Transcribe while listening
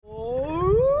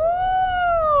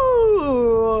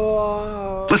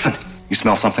Listen, you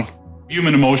smell something?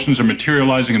 Human emotions are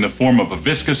materializing in the form of a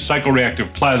viscous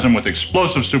psychoreactive plasm with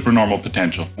explosive supernormal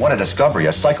potential. What a discovery,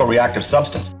 a psychoreactive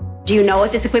substance. Do you know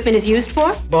what this equipment is used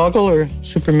for? Boggle or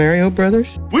Super Mario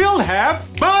Brothers? We'll have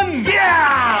fun!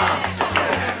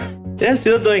 Yeah! They're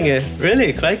still doing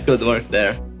really quite good work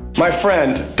there. My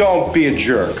friend, don't be a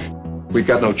jerk. We've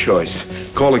got no choice.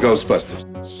 Call the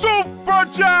Ghostbusters. Super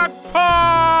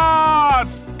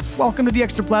Jackpot! Welcome to the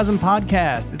Extraplasm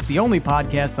Podcast. It's the only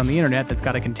podcast on the internet that's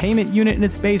got a containment unit in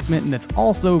its basement and that's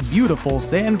also beautiful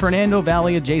San Fernando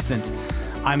Valley adjacent.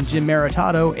 I'm Jim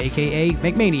Maritato, aka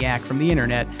Fake Maniac from the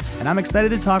internet, and I'm excited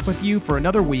to talk with you for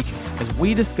another week as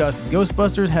we discuss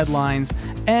Ghostbusters headlines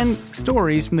and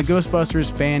stories from the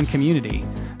Ghostbusters fan community.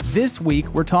 This week,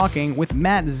 we're talking with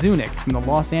Matt Zunick from the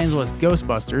Los Angeles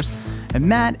Ghostbusters, and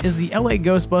Matt is the LA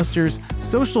Ghostbusters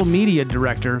social media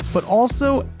director, but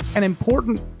also an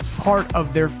important part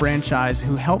of their franchise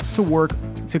who helps to work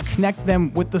to connect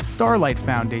them with the Starlight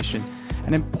Foundation,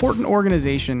 an important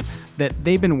organization that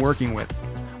they've been working with.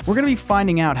 We're going to be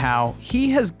finding out how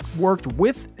he has worked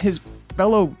with his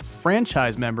fellow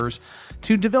franchise members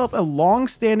to develop a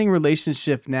long-standing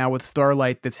relationship now with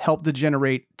Starlight that's helped to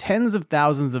generate tens of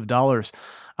thousands of dollars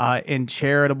in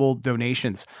charitable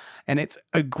donations. And it's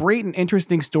a great and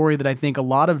interesting story that I think a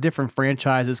lot of different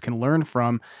franchises can learn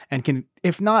from and can,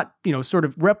 if not, sort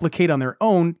of replicate on their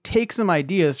own, take some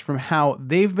ideas from how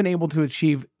they've been able to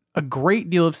achieve a great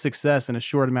deal of success in a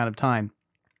short amount of time.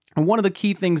 And one of the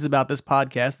key things about this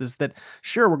podcast is that,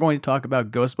 sure, we're going to talk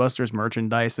about Ghostbusters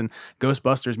merchandise and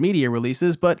Ghostbusters media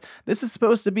releases, but this is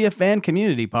supposed to be a fan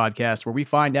community podcast where we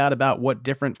find out about what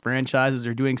different franchises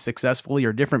are doing successfully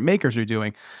or different makers are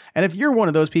doing. And if you're one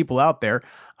of those people out there,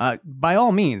 by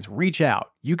all means, reach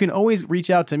out. You can always reach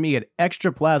out to me at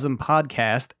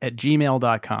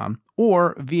extraplasmpodcast@gmail.com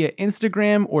or via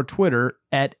Instagram or Twitter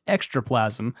at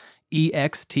extraplasm,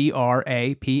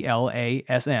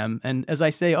 EXTRAPLASM. And as I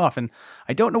say often,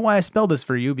 I don't know why I spelled this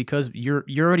for you because you're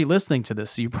already listening to this,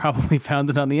 so you probably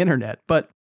found it on the internet. But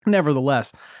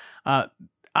nevertheless,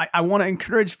 I want to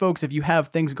encourage folks, if you have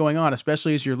things going on,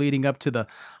 especially as you're leading up to the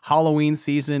Halloween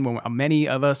season, when many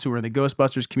of us who are in the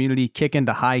Ghostbusters community kick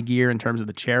into high gear in terms of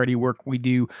the charity work we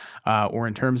do, or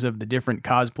in terms of the different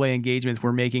cosplay engagements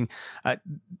we're making,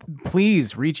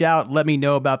 please reach out, let me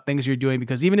know about things you're doing,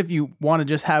 because even if you want to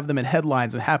just have them in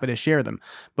headlines, I'm happy to share them.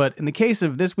 But in the case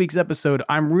of this week's episode,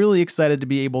 I'm really excited to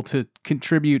be able to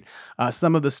contribute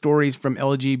some of the stories from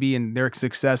LGB and their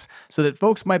success so that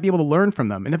folks might be able to learn from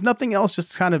them. And if nothing else,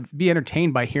 just kind of be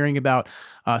entertained by hearing about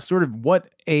sort of what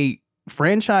a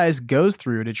franchise goes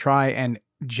through to try and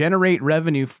generate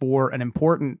revenue for an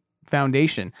important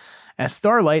foundation. As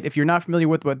Starlight, if you're not familiar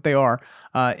with what they are,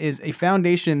 is a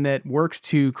foundation that works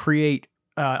to create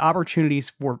opportunities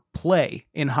for play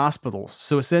in hospitals.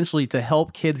 So essentially to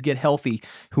help kids get healthy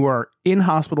who are in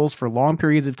hospitals for long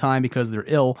periods of time because they're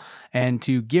ill, and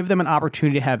to give them an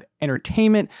opportunity to have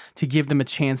entertainment, to give them a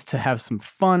chance to have some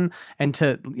fun, and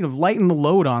to lighten the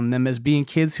load on them as being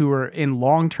kids who are in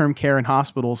long-term care in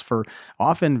hospitals for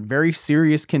often very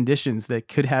serious conditions that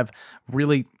could have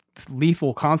really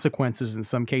lethal consequences in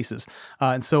some cases.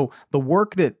 And so the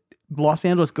work that Los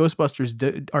Angeles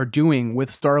Ghostbusters are doing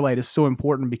with Starlight is so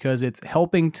important because it's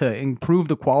helping to improve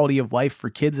the quality of life for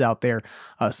kids out there,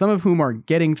 some of whom are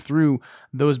getting through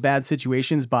those bad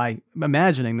situations by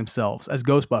imagining themselves as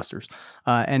Ghostbusters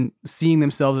and seeing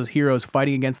themselves as heroes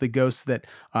fighting against the ghosts that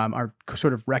are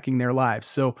sort of wrecking their lives.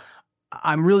 So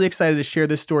I'm really excited to share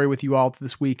this story with you all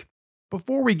this week.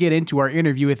 Before we get into our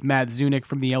interview with Matt Zunick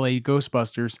from the LA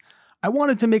Ghostbusters, I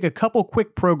wanted to make a couple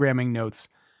quick programming notes.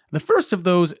 The first of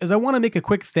those is I want to make a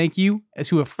quick thank you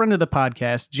to a friend of the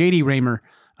podcast, JD Raymer,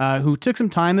 who took some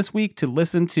time this week to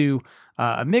listen to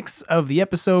a mix of the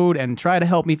episode and try to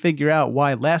help me figure out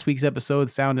why last week's episode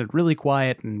sounded really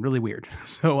quiet and really weird.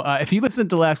 So if you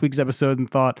listened to last week's episode and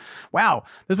thought, wow,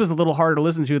 this was a little harder to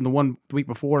listen to than the one the week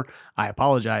before, I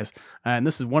apologize. And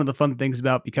this is one of the fun things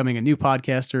about becoming a new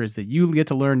podcaster is that you get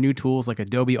to learn new tools like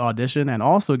Adobe Audition and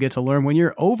also get to learn when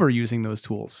you're overusing those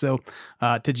tools. So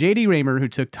to JD Raymer, who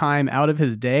took time out of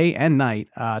his day and night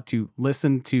to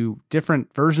listen to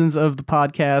different versions of the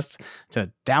podcasts,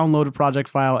 to download a project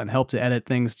file and help to edit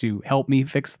things to help me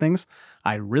fix things,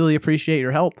 I really appreciate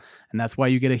your help, and that's why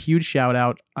you get a huge shout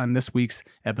out on this week's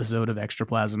episode of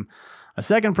Extraplasm. A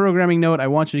second programming note I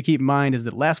want you to keep in mind is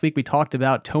that last week we talked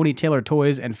about Tony Taylor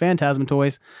Toys and Phantasm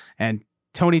Toys, and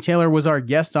Tony Taylor was our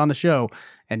guest on the show,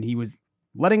 and he was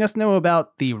letting us know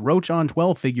about the Roach on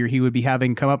 12 figure he would be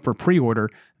having come up for pre-order.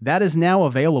 That is now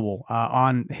available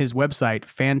on his website,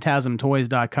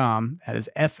 phantasmtoys.com. That is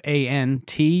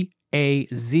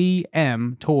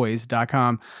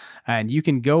azmtoys.com. And you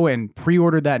can go and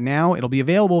pre-order that now. It'll be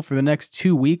available for the next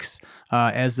 2 weeks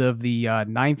as of the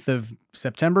 9th of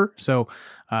September. So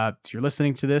if you're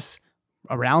listening to this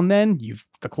around then,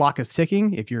 the clock is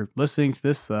ticking. If you're listening to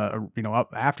this,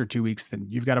 up after 2 weeks, then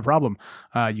you've got a problem.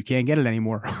 You can't get it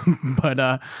anymore,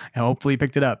 but hopefully you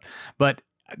picked it up. But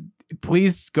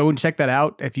please go and check that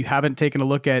out. If you haven't taken a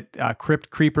look at Crypt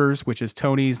Creepers, which is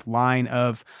Tony's line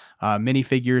of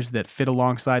minifigures that fit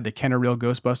alongside the Kenner Real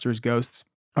Ghostbusters ghosts,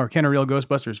 or Kenner Real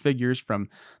Ghostbusters figures from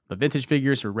the vintage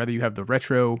figures, or whether you have the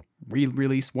retro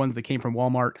re-release ones that came from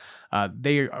Walmart,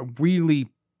 they really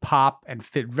pop and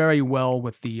fit very well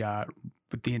with the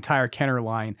entire Kenner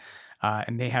line.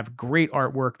 And they have great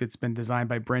artwork that's been designed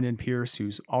by Brendan Pierce,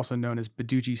 who's also known as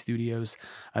Beducci Studios.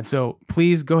 And so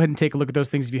please go ahead and take a look at those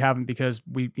things if you haven't, because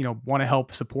we want to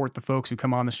help support the folks who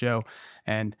come on the show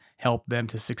and help them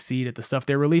to succeed at the stuff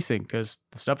they're releasing, because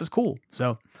the stuff is cool.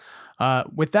 So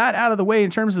with that out of the way, in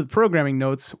terms of the programming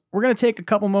notes, we're going to take a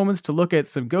couple moments to look at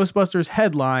some Ghostbusters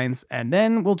headlines, and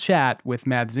then we'll chat with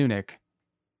Matt Zunick.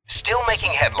 Still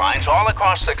making headlines all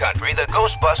across the country, the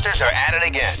Ghostbusters are at it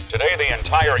again. Today, the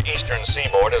entire eastern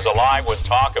seaboard is alive with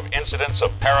talk of incidents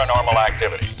of paranormal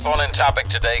activity. Call-in topic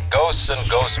today, ghosts and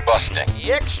ghost busting.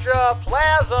 The extra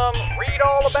plasm, read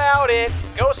all about it.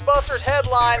 Ghostbusters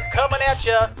headlines coming at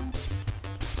you.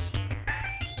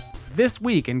 This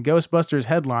week in Ghostbusters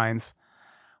headlines,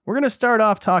 we're going to start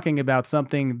off talking about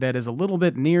something that is a little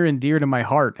bit near and dear to my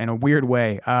heart in a weird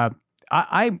way. I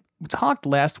talked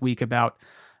last week about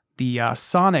the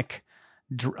Sonic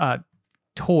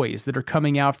toys that are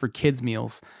coming out for kids'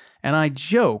 meals. And I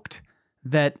joked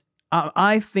that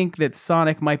I think that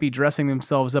Sonic might be dressing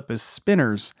themselves up as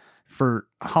spinners for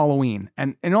Halloween.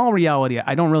 And in all reality,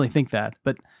 I don't really think that.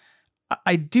 But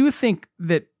I do think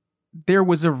that there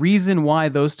was a reason why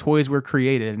those toys were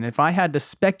created. And if I had to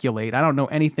speculate, I don't know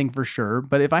anything for sure,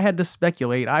 but if I had to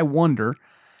speculate, I wonder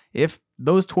if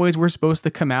those toys were supposed to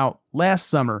come out last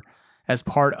summer as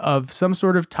part of some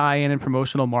sort of tie-in and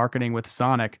promotional marketing with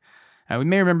Sonic. We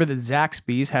may remember that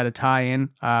Zaxby's had a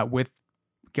tie-in with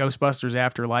Ghostbusters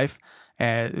Afterlife.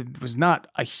 It was not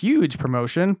a huge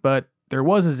promotion, but there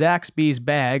was a Zaxby's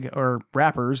bag or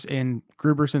wrappers in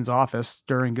Gruberson's office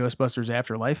during Ghostbusters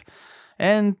Afterlife.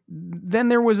 And then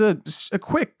there was a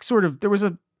small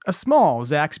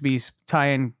Zaxby's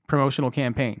tie-in promotional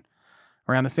campaign.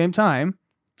 Around the same time,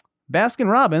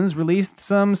 Baskin-Robbins released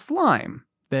some slime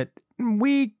that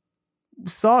we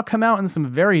saw come out in some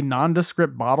very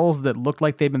nondescript bottles that looked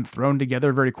like they'd been thrown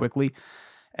together very quickly.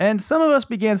 And some of us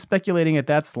began speculating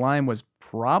that slime was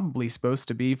probably supposed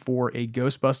to be for a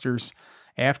Ghostbusters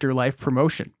Afterlife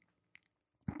promotion.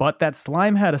 But that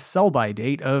slime had a sell-by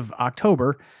date of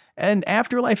October, and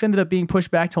Afterlife ended up being pushed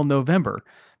back till November.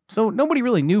 So nobody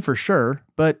really knew for sure,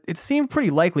 but it seemed pretty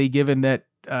likely given that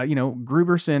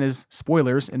Gruberson is,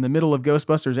 spoilers, in the middle of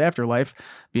Ghostbusters Afterlife,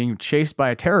 being chased by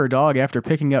a terror dog after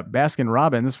picking up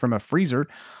Baskin-Robbins from a freezer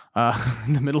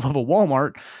in the middle of a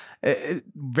Walmart,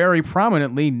 very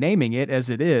prominently naming it as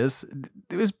it is.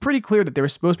 It was pretty clear that there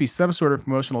was supposed to be some sort of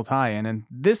promotional tie-in, and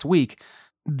this week,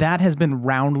 that has been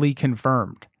roundly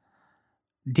confirmed.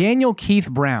 Daniel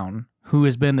Keith Brown, who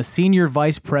has been the Senior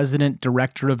Vice President,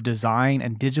 Director of Design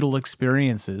and Digital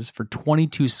Experiences for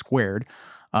 22 Squared,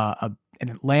 an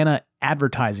Atlanta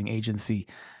advertising agency,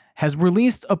 has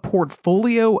released a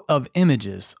portfolio of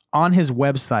images on his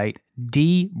website,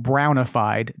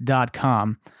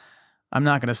 dbrownified.com. I'm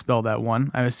not going to spell that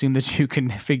one. I assume that you can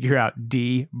figure out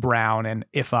D, brown, and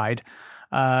ified.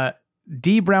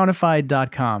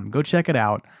 dbrownified.com. Go check it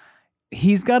out.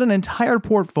 He's got an entire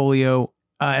portfolio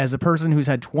as a person who's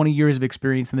had 20 years of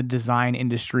experience in the design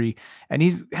industry, and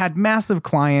he's had massive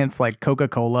clients like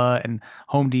Coca-Cola and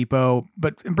Home Depot,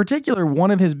 but in particular, one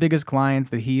of his biggest clients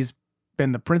that he's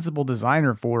been the principal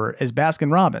designer for is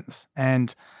Baskin-Robbins.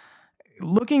 And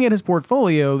looking at his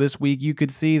portfolio this week, you could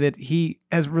see that he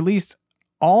has released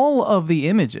all of the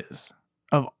images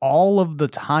of all of the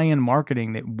tie-in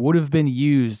marketing that would have been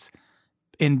used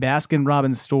in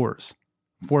Baskin-Robbins stores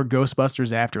for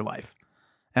Ghostbusters Afterlife.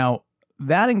 Now,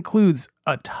 that includes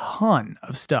a ton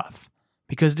of stuff,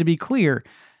 because to be clear,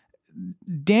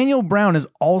 Daniel Brown is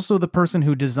also the person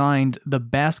who designed the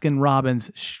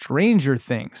Baskin-Robbins Stranger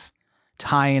Things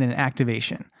tie-in and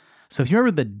activation. So if you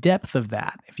remember the depth of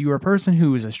that, if you are a person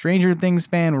who is a Stranger Things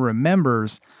fan or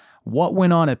remembers what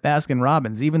went on at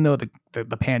Baskin-Robbins, even though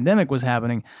the pandemic was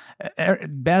happening,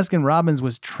 Baskin-Robbins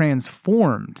was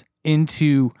transformed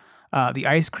into the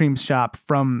ice cream shop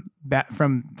from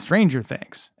Stranger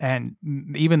Things, and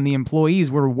even the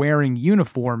employees were wearing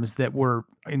uniforms that were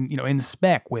in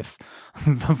spec with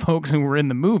the folks who were in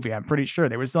the movie. I'm pretty sure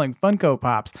they were selling Funko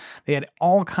Pops. They had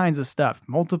all kinds of stuff,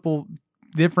 multiple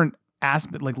different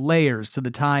like layers to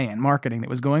the tie-in marketing that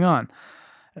was going on.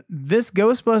 This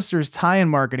Ghostbusters tie-in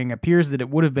marketing appears that it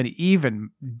would have been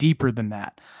even deeper than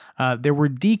that. There were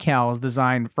decals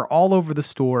designed for all over the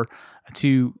store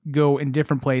to go in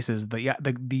different places.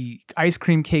 The ice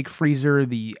cream cake freezer,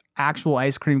 the actual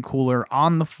ice cream cooler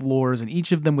on the floors, and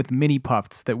each of them with mini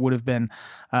puffs that would have been,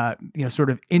 sort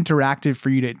of interactive for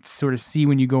you to sort of see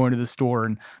when you go into the store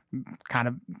and kind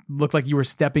of look like you were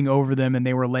stepping over them and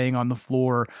they were laying on the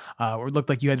floor, or it looked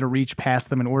like you had to reach past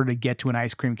them in order to get to an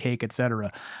ice cream cake,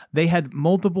 etc. They had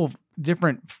multiple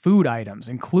different food items,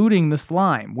 including the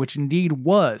slime, which indeed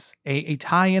was a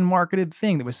tie-in marketed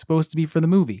thing that was supposed to be for the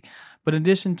movie. But in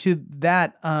addition to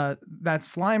that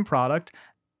slime product,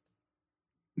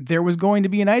 there was going to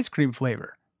be an ice cream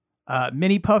flavor,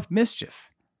 Mini Puff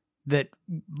Mischief, that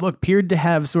appeared to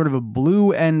have sort of a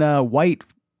blue and white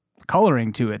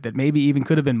coloring to it that maybe even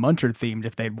could have been Muncher themed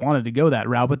if they'd wanted to go that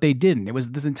route, but they didn't.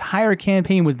 This entire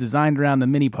campaign was designed around the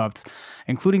mini puffs,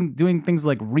 including doing things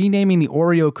like renaming the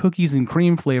Oreo cookies and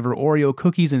cream flavor Oreo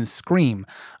cookies and Scream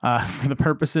for the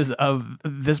purposes of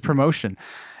this promotion.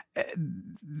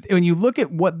 When you look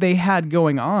at what they had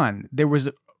going on, there was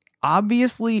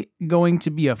obviously going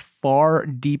to be a far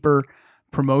deeper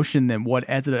promotion than what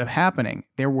ended up happening.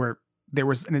 There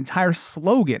was an entire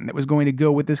slogan that was going to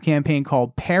go with this campaign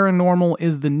called Paranormal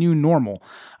is the New Normal,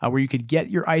 where you could get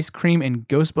your ice cream in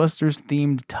Ghostbusters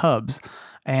themed tubs.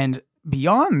 And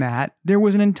beyond that, there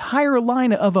was an entire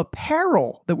line of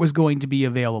apparel that was going to be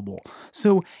available.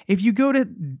 So if you go to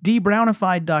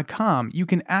dbrownified.com, you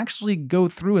can actually go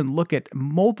through and look at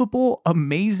multiple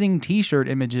amazing t-shirt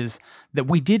images that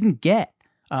we didn't get.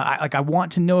 I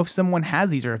want to know if someone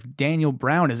has these, or if Daniel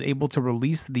Brown is able to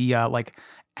release the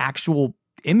actual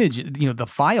image, the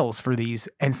files for these,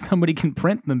 and somebody can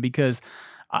print them, because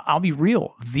I'll be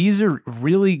real, these are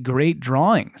really great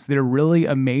drawings. They're really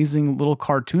amazing little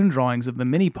cartoon drawings of the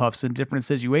mini puffs in different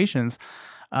situations,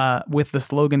 with the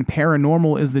slogan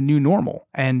 "Paranormal is the New Normal."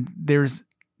 And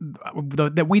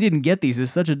that we didn't get these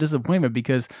is such a disappointment,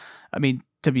 because, I mean,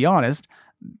 to be honest,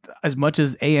 as much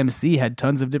as AMC had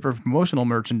tons of different promotional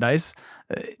merchandise,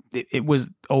 it was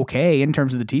okay in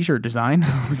terms of the t-shirt design,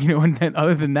 and then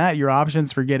other than that, your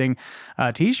options for getting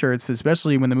t-shirts,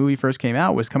 especially when the movie first came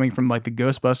out, was coming from like the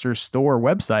Ghostbusters store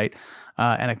website,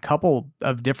 and a couple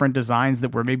of different designs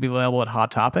that were maybe available at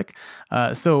Hot Topic.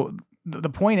 So the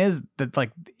point is that,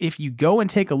 like, if you go and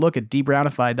take a look at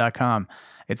dbrownified.com,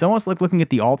 it's almost like looking at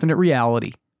the alternate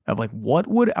reality of, like, what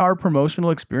would our promotional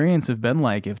experience have been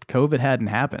like if COVID hadn't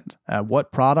happened?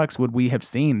 What products would we have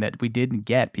seen that we didn't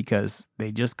get because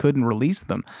they just couldn't release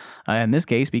them? In this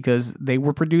case, because they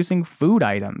were producing food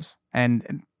items.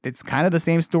 And it's kind of the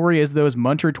same story as those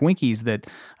Muncher Twinkies that,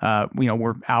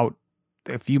 were out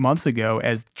a few months ago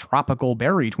as tropical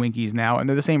berry Twinkies now, and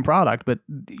they're the same product, but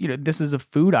this is a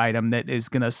food item that is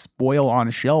going to spoil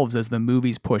on shelves as the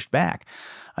movie's pushed back.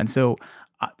 And so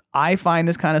I find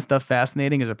this kind of stuff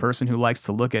fascinating as a person who likes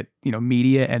to look at,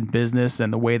 media and business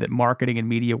and the way that marketing and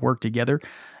media work together.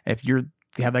 If you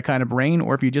have that kind of brain,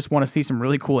 or if you just want to see some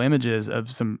really cool images of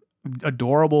some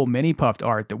adorable mini puffed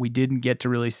art that we didn't get to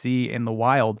really see in the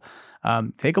wild,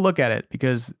 take a look at it,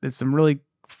 because it's some really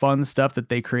fun stuff that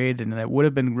they created, and it would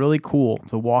have been really cool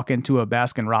to walk into a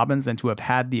Baskin Robbins and to have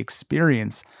had the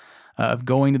experience of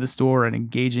going to the store and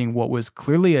engaging what was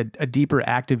clearly a deeper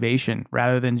activation,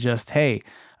 rather than just, hey,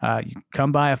 you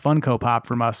come buy a Funko Pop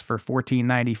from us for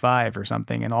 $14.95 or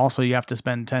something, and also you have to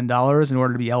spend $10 in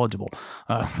order to be eligible,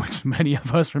 which many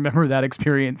of us remember that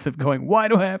experience of going, why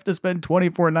do I have to spend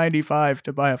 $24.95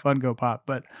 to buy a Funko Pop?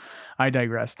 But I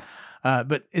digress.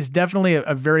 But it's definitely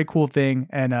a very cool thing.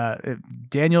 And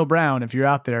Daniel Brown, if you're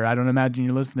out there, I don't imagine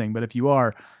you're listening, but if you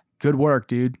are, good work,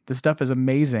 dude. This stuff is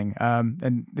amazing.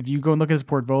 And if you go and look at his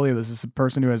portfolio, this is a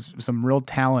person who has some real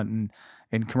talent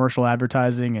in commercial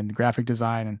advertising and graphic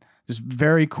design, and just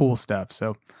very cool stuff.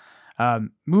 So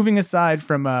moving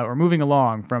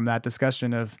along from that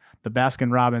discussion of the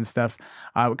Baskin Robbins stuff,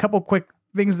 a couple quick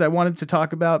things I wanted to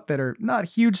talk about that are not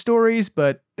huge stories,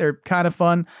 but they're kind of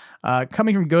fun.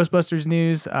 Coming from Ghostbusters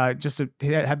news, just to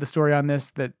have the story on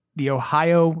this, that the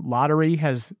Ohio Lottery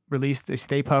has released a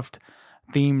Stay Puft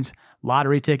themed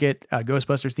lottery ticket,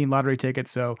 Ghostbusters themed lottery ticket.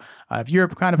 So if you're a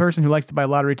kind of person who likes to buy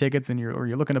lottery tickets and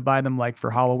you're looking to buy them like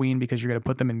for Halloween because you're going to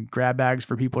put them in grab bags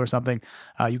for people or something,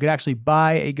 you could actually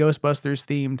buy a Ghostbusters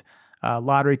themed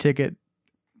lottery ticket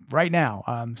right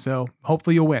now. So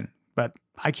hopefully you'll win. But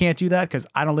I can't do that because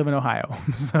I don't live in Ohio.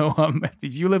 So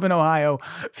if you live in Ohio,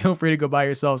 feel free to go buy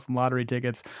yourself some lottery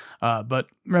tickets. But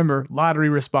remember, lottery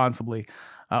responsibly.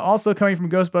 Also coming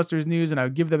from Ghostbusters news, and I'll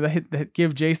give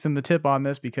Jason the tip on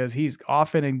this because he's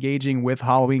often engaging with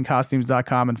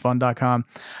HalloweenCostumes.com and Fun.com.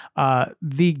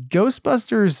 The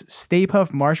Ghostbusters Stay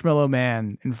Puft Marshmallow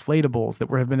Man inflatables that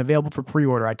have been available for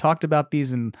pre-order. I talked about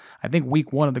these in, I think,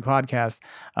 week 1 of the podcast,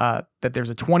 that there's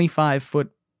a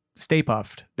 25-foot Stay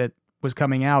Puft that was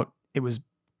coming out. It was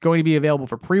going to be available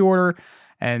for pre-order,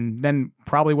 and then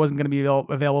probably wasn't going to be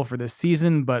available for this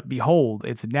season, but behold,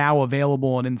 it's now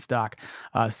available and in stock.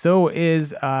 So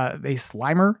is a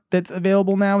Slimer that's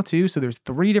available now too. So there's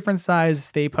 3 different size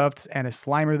Stay Puffs and a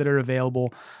Slimer that are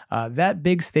available. That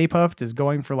big Stay Puft is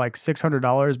going for like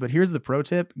 $600, but here's the pro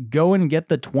tip. Go and get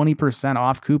the 20%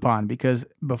 off coupon, because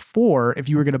before, if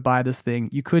you were going to buy this thing,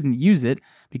 you couldn't use it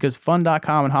because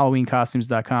Fun.com and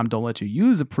HalloweenCostumes.com don't let you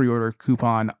use a pre-order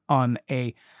coupon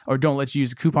or don't let you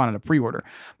use a coupon on a pre-order,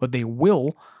 but they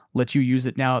will let you use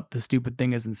it now the stupid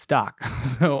thing is in stock.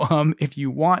 So if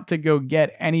you want to go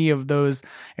get any of those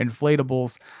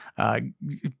inflatables,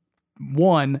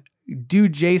 one, do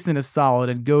Jason a solid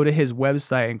and go to his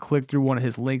website and click through one of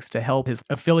his links to help his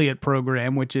affiliate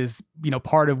program, which is,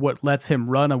 part of what lets him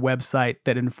run a website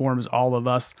that informs all of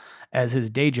us as his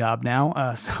day job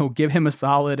now. So give him a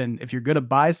solid. And if you're going to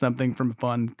buy something from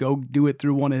Fun, go do it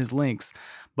through one of his links.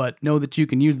 But know that you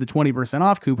can use the 20%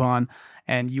 off coupon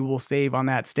and you will save on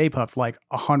that Stay Puft like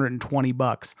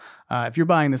 $120. If you're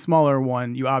buying the smaller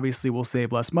one, you obviously will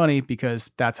save less money because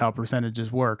that's how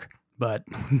percentages work. But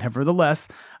nevertheless,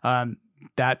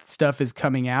 that stuff is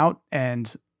coming out,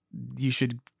 and you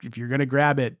should, if you're going to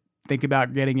grab it, think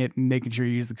about getting it and making sure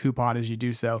you use the coupon as you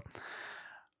do so.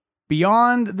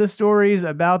 Beyond the stories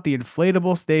about the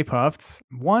inflatable Stay Pufts,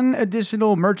 one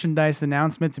additional merchandise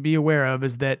announcement to be aware of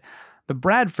is that the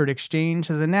Bradford Exchange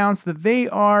has announced that they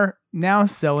are now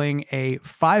selling a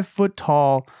 5-foot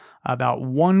tall, about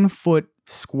 1 foot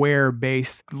square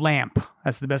base lamp.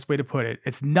 That's the best way to put it.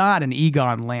 It's not an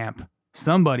Egon lamp.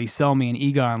 Somebody sell me an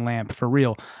Egon lamp for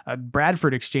real.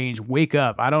 Bradford Exchange, wake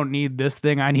up. I don't need this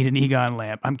thing. I need an Egon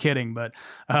lamp. I'm kidding. But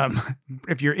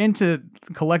if you're into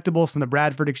collectibles from the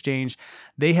Bradford Exchange,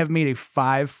 they have made a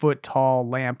 5-foot tall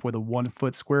lamp with a 1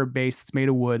 foot square base that's made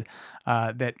of wood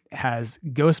that has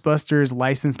Ghostbusters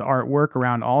licensed artwork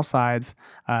around all sides.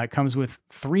 It comes with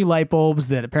 3 light bulbs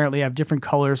that apparently have different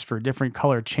colors for different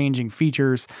color changing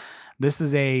features. This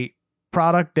is a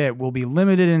product that will be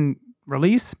limited in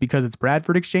release because it's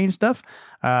Bradford Exchange stuff,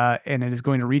 and it is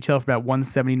going to retail for about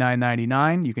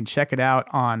 $179.99. You can check it out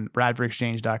on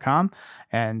bradfordexchange.com,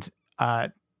 and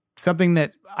something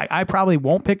that I probably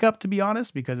won't pick up, to be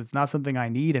honest, because it's not something I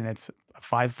need, and it's a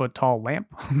 5-foot tall lamp,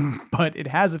 but it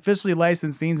has officially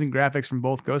licensed scenes and graphics from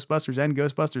both Ghostbusters and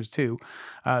Ghostbusters 2.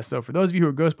 So for those of you who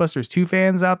are Ghostbusters 2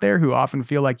 fans out there who often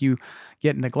feel like you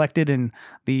get neglected in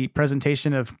the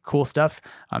presentation of cool stuff,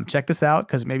 check this out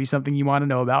because it may be something you want to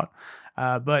know about.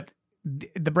 But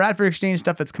the Bradford Exchange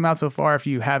stuff that's come out so far, if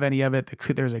you have any of it,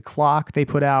 there's a clock they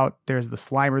put out. There's the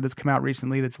Slimer that's come out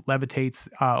recently that levitates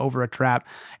over a trap.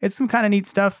 It's some kind of neat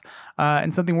stuff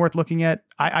and something worth looking at.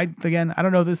 I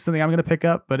don't know if this is something I'm going to pick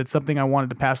up, but it's something I wanted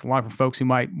to pass along for folks who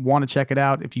might want to check it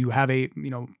out. If you have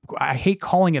I hate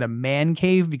calling it a man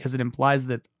cave because it implies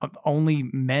that only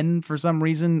men for some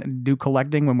reason do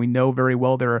collecting when we know very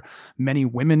well there are many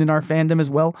women in our fandom as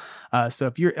well.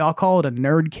 So I'll call it a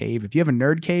nerd cave. If you have a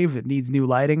nerd cave that needs new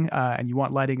lighting and you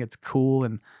want lighting that's cool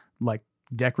and like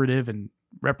decorative and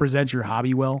represents your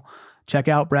hobby well, check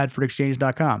out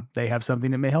bradfordexchange.com. They have something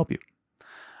that may help you.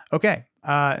 Okay.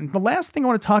 And the last thing I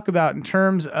want to talk about in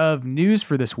terms of news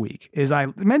for this week is I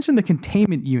mentioned the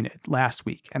containment unit last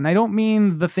week, and I don't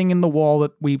mean the thing in the wall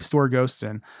that we store ghosts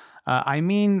in. I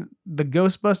mean the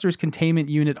Ghostbusters containment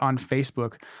unit on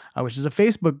Facebook, which is a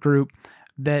Facebook group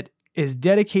that is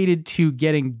dedicated to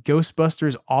getting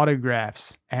Ghostbusters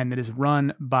autographs and that is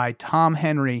run by Tom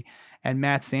Henry and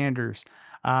Matt Sanders.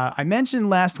 I mentioned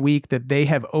last week that they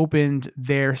have opened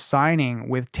their signing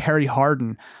with Terry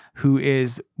Hardin, who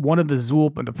is one of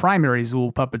the primary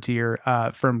Zool puppeteer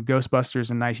from Ghostbusters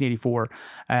in 1984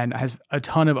 and has a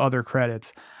ton of other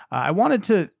credits. I wanted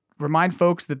to remind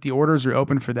folks that the orders are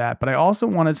open for that, but I also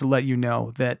wanted to let you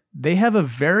know that they have a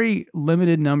very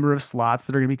limited number of slots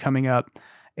that are going to be coming up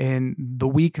in the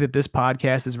week that this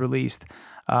podcast is released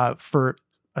for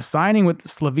a signing with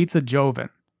Slavica Jovan.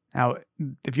 Now,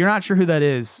 if you're not sure who that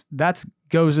is, that's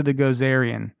Gozer the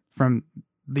Gozerian from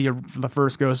the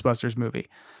first Ghostbusters movie.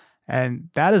 And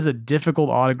that is a difficult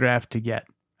autograph to get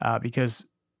because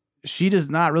she does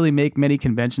not really make many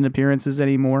convention appearances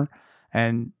anymore.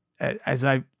 And as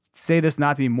I've say this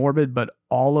not to be morbid, but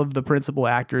all of the principal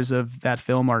actors of that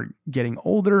film are getting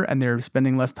older and they're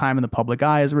spending less time in the public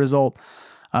eye as a result.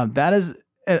 That is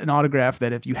an autograph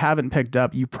that if you haven't picked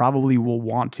up, you probably will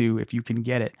want to if you can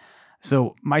get it.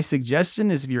 So my suggestion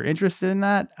is if you're interested in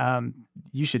that,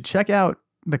 you should check out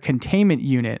the Containment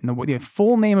Unit. And the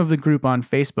full name of the group on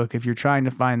Facebook, if you're trying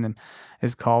to find them,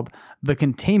 is called the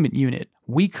Containment Unit.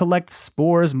 We collect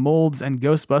spores, molds, and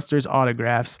Ghostbusters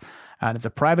autographs. And it's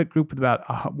a private group with about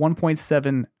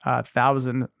 1.7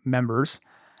 thousand members.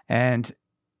 And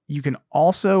you can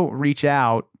also reach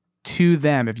out to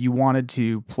them if you wanted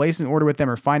to place an order with them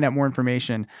or find out more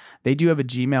information. They do have a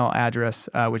Gmail address,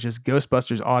 which is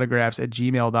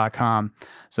ghostbustersautographs@gmail.com.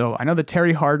 So I know the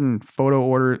Terry Harden photo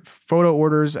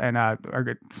orders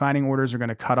and signing orders are going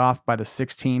to cut off by the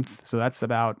 16th. So that's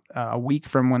about a week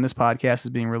from when this podcast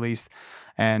is being released.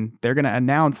 And they're going to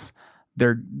announce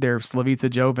their Slavica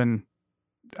Jovan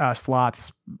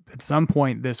slots at some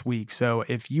point this week. So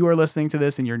if you are listening to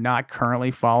this and you're not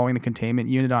currently following the Containment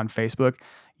Unit on Facebook,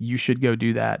 you should go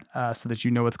do that so that you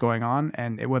know what's going on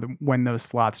and when those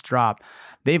slots drop.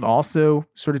 They've also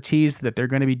sort of teased that they're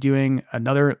going to be doing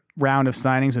another round of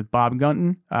signings with Bob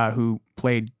Gunton, who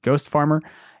played Ghost Farmer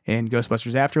in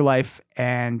Ghostbusters Afterlife.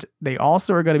 And they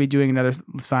also are going to be doing another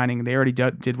signing. They already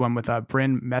did one with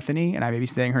Bryn Metheny, and I may be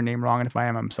saying her name wrong, and if I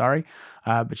am, I'm sorry.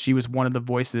 But she was one of the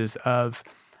voices of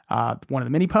one of the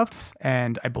Mini Puffs,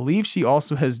 and I believe she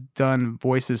also has done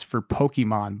voices for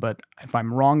Pokemon. But if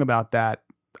I'm wrong about that,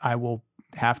 I will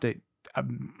have to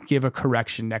give a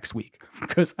correction next week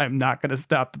because I'm not going to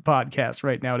stop the podcast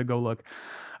right now to go look.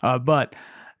 But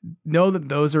know that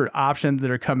those are options that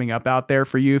are coming up out there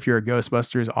for you if you're a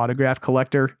Ghostbusters autograph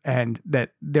collector, and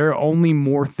that there are only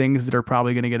more things that are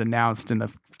probably going to get announced in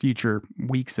the future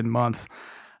weeks and months.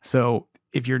 So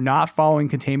if you're not following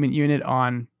Containment Unit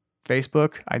on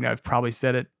Facebook, I know I've probably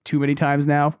said it too many times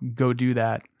now, go do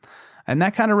that. And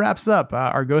that kind of wraps up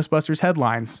our Ghostbusters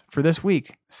headlines for this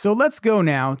week. So let's go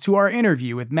now to our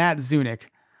interview with Matt Zunick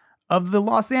of the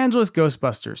Los Angeles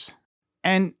Ghostbusters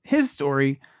and his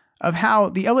story of how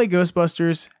the LA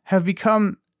Ghostbusters have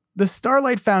become the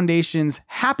Starlight Foundation's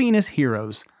happiness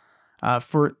heroes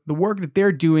for the work that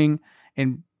they're doing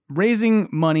in raising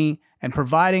money and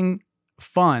providing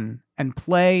fun and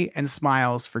play and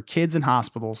smiles for kids in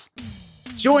hospitals.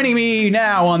 Joining me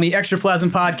now on the Extraplasm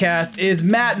podcast is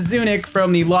Matt Zunick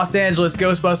from the Los Angeles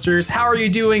Ghostbusters. How are you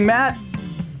doing, Matt?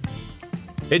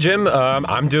 Hey, Jim.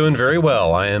 I'm doing very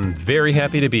well. I am very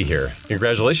happy to be here.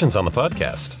 Congratulations on the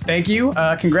podcast. Thank you.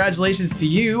 Congratulations to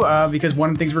you, because one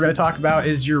of the things we're going to talk about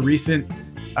is your recent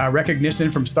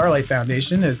recognition from Starlight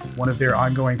Foundation as one of their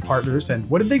ongoing partners. And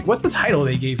what's the title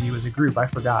they gave you as a group? I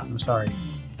forgot. I'm sorry.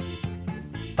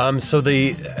 So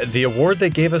the award they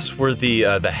gave us were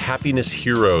the Happiness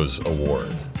Heroes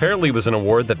Award. Apparently it was an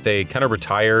award that they kind of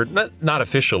retired, not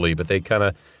officially, but they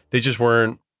just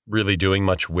weren't really doing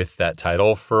much with that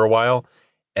title for a while.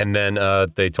 And then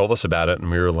they told us about it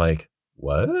and we were like,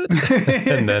 what?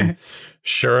 And then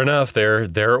sure enough, there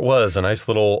it was, a nice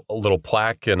little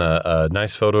plaque and a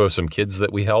nice photo of some kids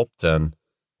that we helped, and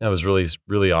that was really,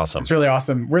 really awesome. It's really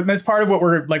awesome. That's part of what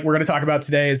we're going to talk about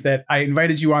today is that I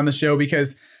invited you on the show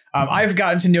because I've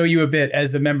gotten to know you a bit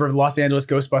as a member of the Los Angeles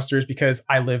Ghostbusters because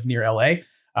I live near LA.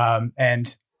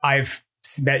 And I've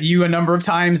met you a number of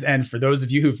times. And for those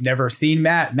of you who've never seen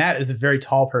Matt is a very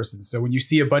tall person. So when you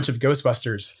see a bunch of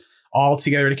Ghostbusters all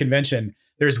together at a the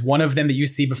there's one of them that you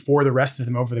see before the rest of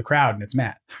them over the crowd, and it's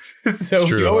Matt. So it's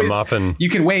true. You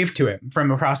can wave to him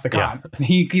from across the con.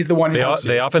 Yeah. He's the one who helps you.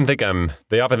 They often think I'm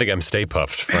Stay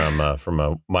Puffed from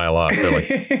a mile off. They're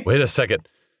like, wait a second,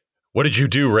 what did you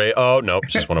do, Ray? Oh no,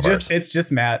 it's just one of ours. It's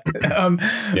just Matt.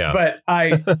 Yeah. But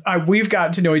we've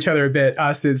gotten to know each other a bit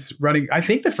since running. I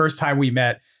think the first time we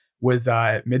met was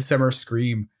Midsummer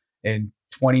Scream in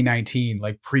 2019,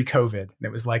 like pre-COVID, and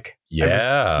it was like, you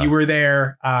were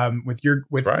there with your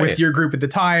group at the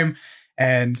time,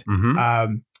 and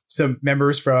some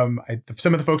members from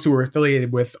some of the folks who were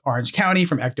affiliated with Orange County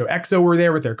from Ecto Exo were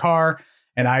there with their car,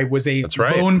 and I was a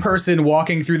lone person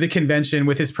walking through the convention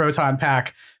with his proton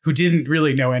pack who didn't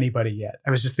really know anybody yet.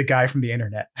 I was just a guy from the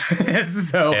internet.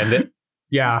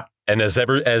 Yeah. And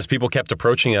as people kept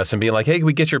approaching us and being like, hey, can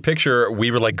we get your picture? We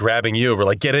were like grabbing you. We're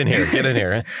like, get in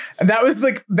here. And that was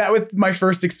my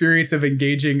first experience of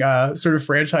engaging sort of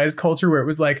franchise culture where it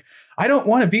was like, I don't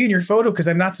want to be in your photo because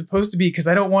I'm not supposed to be, because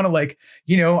I don't want to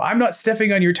I'm not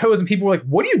stepping on your toes. And people were like,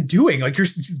 what are you doing? Like, you're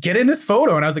just get in this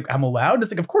photo. And I was like, I'm allowed. And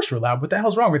it's like, of course you're allowed. What the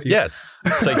hell's wrong with you? Yeah. It's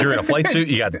like you're in a flight suit.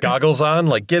 You got goggles on,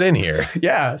 like get in here.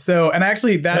 Yeah. So, and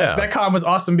actually that con was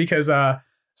awesome because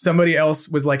somebody else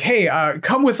was like, hey,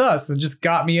 come with us, and just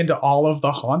got me into all of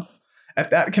the haunts at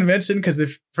that convention.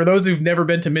 Because for those who've never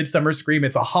been to Midsummer Scream,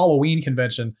 it's a Halloween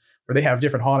convention where they have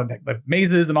different haunted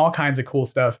mazes and all kinds of cool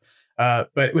stuff. But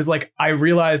it was like, I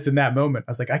realized in that moment,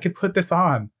 I was like, I could put this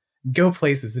on, go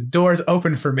places, and doors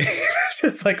open for me. It's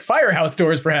just like firehouse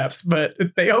doors, perhaps, but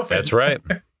they open. That's right.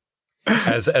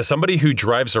 As somebody who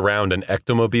drives around an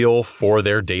ectomobile for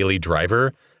their daily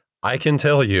driver, I can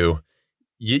tell you,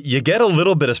 you get a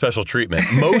little bit of special treatment.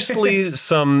 Mostly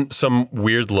some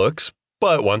weird looks,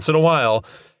 but once in a while,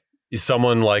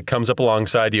 someone like comes up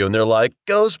alongside you and they're like,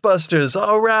 Ghostbusters,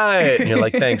 all right. And you're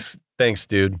like, thanks,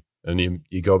 dude. And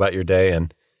you go about your day,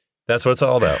 and that's what it's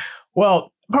all about.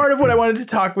 Well, part of what I wanted to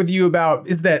talk with you about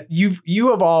is that you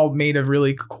have all made a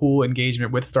really cool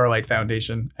engagement with Starlight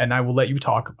Foundation, and I will let you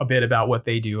talk a bit about what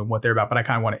they do and what they're about, but I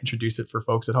kind of want to introduce it for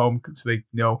folks at home so they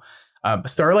know.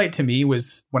 Starlight to me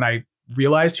was, when I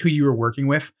realized who you were working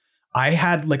with, I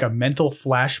had like a mental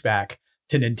flashback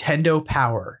to Nintendo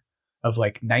Power of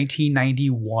like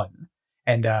 1991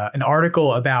 and an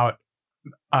article about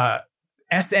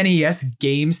SNES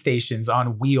game stations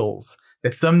on wheels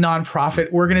that some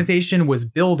nonprofit organization was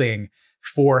building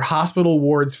for hospital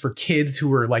wards for kids who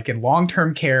were like in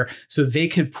long-term care so they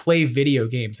could play video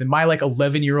games. And my like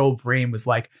 11-year-old brain was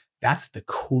like, that's the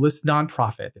coolest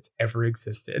nonprofit that's ever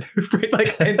existed. Right?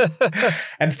 Like,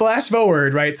 and flash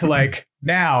forward, right? So like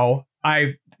now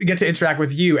I get to interact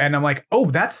with you and I'm like, oh,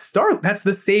 that's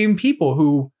the same people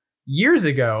who years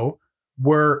ago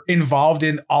were involved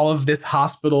in all of this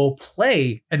hospital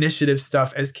play initiative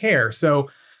stuff as care.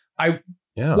 So I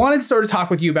wanted to sort of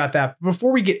talk with you about that.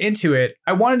 Before we get into it,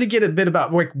 I wanted to get a bit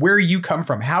about like where you come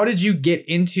from. How did you get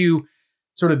into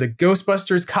sort of the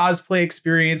Ghostbusters cosplay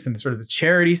experience and sort of the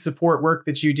charity support work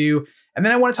that you do? And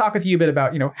then I want to talk with you a bit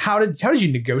about, how did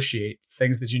you negotiate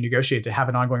things that you negotiate to have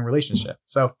an ongoing relationship?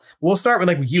 So we'll start with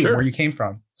like you and where you came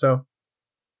from. So.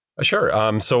 Sure.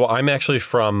 So I'm actually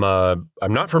from,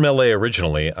 I'm not from LA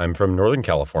originally. I'm from Northern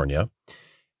California,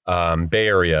 Bay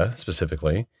Area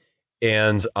specifically.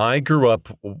 And I grew up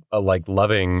like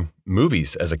loving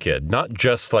movies as a kid, not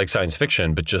just like science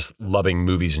fiction, but just loving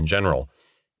movies in general.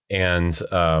 And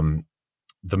the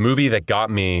movie that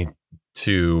got me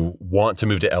to want to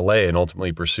move to LA and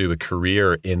ultimately pursue a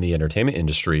career in the entertainment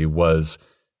industry was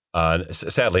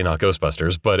sadly not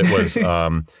Ghostbusters, but it was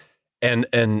and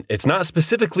it's not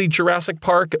specifically Jurassic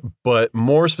Park, but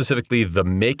more specifically the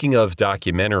making of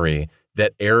documentary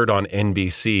that aired on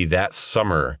NBC that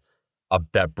summer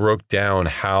that broke down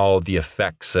how the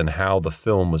effects and how the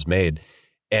film was made.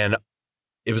 And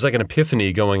it was like an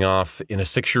epiphany going off in a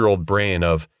 6-year-old brain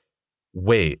of,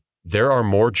 wait, there are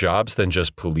more jobs than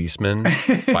just policeman,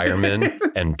 fireman,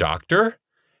 and doctor.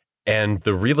 And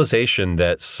the realization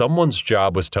that someone's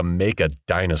job was to make a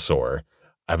dinosaur,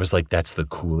 I was like, that's the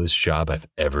coolest job I've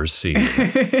ever seen.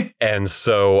 And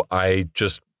so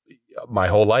my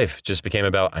whole life just became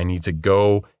about, I need to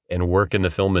go and work in the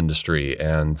film industry.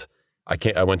 And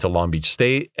I went to Long Beach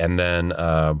State, and then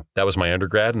that was my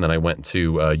undergrad. And then I went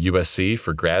to USC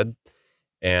for grad.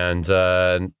 And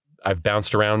I've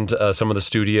bounced around some of the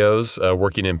studios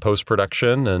working in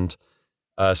post-production and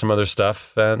some other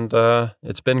stuff. And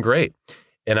it's been great.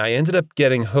 And I ended up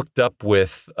getting hooked up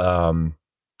with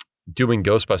doing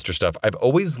Ghostbuster stuff. I've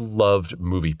always loved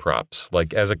movie props.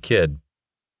 Like as a kid,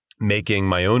 making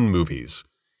my own movies,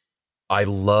 I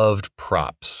loved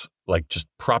props. Like just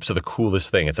props are the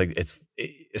coolest thing. It's like,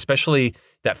 especially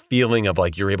that feeling of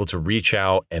like you're able to reach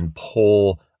out and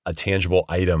pull a tangible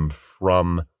item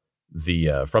from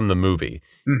the movie.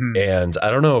 Mm-hmm. And I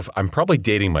don't know if I'm probably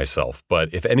dating myself,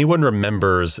 but if anyone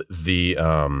remembers the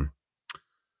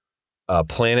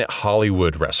Planet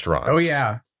Hollywood restaurants. Oh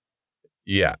yeah.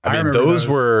 Yeah. I mean, those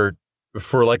were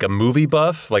for like a movie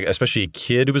buff, like especially a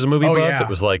kid who was a movie buff. Yeah. It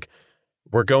was like,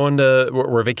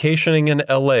 we're vacationing in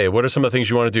LA. What are some of the things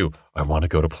you want to do? I want to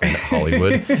go to Planet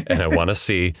Hollywood and I want to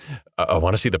see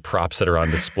the props that are on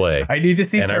display. I need to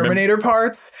see Terminator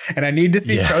parts, and I need to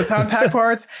see proton pack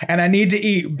parts, and I need to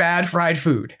eat bad fried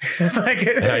food.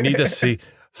 And I need to see,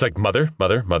 it's like, mother,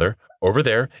 over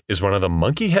there is one of the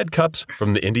monkey head cups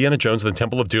from the Indiana Jones and the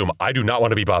Temple of Doom. I do not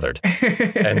want to be bothered.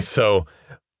 And so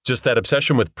just that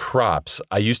obsession with props.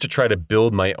 I used to try to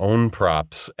build my own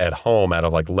props at home out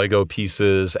of like Lego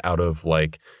pieces, out of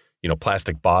like,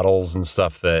 plastic bottles and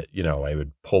stuff that, I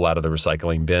would pull out of the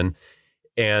recycling bin.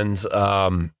 And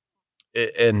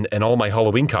all my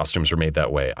Halloween costumes were made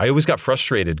that way. I always got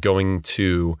frustrated going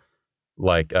to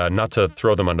like, not to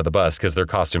throw them under the bus because their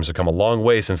costumes have come a long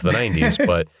way since the 90s,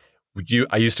 but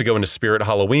I used to go into Spirit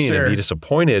Halloween and be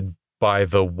disappointed by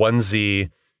the onesie,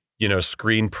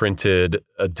 screen printed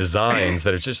designs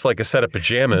that are just like a set of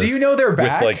pajamas. Do you know they're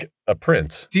back? With like a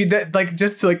print. Do you, that like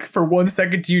just to, like for 1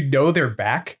 second, do you know they're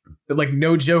back? Like,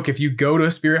 no joke, if you go to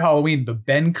a Spirit Halloween, the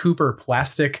Ben Cooper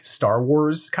plastic Star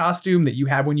Wars costume that you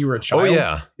had when you were a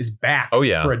child is back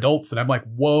for adults. And I'm like,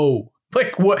 whoa,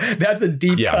 like what? That's a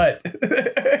deep cut.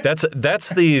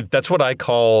 That's what I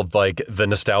call like the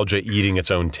nostalgia eating its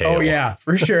own tail. Oh yeah,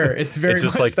 for sure. It's very it's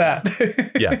just much like,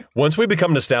 that. Yeah. Once we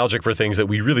become nostalgic for things that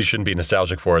we really shouldn't be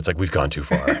nostalgic for, it's like we've gone too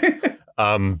far.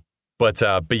 But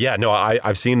yeah, no,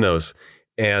 I've seen those.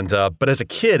 And but as a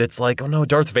kid, it's like, oh no,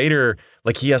 Darth Vader,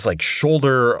 like he has like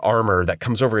shoulder armor that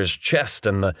comes over his chest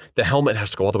and the helmet has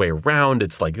to go all the way around.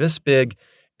 It's like this big.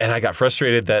 And I got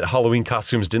frustrated that Halloween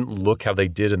costumes didn't look how they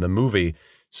did in the movie.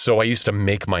 So I used to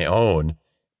make my own.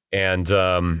 And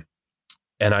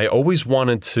I always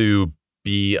wanted to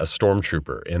be a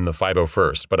stormtrooper in the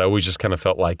 501st, but I always just kind of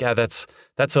felt like, yeah, that's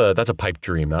a pipe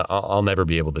dream. I'll never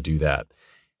be able to do that.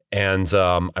 And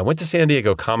I went to San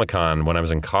Diego Comic-Con when I was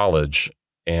in college.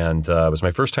 And it was my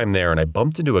first time there, and I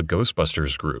bumped into a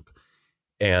Ghostbusters group.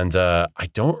 And I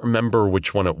don't remember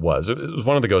which one it was. It was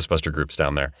one of the Ghostbuster groups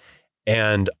down there.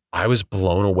 And I was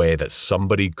blown away that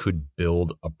somebody could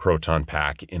build a proton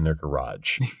pack in their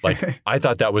garage. Like, I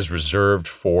thought that was reserved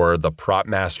for the prop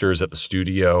masters at the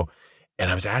studio.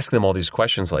 And I was asking them all these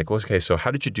questions like, okay, so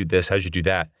how did you do this? How did you do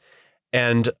that?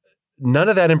 And none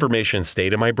of that information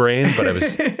stayed in my brain, but it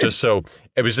was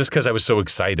just because I was so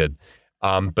excited.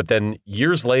 But then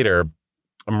years later,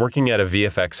 I'm working at a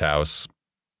VFX house.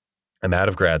 I'm out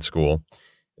of grad school.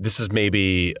 This is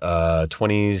maybe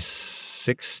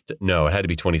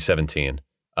 2017.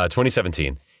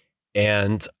 2017.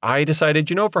 And I decided,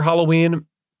 for Halloween,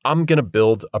 I'm going to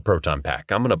build a proton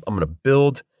pack. I'm going to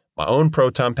build my own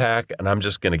proton pack, and I'm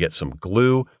just going to get some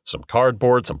glue, some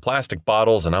cardboard, some plastic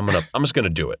bottles, and I'm just going to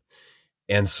do it.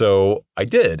 And so I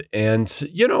did. And,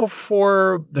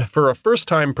 for a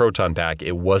first-time proton pack,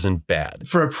 it wasn't bad.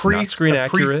 For a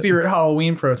pre-Spirit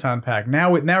Halloween proton pack.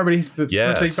 Now everybody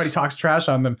talks trash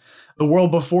on them. The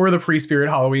world before the pre-Spirit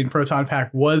Halloween proton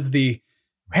pack was the,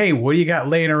 hey, what do you got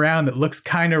laying around that looks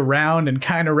kind of round and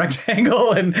kind of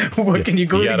rectangle, and what can you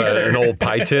glue together? An old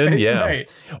pie tin, yeah.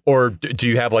 Right. Or do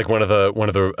you have like one of the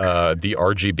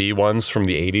RGB ones from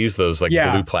the 80s, those like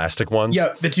blue plastic ones? Yeah,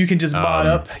 that you can just mod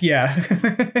up. Yeah.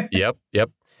 Yep.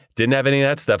 Didn't have any of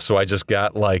that stuff, so I just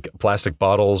got like plastic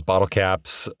bottles, bottle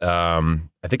caps. I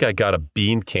think I got a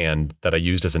bean can that I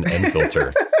used as an end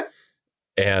filter.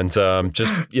 And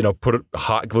just,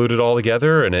 hot glued it all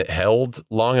together, and it held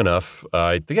long enough.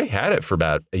 I think I had it for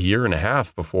about a year and a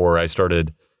half before I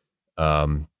started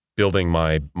building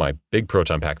my big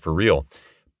proton pack for real.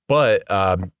 But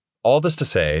all this to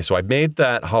say, so I made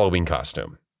that Halloween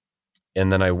costume,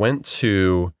 and then I went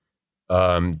to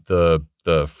the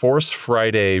Force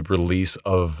Friday release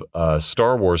of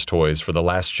Star Wars toys for The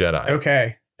Last Jedi.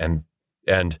 Okay. And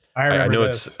I know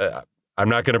this. I'm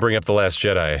not going to bring up The Last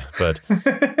Jedi, but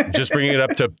I'm just bringing it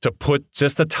up to put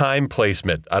just the time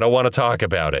placement. I don't want to talk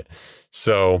about it.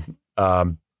 So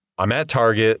I'm at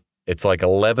Target. It's like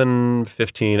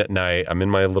 11:15 at night. I'm in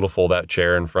my little fold-out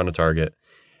chair in front of Target.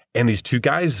 And these two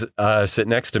guys sit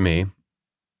next to me,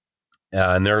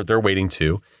 and they're waiting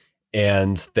too.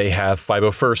 And they have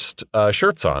 501st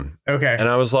shirts on. Okay. And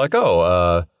I was like,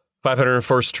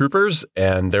 501st Troopers?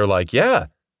 And they're like, yeah.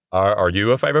 Are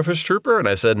you a 501st Trooper? And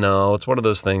I said, no, it's one of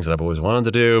those things that I've always wanted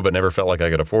to do, but never felt like I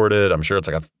could afford it. I'm sure it's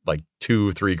like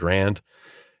 $2-3 grand.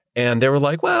 And they were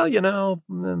like, well,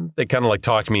 and they kind of like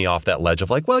talked me off that ledge of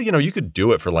like, well, you could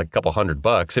do it for like a couple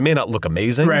 $100. It may not look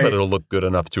amazing, but it'll look good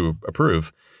enough to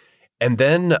approve. And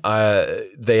then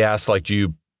they asked, like,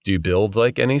 do you build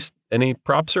like any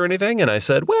props or anything? And I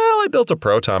said, well, I built a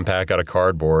proton pack out of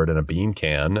cardboard and a bean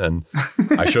can. And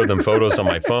I showed them photos on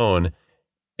my phone.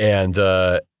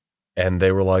 And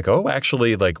they were like, oh,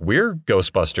 actually, like, we're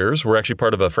Ghostbusters. We're actually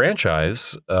part of a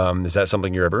franchise. Is that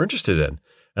something you're ever interested in?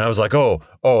 And I was like, oh,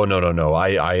 no.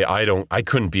 I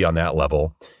couldn't be on that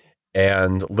level.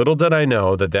 And little did I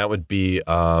know that would be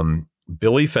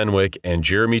Billy Fenwick and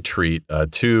Jeremy Treat,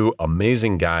 two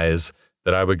amazing guys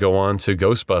that I would go on to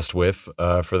Ghostbust with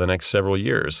for the next several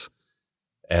years.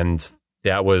 And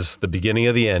that was the beginning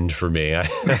of the end for me. At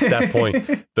that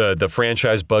point, the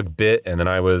franchise bug bit, and then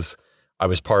I was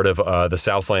part of the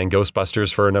Southland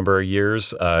Ghostbusters for a number of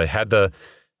years. I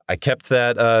kept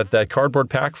that cardboard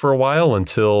pack for a while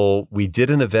until we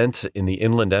did an event in the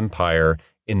Inland Empire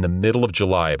in the middle of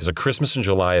July. It was a Christmas in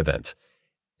July event,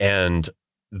 and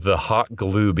the hot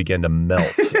glue began to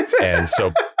melt, and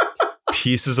so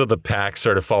pieces of the pack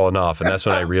started falling off, and that's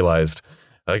when I realized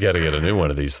I got to get a new one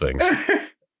of these things.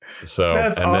 So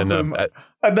that's and awesome. then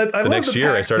the next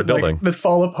year I started building. That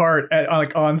fall apart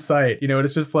on site. And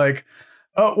it's just like,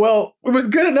 oh well, it was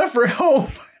good enough for home.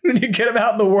 And then you get them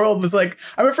out in the world. It's like,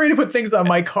 I'm afraid to put things on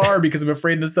my car because I'm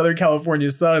afraid in the Southern California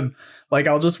sun, like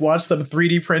I'll just watch some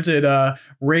 3D printed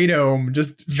radome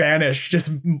just vanish, just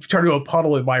turn to a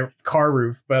puddle in my car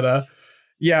roof. But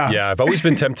yeah, I've always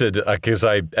been tempted because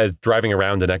as driving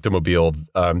around an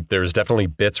ectomobile, there's definitely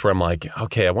bits where I'm like,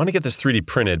 okay, I want to get this 3D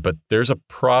printed, but there's a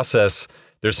process.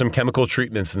 There's some chemical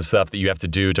treatments and stuff that you have to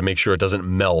do to make sure it doesn't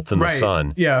melt in the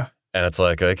sun. Yeah. And it's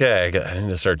like, okay, I need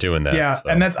to start doing that. Yeah. So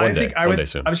And that's, I think I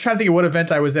was trying to think of what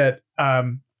event I was at.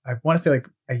 I want to say like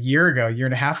a year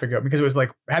and a half ago, because it was like,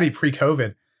 it had to be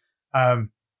pre-COVID. I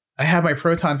had my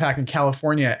proton pack in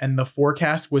California and the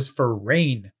forecast was for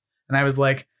rain. And I was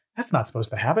like, that's not supposed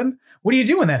to happen. What do you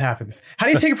do when that happens? How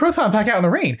do you take a proton pack out in the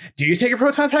rain? Do you take a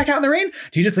proton pack out in the rain?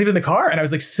 Do you just leave it in the car? And I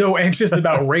was like so anxious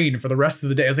about rain for the rest of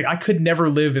the day. I was like, I could never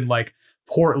live in like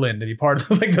Portland and be part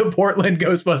of like the Portland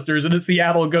Ghostbusters or the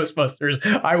Seattle Ghostbusters.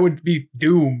 I would be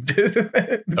doomed.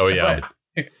 Oh yeah.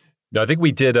 No, I think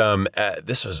we did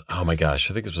this was, oh my gosh,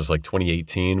 I think this was like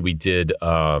 2018. We did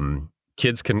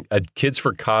Kids can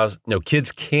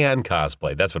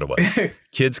cosplay. That's what it was.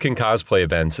 Kids can cosplay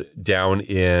events down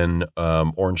in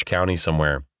Orange County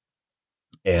somewhere.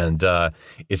 And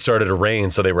it started to rain,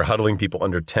 so they were huddling people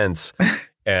under tents.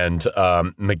 And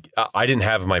I didn't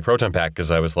have my proton pack because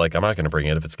I was like, I'm not going to bring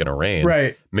it if it's going to rain.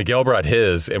 Right. Miguel brought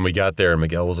his, and we got there, and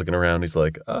Miguel was looking around. He's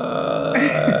like,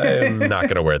 I'm not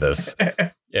going to wear this.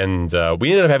 And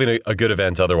we ended up having a good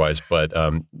event otherwise. But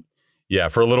yeah,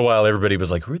 for a little while, everybody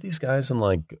was like, who are these guys in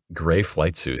like gray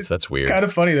flight suits? That's weird. It's kind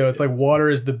of funny, though. It's like water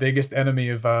is the biggest enemy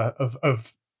of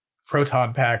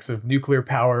proton packs, of nuclear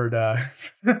powered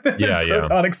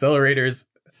proton accelerators.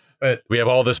 But we have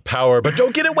all this power, but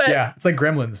don't get it wet. Yeah, it's like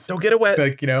Gremlins. Don't get it wet.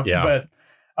 It's like, Yeah.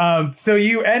 But so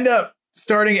you end up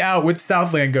starting out with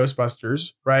Southland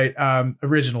Ghostbusters, right?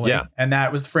 Originally. Yeah. And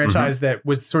that was the franchise that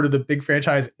was sort of the big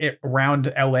franchise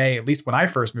around LA, at least when I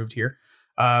first moved here.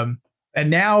 And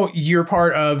now you're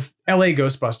part of LA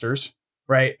Ghostbusters,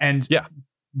 right? And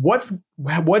what's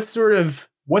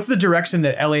the direction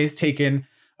that LA's taken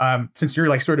since you're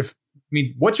like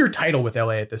what's your title with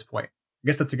LA at this point? I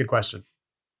guess that's a good question.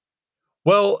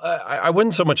 Well, I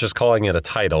wouldn't so much as calling it a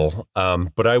title,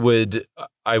 but I would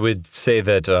say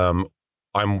that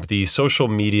I'm the social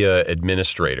media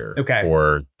administrator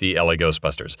for the LA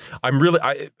Ghostbusters. I'm really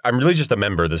just a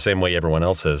member, the same way everyone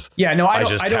else is. Yeah, no, I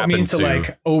don't mean to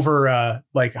like over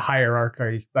like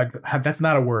hierarchy. Like that's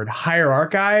not a word.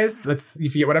 Hierarchize. That's,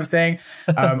 if you get what I'm saying.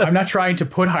 I'm not trying to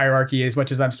put hierarchy as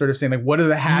much as I'm sort of saying like, what are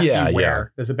the hats you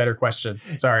wear? Is a better question.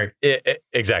 Sorry.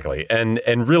 Exactly.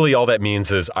 And really all that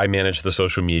means is I manage the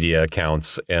social media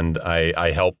accounts, and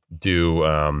I help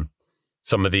do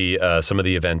some of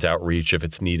the event outreach if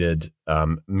it's needed.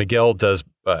 Miguel does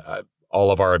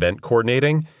all of our event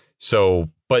coordinating. So,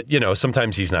 but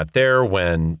sometimes he's not there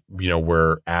when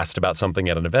we're asked about something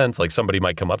at an event. Like somebody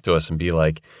might come up to us and be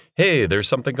like, "Hey, there's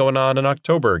something going on in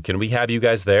October. Can we have you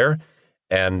guys there?"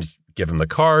 And give them the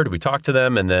card. We talk to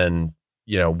them, and then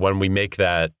when we make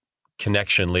that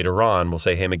connection later on, we'll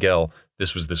say, "Hey, Miguel,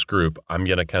 this was this group. I'm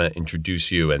gonna kind of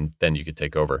introduce you, and then you could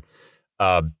take over."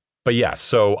 But yeah,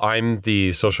 so I'm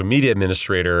the social media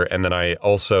administrator, and then I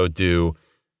also do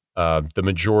the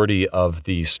majority of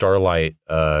the Starlight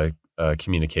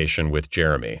communication with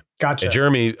Jeremy. Gotcha. And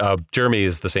Jeremy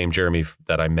is the same Jeremy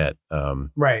that I met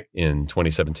right in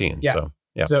 2017. Yeah. So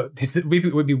yeah. So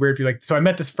it would be weird if you're like, so I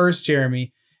met this first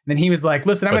Jeremy, and then he was like,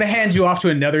 "Listen, I'm going to hand you off to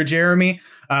another Jeremy.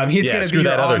 He's going to be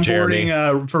your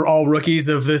onboarding for all rookies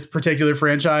of this particular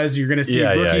franchise. You're going to see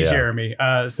rookie Jeremy."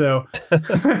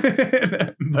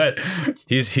 But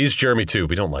he's Jeremy too.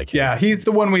 We don't like him. Yeah, he's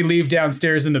the one we leave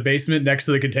downstairs in the basement next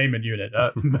to the containment unit.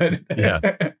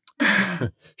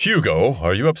 Hugo,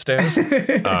 are you upstairs?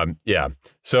 Yeah.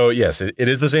 So yes, it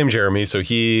is the same Jeremy. So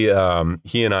he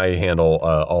and I handle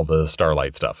all the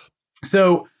Starlight stuff.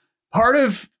 So part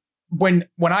of when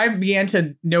I began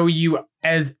to know you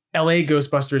as LA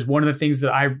Ghostbusters, one of the things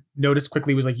that I noticed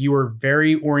quickly was like you were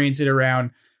very oriented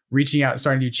around reaching out and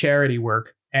starting to do charity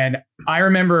work. And I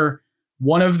remember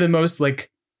one of the most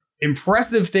like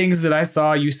impressive things that I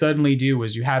saw you suddenly do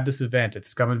was you had this event at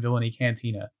Scum and Villainy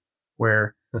Cantina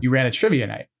where you ran a trivia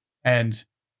night. And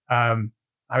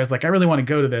I was like, I really want to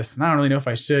go to this. And I don't really know if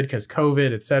I should because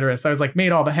COVID, et cetera. So I was like,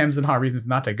 made all the hems and haw reasons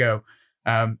not to go.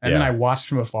 Then I watched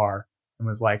from afar and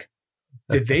was like,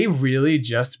 did they really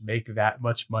just make that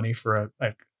much money for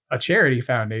a charity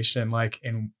foundation, like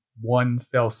in one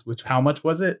fell swoop? How much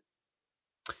was it?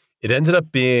 It ended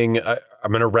up being, I'm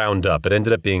going to round up. It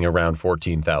ended up being around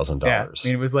 $14,000. Yeah. I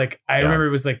mean, it was like, I remember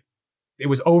it was like, it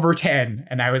was over 10.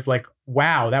 And I was like,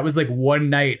 wow, that was like one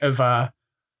night of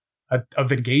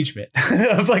engagement,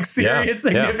 of like serious,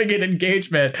 significant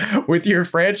engagement with your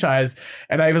franchise.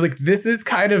 And I was like, this is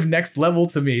kind of next level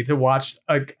to me to watch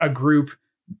a group.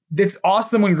 It's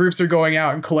awesome when groups are going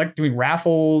out and doing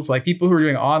raffles, like people who are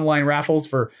doing online raffles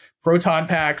for proton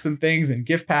packs and things and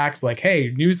gift packs. Like,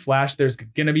 hey, newsflash, there's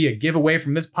going to be a giveaway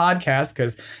from this podcast,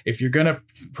 because if you're going to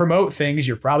promote things,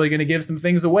 you're probably going to give some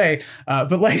things away.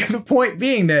 But like the point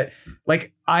being that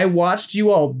like I watched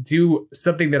you all do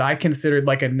something that I considered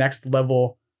like a next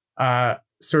level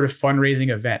sort of fundraising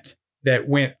event that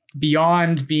went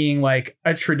beyond being like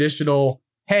a traditional,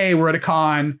 hey, we're at a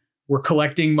con, we're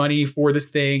collecting money for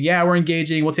this thing. Yeah, we're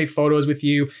engaging. We'll take photos with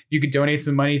you. If you could donate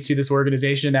some money to this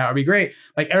organization, that would be great.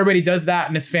 Like everybody does that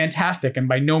and it's fantastic. And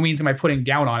by no means am I putting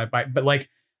down on it. But like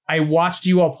I watched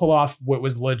you all pull off what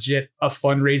was legit a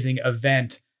fundraising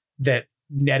event that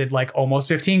netted like almost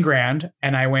 15 grand.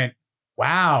 And I went,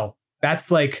 wow, that's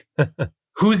like,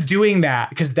 who's doing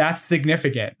that? Because that's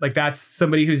significant. Like that's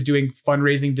somebody who's doing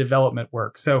fundraising development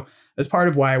work. So that's part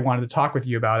of why I wanted to talk with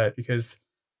you about it, because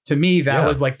to me, that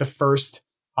was like the first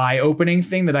eye-opening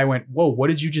thing that I went, whoa, what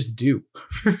did you just do?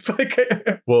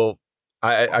 Well,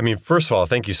 I mean, first of all,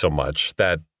 thank you so much.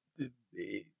 That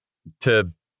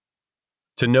to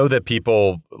know that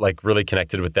people like really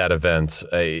connected with that event,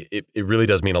 it really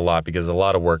does mean a lot, because a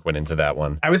lot of work went into that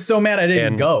one. I was so mad I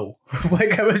didn't go.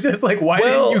 Like I was just like, why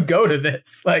didn't you go to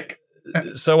this? Like,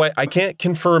 so I can't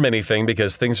confirm anything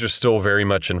because things are still very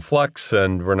much in flux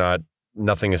and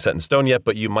nothing is set in stone yet,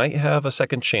 but you might have a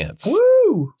second chance.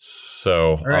 Woo!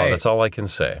 So that's all I can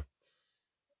say.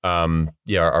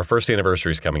 Our first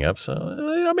anniversary is coming up,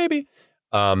 so maybe.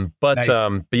 But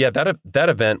yeah, that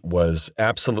event was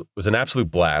an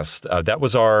absolute blast.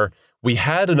 We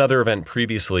had another event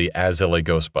previously as LA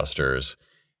Ghostbusters,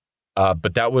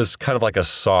 but that was kind of like a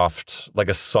soft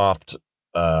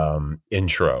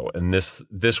intro, and this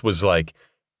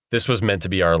was meant to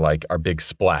be our big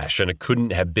splash, and it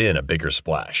couldn't have been a bigger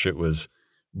splash. It was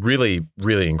really,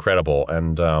 really incredible.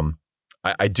 And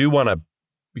I do want to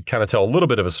kind of tell a little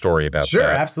bit of a story about that. Sure,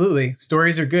 absolutely.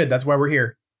 Stories are good. That's why we're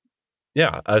here.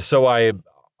 Yeah. So I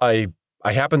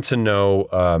happen to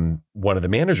know one of the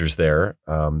managers there.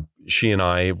 She and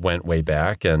I went way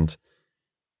back, and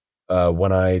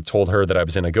when I told her that I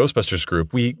was in a Ghostbusters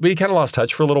group, we kind of lost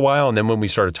touch for a little while. And then when we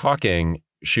started talking,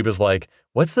 she was like,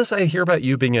 what's this I hear about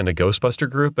you being in a Ghostbuster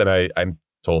group? And I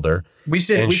told her. We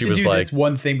should do this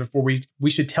one thing before we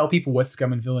should tell people what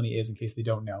Scum and Villainy is in case they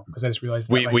don't know. Because I just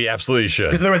realized that we absolutely should.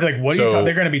 Because otherwise, like, what are you talking?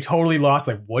 They're going to be totally lost.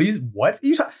 Like, what are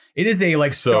you talking? It is a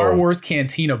like Star Wars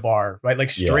cantina bar, right? Like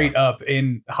straight up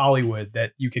in Hollywood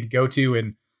that you can go to,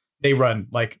 and they run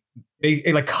like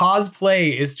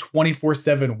cosplay is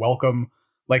 24/7 welcome.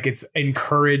 Like it's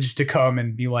encouraged to come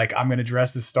and be like, I'm going to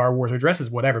dress as Star Wars or dress as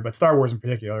whatever, but Star Wars in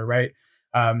particular, right?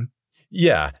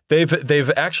 Yeah,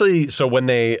 they've actually. So when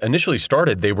they initially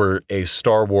started, they were a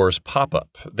Star Wars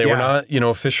pop-up. They were not,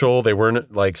 official. They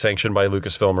weren't like sanctioned by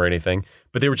Lucasfilm or anything,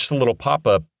 but they were just a little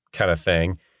pop-up kind of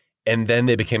thing. And then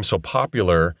they became so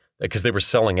popular because they were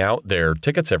selling out their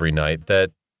tickets every night that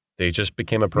they just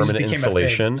became a permanent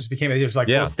installation. It was like,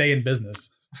 we'll stay in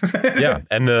business. Yeah,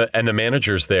 and the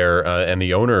managers there and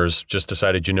the owners just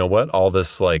decided, you know what, all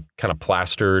this like kind of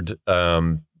plastered,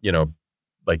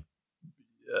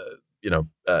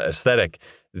 aesthetic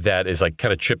that is like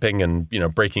kind of chipping and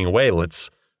breaking away. Let's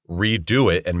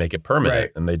redo it and make it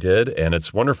permanent, and they did, and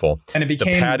it's wonderful. And it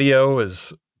became, the patio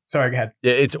is. Sorry, go ahead.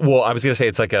 I was gonna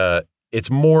say it's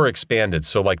more expanded.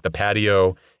 So like the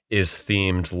patio is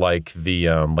themed like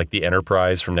the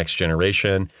Enterprise from Next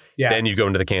Generation. Yeah. Then you go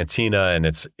into the cantina and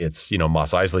it's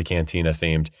Mos Eisley Cantina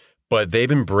themed. But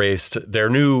they've embraced their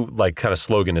new like kind of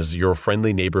slogan is your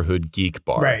friendly neighborhood geek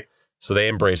bar. Right. So they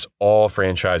embrace all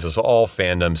franchises, all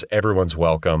fandoms. Everyone's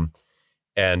welcome.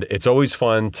 And it's always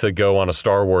fun to go on a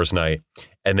Star Wars night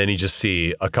and then you just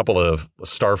see a couple of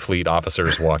Starfleet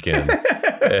officers walk in.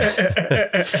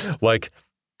 like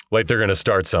they're going to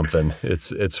start something.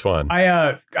 It's fun.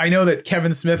 I know that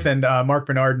Kevin Smith and Mark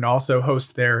Bernardin also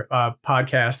host their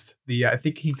podcast. I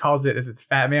think he calls it, is it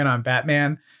Fat Man on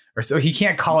Batman? Or so he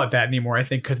can't call it that anymore, I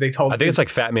think, because they told. I think it's like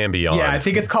Fat Man Beyond. Yeah, I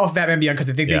think it's called Fat Man Beyond because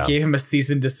I think they gave him a cease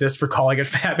and desist for calling it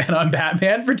Fat Man on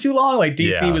Batman for too long. Like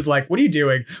DC was like, "What are you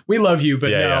doing? We love you,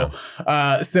 but no."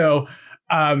 Yeah. So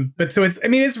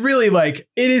it's really like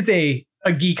it is a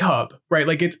geek hub, right?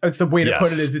 Like it's a way to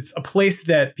put it is it's a place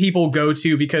that people go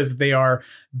to because they are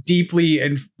deeply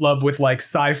in love with like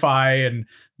sci-fi and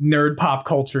nerd pop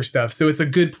culture stuff. So it's a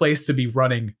good place to be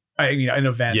running an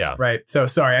event, right? So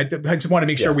sorry, I just want to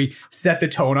make sure we set the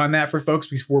tone on that for folks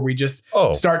before we just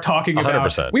start talking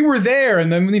 100%. About we were there,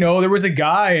 and then there was a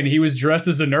guy and he was dressed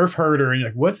as a Nerf herder, and you're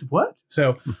like, what?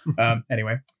 So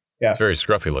anyway, yeah, it's very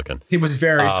scruffy looking. He was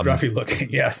very scruffy looking,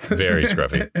 yes, very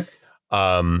scruffy.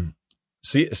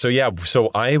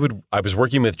 So I was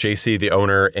working with JC, the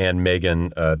owner, and Megan,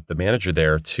 the manager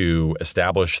there, to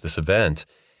establish this event.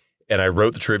 And I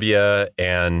wrote the trivia,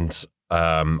 and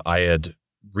I had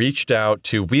reached out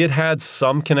to, we had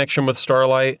some connection with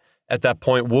Starlight at that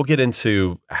point. We'll get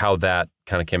into how that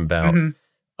kind of came about.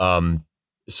 Mm-hmm.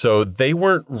 So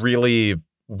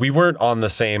we weren't on the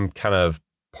same kind of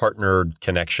partnered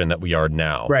connection that we are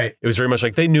now. Right. It was very much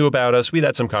like they knew about us. We'd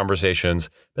had some conversations,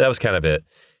 but that was kind of it.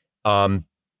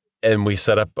 And we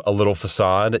set up a little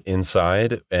facade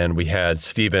inside, and we had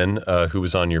Steven, who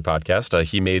was on your podcast.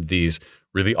 He made these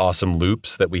really awesome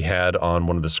loops that we had on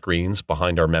one of the screens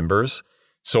behind our members.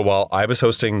 So while I was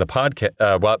hosting the while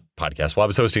I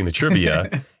was hosting the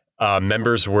trivia,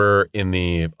 members were on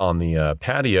the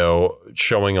patio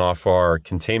showing off our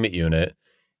containment unit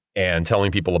and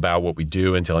telling people about what we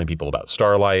do and telling people about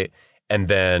Starlight. And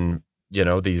then,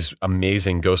 these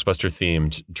amazing Ghostbuster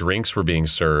themed drinks were being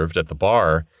served at the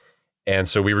bar. And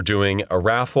so we were doing a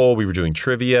raffle, we were doing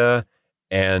trivia,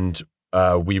 and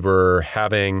there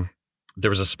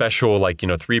was a special,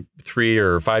 3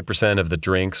 or 5% of the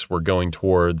drinks were going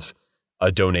towards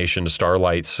a donation to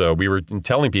Starlight. So we were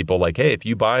telling people hey, if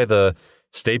you buy the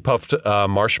Stay Puffed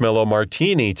Marshmallow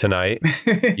Martini tonight,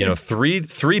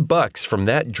 $3 from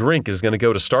that drink is going to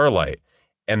go to Starlight.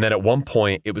 And then at one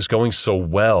point it was going so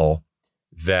well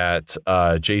that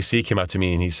JC came up to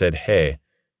me and he said, hey,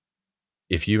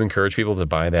 if you encourage people to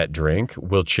buy that drink,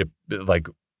 we'll chip,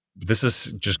 this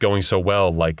is just going so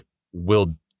well,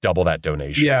 we'll double that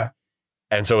donation. Yeah.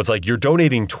 And so it's you're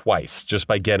donating twice just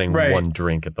by getting one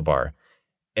drink at the bar.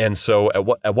 And so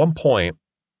at one point,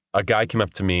 a guy came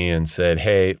up to me and said,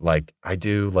 hey, I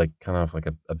do kind of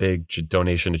a big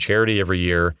donation to charity every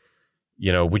year.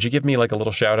 Would you give me a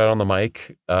little shout out on the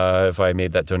mic if I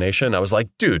made that donation? I was like,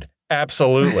 dude,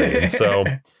 absolutely. And so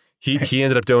he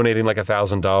ended up donating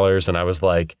 $1,000. And I was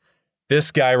like,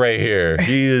 this guy right here,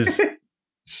 he is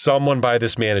someone buy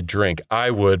this man a drink.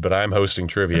 I would, but I'm hosting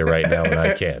trivia right now and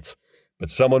I can't. But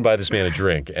someone buy this man a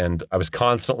drink. And I was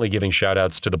constantly giving shout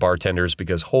outs to the bartenders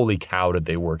because holy cow, did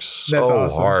they work so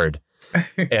hard.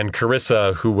 And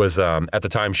Carissa, who was at the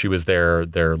time, she was their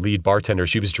lead bartender.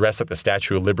 She was dressed like the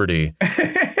Statue of Liberty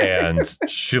and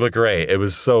she looked great. It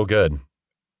was so good.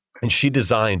 And she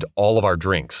designed all of our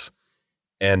drinks.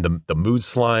 And the Mood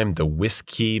Slime, the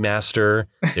Whiskey Master,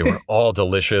 they were all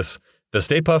delicious. The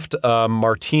Stay Puffed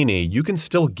Martini, you can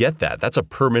still get that. That's a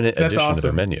permanent addition to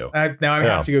their menu. Now I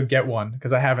have to go get one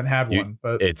because I haven't had one.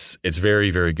 But it's very,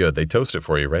 very good. They toast it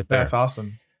for you right there. That's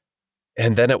awesome.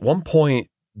 And then at one point,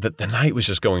 the night was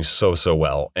just going so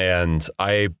well. And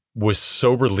I was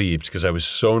so relieved because I was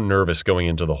so nervous going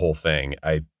into the whole thing.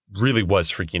 I really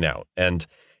was freaking out. And,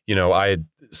 I had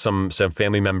some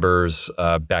family members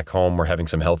back home were having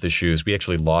some health issues. We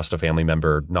actually lost a family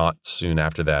member not soon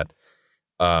after that.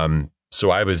 So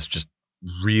I was just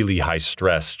really high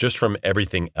stress just from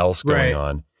everything else going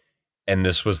on. And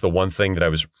this was the one thing that I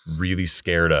was really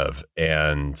scared of.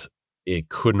 And it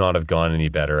could not have gone any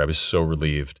better. I was so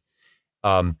relieved.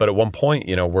 But at one point,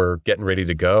 we're getting ready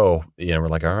to go. We're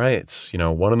like, all right, it's,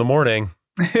 1 a.m.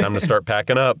 Time to start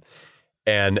packing up.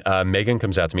 And Megan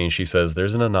comes out to me and she says,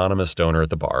 there's an anonymous donor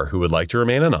at the bar who would like to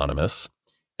remain anonymous.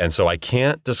 And so I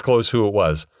can't disclose who it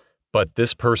was. But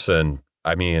this person,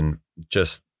 I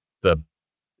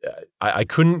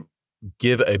couldn't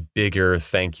give a bigger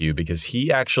thank you because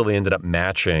he actually ended up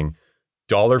matching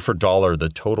dollar for dollar the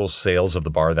total sales of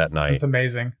the bar that night. That's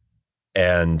amazing.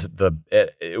 And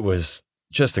it was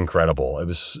just incredible. It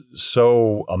was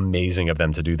so amazing of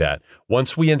them to do that.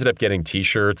 Once we ended up getting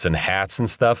t-shirts and hats and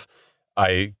stuff,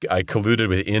 I colluded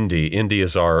with Indy. Indy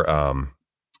is our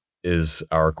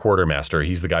quartermaster.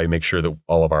 He's the guy who makes sure that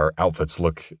all of our outfits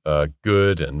look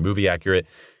good and movie accurate.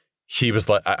 He was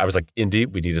like, I was like, Indy,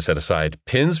 we need to set aside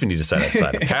pins. We need to set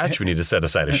aside a patch. We need to set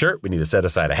aside a shirt. We need to set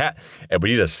aside a hat. And we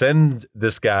need to send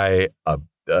this guy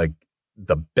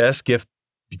the best gift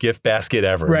basket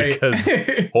ever. Right. Because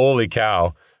holy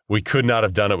cow, we could not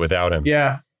have done it without him.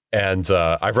 Yeah. And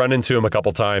I've run into him a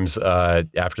couple times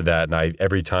after that. And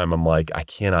every time I'm like, I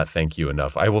cannot thank you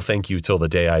enough. I will thank you till the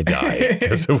day I die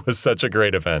because it was such a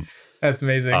great event. That's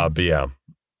amazing. But yeah.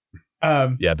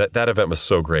 That event was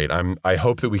so great. I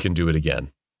hope that we can do it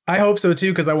again. I hope so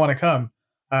too, because I want to come.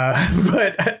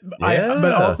 But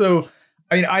also,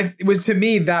 it was, to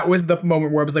me, that was the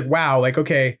moment where I was like, wow,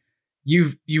 okay,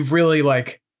 you've really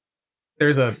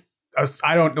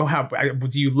I don't know how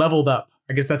you leveled up.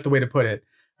 I guess that's the way to put it.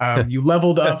 You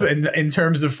leveled up in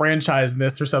terms of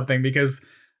franchising-ness or something, because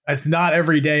it's not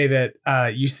every day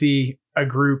that you see a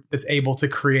group that's able to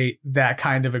create that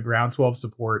kind of a groundswell of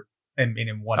support in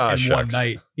one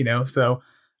night, you know? So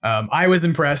I was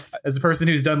impressed as a person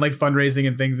who's done like fundraising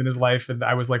and things in his life. And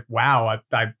I was like, wow,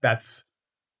 that's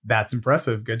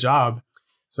impressive. Good job.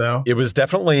 So it was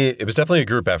definitely a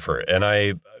group effort.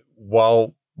 And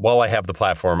while I have the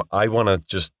platform, I want to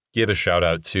just give a shout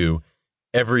out to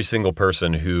every single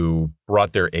person who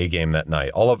brought their A game that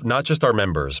night. Not just our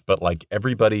members, but like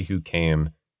everybody who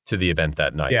came to the event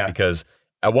that night. Yeah. Because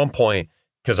at one point,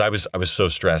 because I was so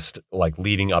stressed, like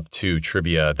leading up to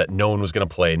trivia, that no one was going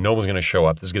to play, no one was going to show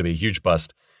up. This is going to be a huge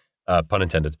bust, pun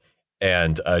intended.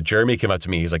 And Jeremy came up to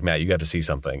me. He's like, Matt, you got to see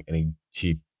something. And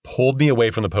he pulled me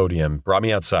away from the podium, brought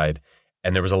me outside,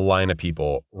 and there was a line of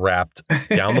people wrapped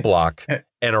down the block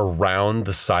and around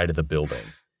the side of the building.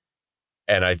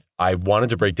 And I wanted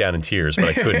to break down in tears, but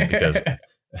I couldn't because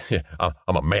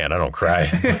I'm a man. I don't cry.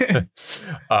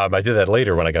 I did that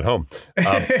later when I got home.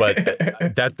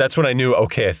 But that's when I knew,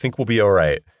 okay, I think we'll be all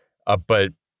right. But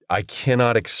I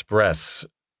cannot express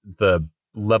the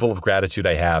level of gratitude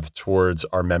I have towards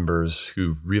our members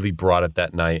who really brought it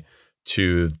that night,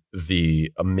 to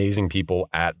the amazing people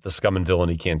at the Scum and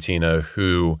Villainy Cantina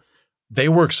who they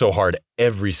work so hard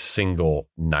every single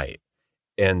night.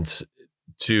 And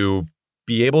to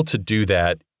be able to do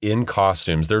that in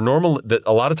costumes, a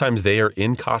lot of times they are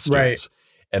in costumes, right,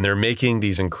 and they're making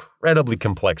these incredibly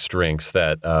complex drinks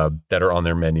that are on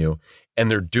their menu,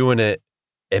 and they're doing it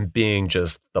and being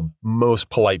just the most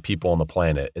polite people on the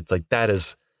planet. It's like, that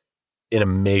is an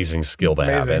amazing skill to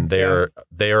have. And they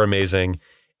are amazing.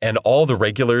 And all the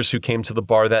regulars who came to the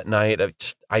bar that night,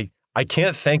 I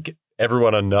can't thank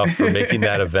everyone enough for making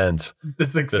that event the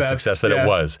success that it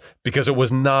was, because it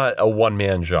was not a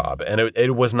one-man job, and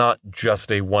it was not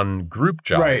just a one group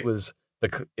job. Right.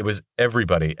 It was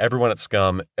everybody, everyone at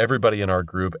Scum, everybody in our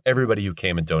group, everybody who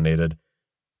came and donated.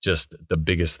 Just the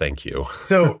biggest thank you.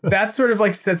 So that's sort of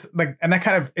like sets like, and that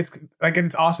kind of,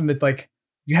 it's awesome that like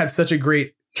you had such a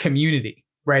great community,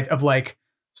 right, of like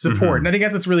support. Mm-hmm. And I think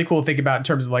that's what's really cool to think about in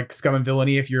terms of like Scum and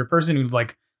Villainy. If you're a person who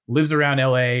like lives around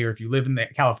LA, or if you live in the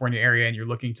California area and you're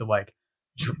looking to like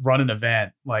run an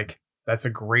event, like that's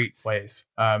a great place.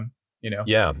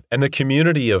 Yeah. And the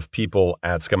community of people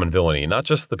at Scum and Villainy, not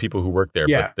just the people who work there,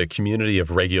 but the community of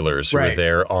regulars who are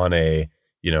there on a,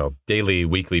 daily,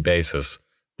 weekly basis.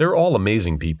 They're all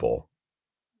amazing people.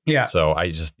 Yeah. So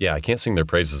I can't sing their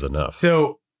praises enough.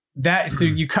 So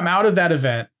you come out of that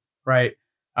event, right?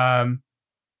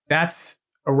 That's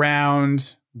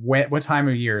around what time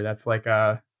of year? That's like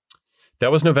that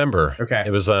was November. Okay.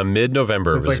 It was mid-November.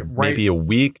 So it was like maybe a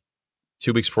week,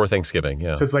 2 weeks before Thanksgiving.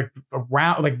 Yeah. So it's like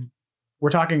around, like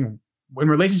we're talking in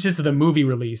relationship to the movie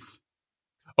release.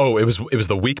 Oh, it was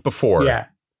the week before. Yeah.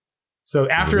 So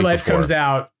Afterlife comes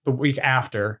out the week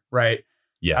after, right?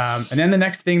 Yes. And then the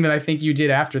next thing that I think you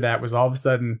did after that was all of a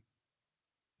sudden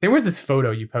there was this photo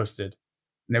you posted,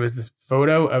 and there was this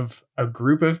photo of a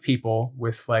group of people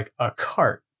with like a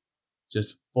cart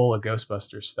just full of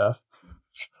Ghostbusters stuff.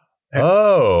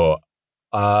 Oh,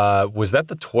 was that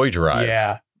the toy drive?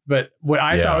 Yeah. But what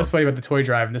I thought was funny about the toy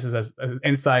drive, and this is an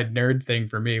inside nerd thing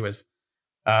for me, was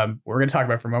what we're going to talk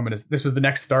about for a moment, is this was the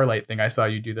next Starlight thing I saw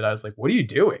you do that I was like, what are you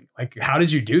doing? Like, how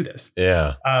did you do this?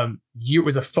 Yeah. It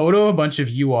was a photo of a bunch of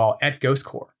you all at Ghost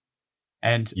Corps.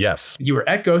 And yes, you were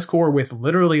at Ghost Corps with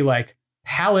literally like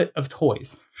pallet of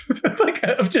toys, like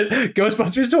of just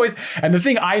Ghostbusters toys. And the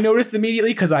thing I noticed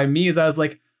immediately, because I was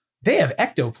like, they have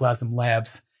ectoplasm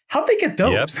labs. How'd they get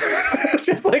those? Yep.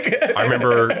 Just like I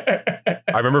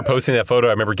remember posting that photo.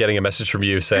 I remember getting a message from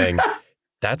you saying,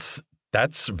 That's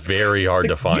very hard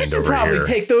to find over here. You should probably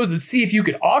take those and see if you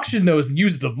could auction those and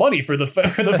use the money for the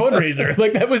fundraiser.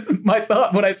 Like, that was my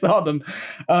thought when I saw them.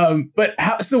 But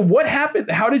so what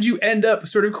happened? How did you end up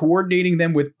sort of coordinating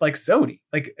them with like Sony?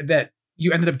 Like that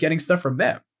you ended up getting stuff from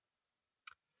them?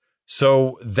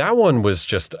 So that one was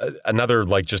just another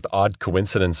like just odd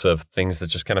coincidence of things that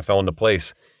just kind of fell into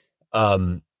place.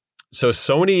 So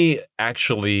Sony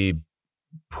actually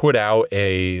put out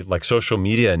a like social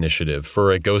media initiative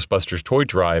for a Ghostbusters toy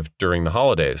drive during the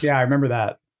holidays. Yeah, I remember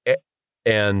that.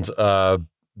 And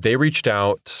they reached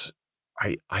out.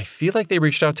 I feel like they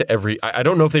reached out to every. I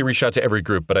don't know if they reached out to every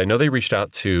group, but I know they reached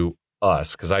out to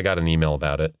us because I got an email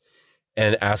about it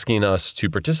and asking us to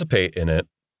participate in it.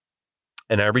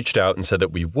 And I reached out and said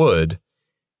that we would.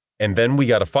 And then we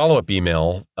got a follow-up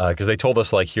email because they told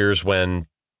us like, here's when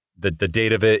the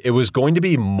date of it. It was going to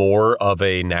be more of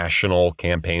a national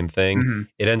campaign thing. Mm-hmm.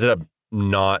 It ended up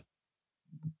not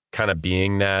kind of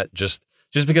being that just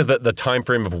because the time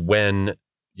frame of when,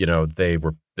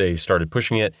 they started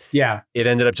pushing it. Yeah. It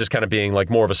ended up just kind of being like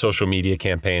more of a social media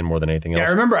campaign more than anything else.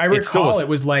 I recall it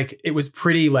was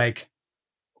pretty like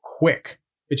quick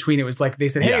between, it was like, they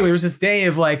said, hey, there was this day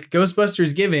of like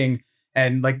Ghostbusters giving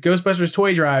and like Ghostbusters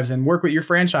toy drives and work with your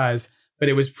franchise. But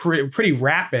it was pretty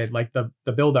rapid, like the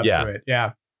build up to it.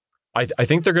 Yeah. I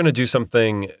think they're going to do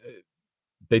something.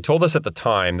 They told us at the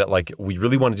time that like, we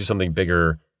really want to do something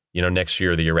bigger, next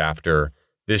year, the year after.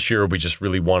 This year, we just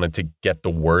really wanted to get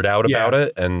the word out about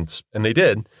it. And they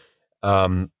did.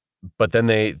 But then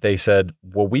they said,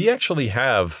 well, we actually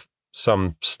have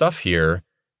some stuff here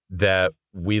that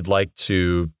we'd like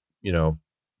to,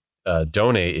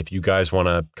 donate if you guys want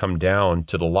to come down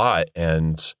to the lot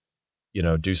and,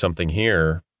 do something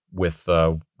here with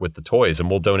the toys, and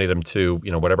we'll donate them to,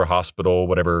 whatever hospital,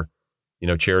 whatever,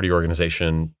 charity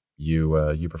organization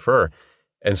you prefer.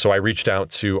 And so I reached out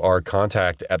to our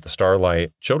contact at the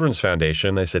Starlight Children's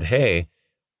Foundation. I said, hey,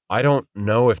 I don't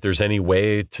know if there's any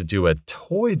way to do a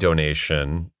toy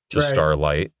donation to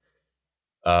Starlight.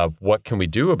 What can we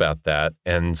do about that?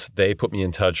 And they put me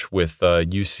in touch with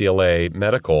UCLA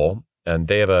Medical, and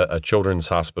they have a children's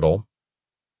hospital.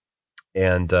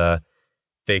 And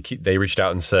they reached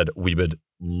out and said, we would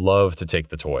love to take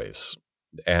the toys.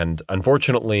 And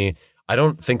unfortunately, I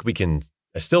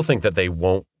still think that they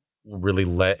won't really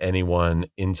let anyone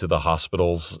into the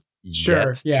hospitals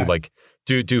yet to like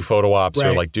do photo ops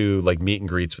or like do like meet and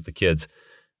greets with the kids.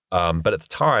 But at the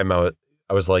time I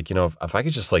was like, if I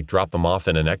could just like drop them off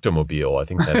in an ectomobile, I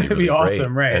think that'd be really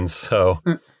awesome. Great. Right. And so,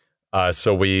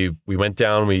 so we went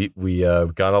down, we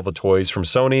got all the toys from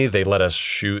Sony. They let us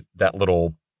shoot that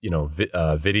little,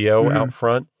 video out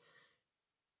front.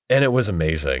 And it was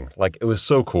amazing. Like, it was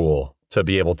so cool to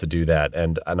be able to do that.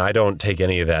 And I don't take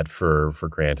any of that for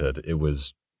granted. It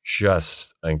was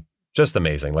just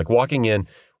amazing. Like, walking in,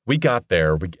 we got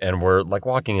there and we're like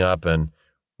walking up and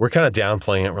we're kind of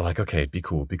downplaying it. We're like, okay, be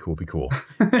cool.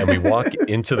 And we walk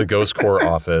into the Ghost Corps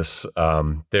office.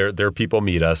 Their people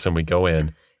meet us and we go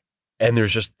in, and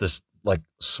there's just this like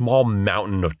small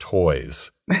mountain of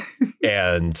toys.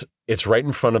 And it's right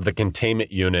in front of the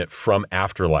containment unit from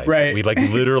Afterlife. Right. We like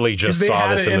literally just saw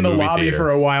this in the movie lobby theater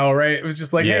for a while, right? It was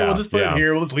just like, hey, we'll just put it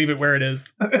here. We'll just leave it where it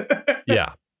is.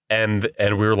 Yeah. And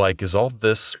we were like, is all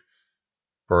this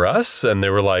for us? And they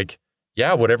were like,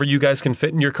 yeah, whatever you guys can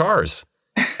fit in your cars.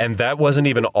 And that wasn't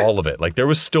even all of it. Like, there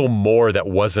was still more that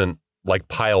wasn't like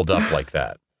piled up like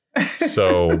that.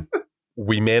 So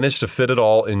we managed to fit it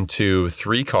all into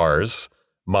 3 cars,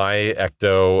 my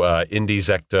Ecto, Indy's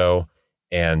Ecto,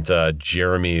 and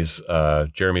Jeremy's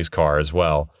car as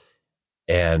well.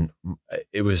 And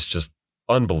it was just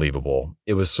unbelievable.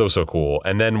 It was so cool.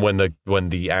 And then when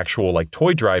the actual like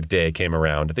toy drive day came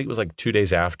around, I think it was like 2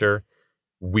 days after,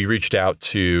 we reached out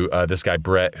to this guy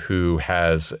Brett, who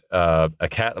has a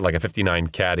cat, like a 59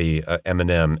 Caddy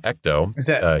M&M Ecto. Is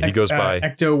that he goes by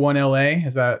Ecto 1LA?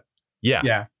 Is that?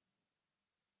 Yeah.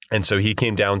 And so he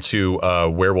came down to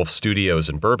Werewolf Studios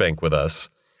in Burbank with us,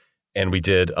 and we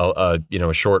did a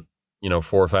short 4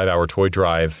 or 5 hour toy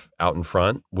drive out in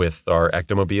front with our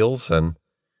Ectomobiles, and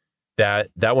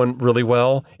that went really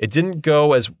well. It didn't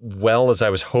go as well as I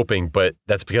was hoping, but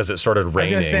that's because it started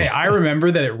raining. I was gonna say, I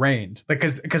remember that it rained,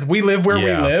 because we live where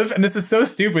we live, and this is so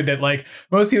stupid that like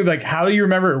most people are like, how do you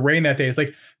remember it rained that day? It's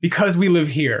like, because we live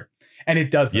here. And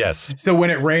it doesn't. Yes. So when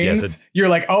it rains, you're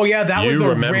like, oh yeah, that was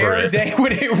the rare day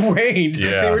when it rained.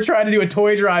 Yeah. They were trying to do a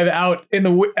toy drive out in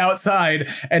the outside,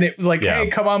 and it was like, hey,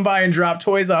 come on by and drop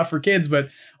toys off for kids. But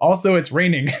also it's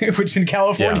raining, which in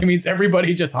California means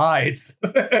everybody just hides.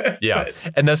 Yeah.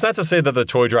 And that's not to say that the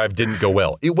toy drive didn't go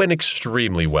well. It went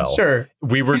extremely well. Sure.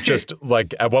 We were just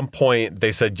like, at one point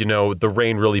they said, the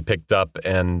rain really picked up.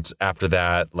 And after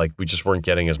that, like, we just weren't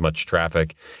getting as much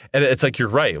traffic. And it's like, you're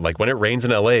right. Like, when it rains in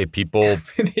LA, people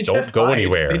don't go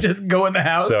anywhere. They just go in the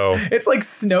house. So, it's like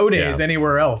snow days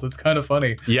anywhere else. It's kind of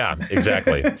funny. Yeah,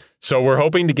 exactly. So we're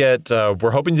hoping to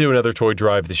do another toy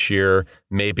drive this year.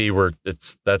 Maybe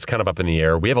that's kind of up in the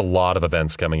air. We have a lot of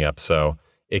events coming up, so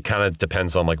it kind of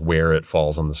depends on like where it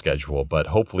falls on the schedule, but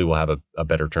hopefully we'll have a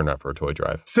better turnout for a toy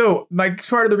drive. So like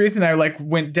part of the reason I like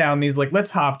went down these, like,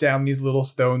 let's hop down these little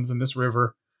stones in this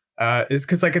river is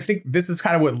because like I think this is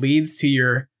kind of what leads to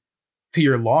your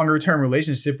longer term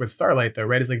relationship with Starlight, though,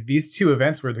 right? It's like these 2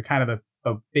 events were the kind of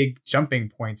the big jumping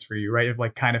points for you, right? Of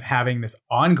like kind of having this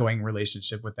ongoing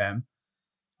relationship with them.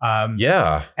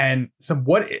 And so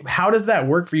how does that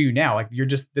work for you now? Like,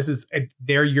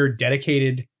 they're your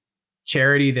dedicated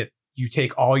charity that you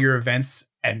take all your events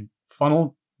and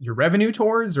funnel your revenue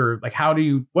towards, or like how do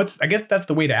you? I guess that's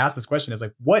the way to ask this question is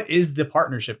like, what is the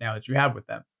partnership now that you have with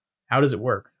them? How does it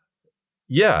work?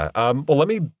 Yeah. Well, let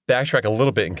me backtrack a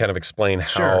little bit and kind of explain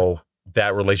how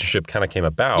that relationship kind of came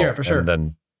about. Yeah, for sure. And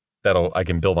then I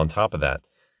can build on top of that.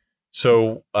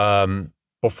 So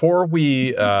before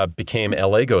we became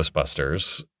LA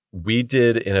Ghostbusters, we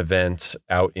did an event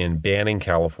out in Banning,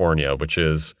 California, which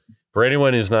is, for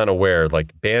anyone who's not aware,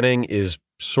 like Banning is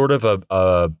sort of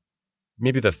a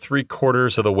maybe the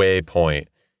 3/4 of the way point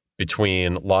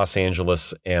between Los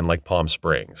Angeles and like Palm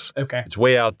Springs. Okay. It's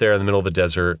way out there in the middle of the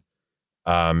desert,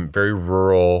 very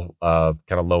rural, kind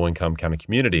of low income kind of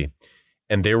community.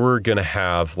 And they were going to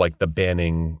have like the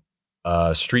Banning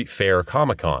Street Fair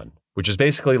Comic-Con, which is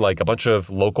basically like a bunch of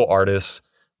local artists,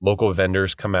 local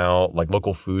vendors come out, like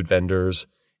local food vendors,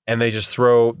 and they just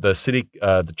throw the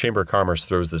Chamber of Commerce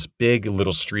throws this big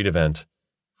little street event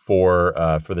for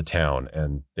the town,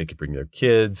 and they could bring their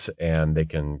kids, and they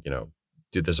can,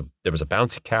 do this. There was a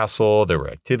bouncy castle, there were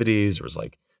activities, there was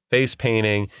like face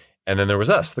painting, and then there was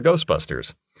us, the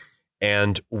Ghostbusters,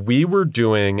 and we were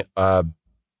doing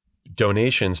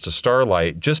donations to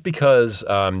Starlight just because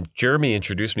Jeremy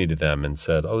introduced me to them and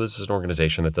said, "Oh, this is an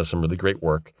organization that does some really great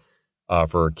work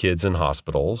for kids in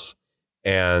hospitals."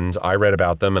 And I read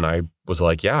about them and I was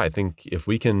like, yeah, I think if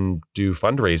we can do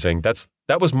fundraising,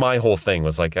 that was my whole thing,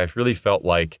 was like, I really felt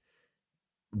like,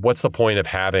 what's the point of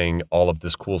having all of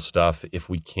this cool stuff if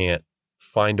we can't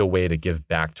find a way to give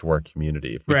back to our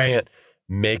community, if we can't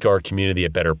make our community a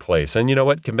better place? And you know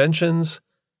what? Conventions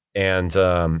and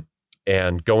going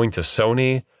to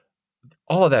Sony,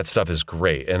 all of that stuff is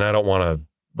great. And I don't want to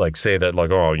like say that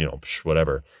like, oh,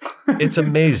 whatever. It's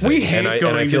amazing. We hate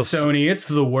going to Sony. It's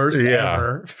the worst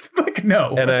ever. Like,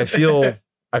 no. And I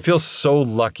feel so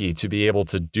lucky to be able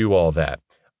to do all that.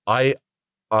 I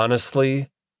honestly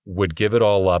would give it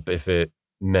all up if it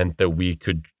meant that we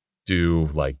could do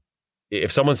like, if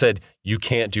someone said you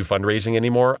can't do fundraising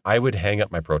anymore, I would hang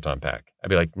up my Proton Pack. I'd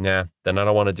be like, nah, then I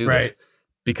don't want to do this.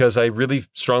 Because I really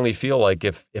strongly feel like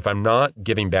if I'm not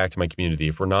giving back to my community,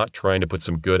 if we're not trying to put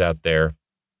some good out there,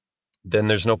 then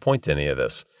there's no point to any of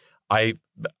this.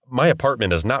 My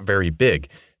apartment is not very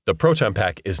big. The Proton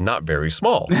Pack is not very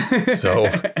small, so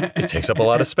it takes up a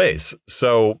lot of space.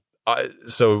 So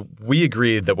we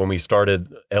agreed that when we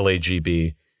started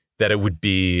LAGB, that it would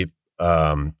be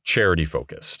charity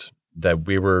focused. That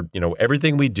we were,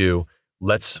 everything we do,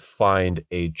 let's find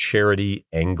a charity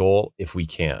angle if we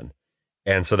can.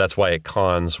 And so that's why at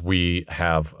cons we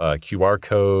have QR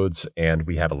codes and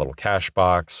we have a little cash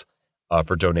box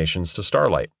for donations to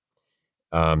Starlight.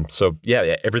 So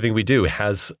yeah, everything we do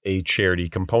has a charity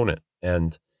component.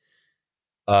 And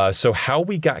so how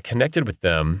we got connected with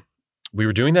them, we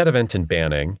were doing that event in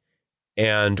Banning,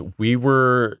 and we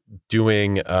were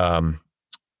doing,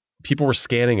 people were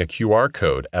scanning a QR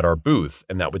code at our booth,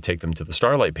 and that would take them to the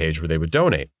Starlight page where they would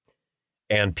donate.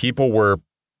 And people were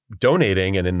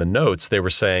donating, and in the notes, they were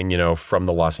saying, from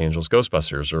the Los Angeles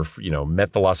Ghostbusters, or,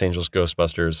 met the Los Angeles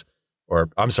Ghostbusters. Or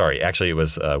I'm sorry, actually it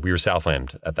was, we were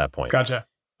Southland at that point. Gotcha.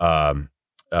 Met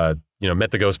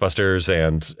the Ghostbusters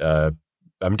and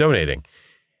I'm donating.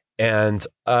 And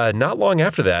not long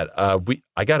after that,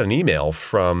 I got an email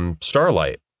from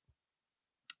Starlight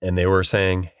and they were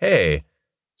saying, hey,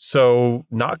 so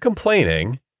not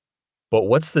complaining, but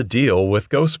what's the deal with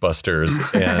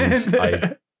Ghostbusters?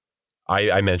 And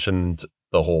I mentioned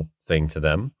the whole thing to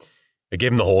them. I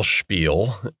gave them the whole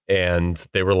spiel and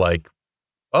they were like,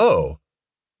 oh,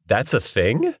 that's a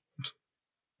thing?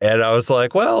 And I was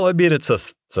like, well, I mean, it's a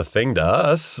thing to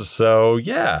us. So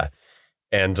yeah.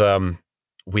 And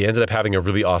we ended up having a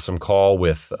really awesome call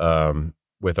with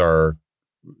they're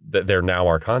now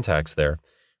our contacts there.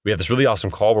 We had this really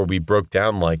awesome call where we broke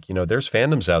down like, there's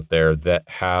fandoms out there that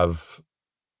have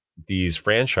these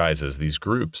franchises, these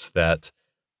groups that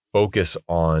focus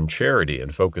on charity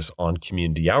and focus on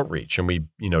community outreach. And we,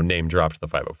 name dropped the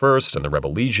 501st and the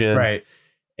Rebel Legion. Right.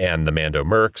 And the Mando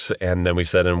Mercs. And then we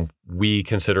said, and we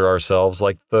consider ourselves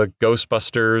like the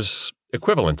Ghostbusters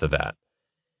equivalent to that.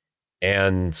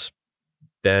 And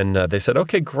then they said,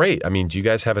 okay, great. I mean, do you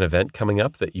guys have an event coming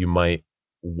up that you might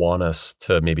want us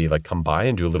to maybe like come by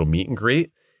and do a little meet and greet?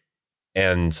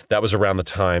 And that was around the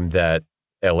time that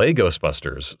LA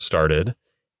Ghostbusters started.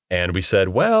 And we said,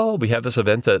 well, we have this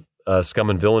event at Scum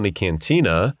and Villainy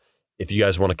Cantina. If you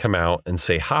guys want to come out and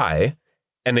say hi.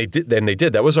 And they did.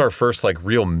 That was our first like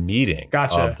real meeting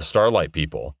of the Starlight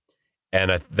people.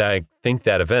 And I think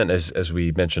that event, as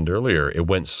we mentioned earlier, it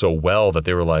went so well that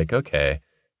they were like, okay,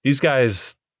 these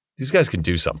guys can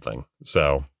do something.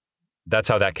 So that's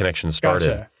how that connection started.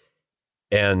 Gotcha.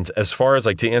 And as far as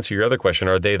like to answer your other question,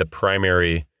 are they the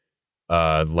primary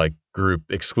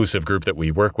exclusive group that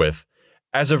we work with.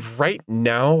 As of right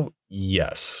now,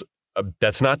 yes.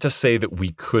 That's not to say that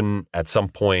we couldn't at some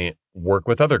point work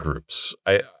with other groups.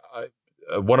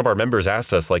 One of our members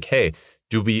asked us, like, hey,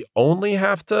 do we only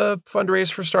have to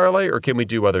fundraise for Starlight, or can we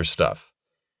do other stuff?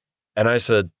 And I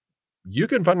said, we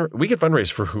can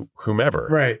fundraise for whomever.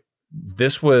 Right.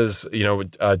 This was,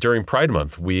 during Pride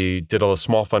Month, we did a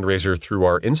small fundraiser through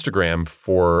our Instagram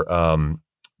for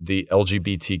the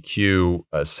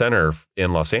LGBTQ center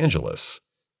in Los Angeles.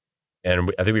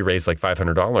 And I think we raised like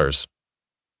 $500.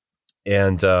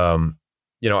 And,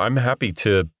 I'm happy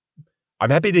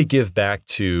to give back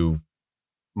to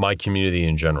my community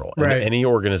in general. And right. Any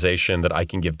organization that I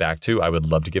can give back to, I would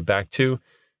love to give back to.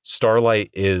 Starlight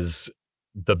is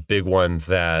the big one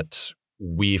that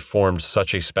we formed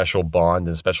such a special bond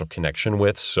and special connection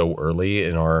with so early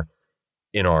in our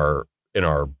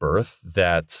birth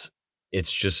that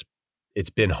it's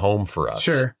been home for us.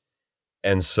 Sure.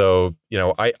 And so,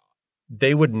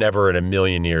 they would never in a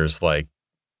million years,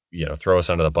 throw us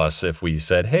under the bus if we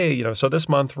said, hey, so this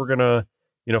month we're going to,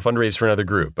 fundraise for another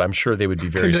group. I'm sure they would be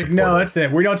very supportive. No, that's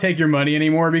it. We don't take your money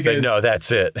anymore because no,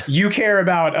 that's it. You care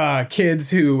about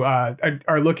kids who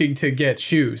are looking to get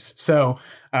shoes. So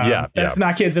that's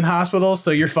not kids in hospitals.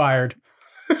 So you're fired.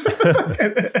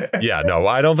 Yeah, no,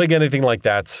 I don't think anything like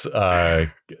that's on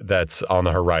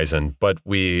the horizon. But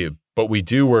we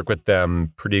do work with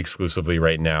them pretty exclusively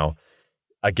right now.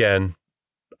 Again,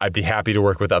 I'd be happy to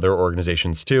work with other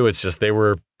organizations too. It's just they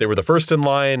were the first in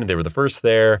line, they were the first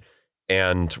there,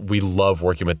 and we love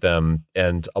working with them.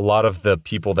 And a lot of the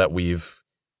people that we've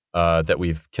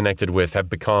connected with have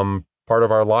become part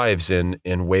of our lives in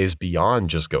ways beyond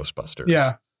just Ghostbusters.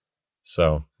 Yeah.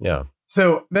 So yeah.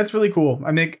 So that's really cool.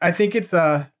 I mean, I think it's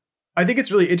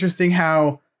really interesting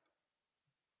how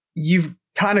you've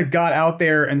kind of got out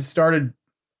there and started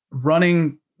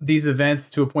running these events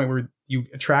to a point where you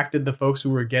attracted the folks who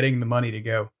were getting the money to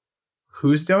go,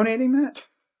 who's donating that?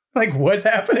 Like, what's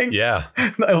happening? Yeah.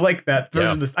 I like that.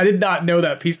 Yeah. I did not know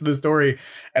that piece of the story,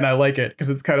 and I like it because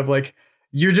it's kind of like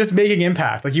you're just making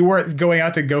impact. Like, you weren't going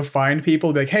out to go find people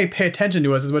to be like, hey, pay attention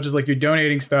to us, as much as like you're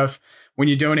donating stuff. When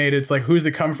you donate, it's like, who's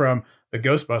it come from? The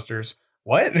Ghostbusters.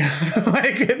 What?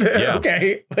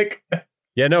 Okay. Like,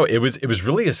 yeah, no, it was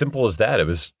really as simple as that. It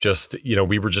was just,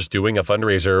 we were just doing a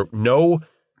fundraiser.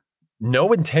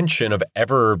 No intention of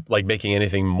ever like making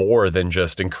anything more than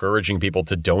just encouraging people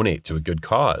to donate to a good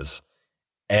cause.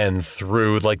 And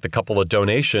through like the couple of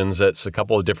donations at a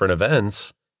couple of different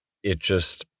events,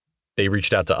 they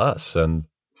reached out to us and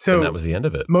that was the end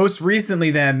of it. Most recently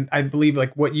then, I believe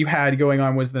like what you had going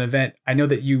on was an event. I know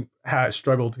that you had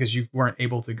struggled because you weren't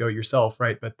able to go yourself,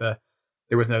 right? But there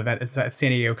was an event at San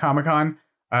Diego Comic-Con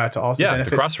to also benefit.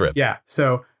 The cross rip. Yeah.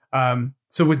 So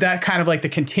was that kind of like the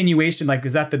continuation? Like,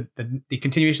 is that the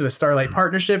continuation of the Starlight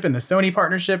partnership and the Sony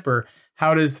partnership, or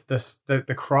how does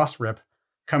the cross rip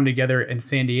come together in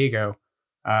San Diego?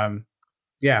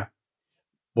 Yeah.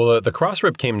 Well, the cross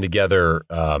rip came together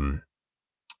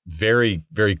very,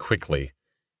 very quickly.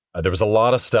 There was a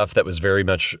lot of stuff that was very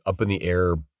much up in the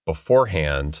air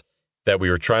beforehand that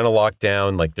we were trying to lock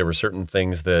down. Like, there were certain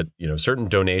things that, certain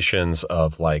donations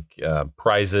of like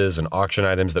prizes and auction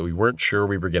items that we weren't sure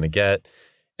we were going to get.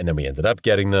 And then we ended up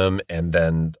getting them. And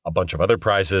then a bunch of other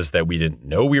prizes that we didn't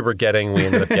know we were getting, we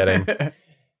ended up getting.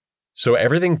 So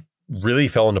everything really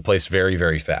fell into place very,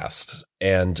 very fast.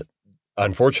 And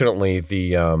unfortunately,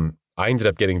 I ended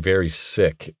up getting very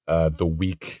sick the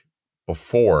week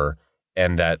before,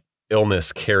 and that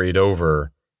illness carried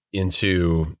over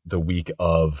into the week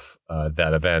of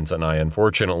that event. And I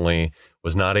unfortunately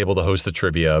was not able to host the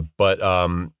trivia, but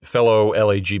fellow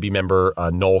LAGB member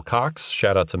Noel Cox,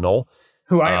 shout out to Noel.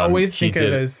 Who I always think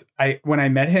of as, when I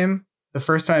met him, the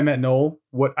first time I met Noel,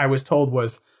 what I was told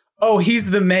was, oh,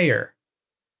 he's the mayor.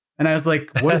 And I was like,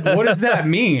 what does that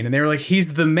mean? And they were like,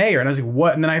 he's the mayor. And I was like,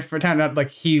 what? And then I found out like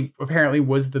he apparently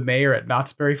was the mayor at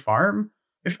Knott's Berry Farm.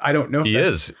 I don't know if he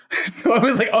is. So I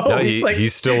was like, oh, no, he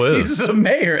still is. He's the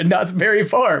mayor at Knott's Berry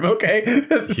Farm. Okay.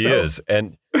 He is.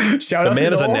 And shout out the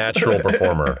man to is a Noel. natural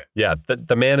performer. Yeah.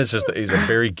 The man is he's a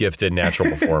very gifted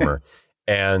natural performer.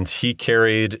 And he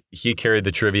carried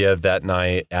the trivia that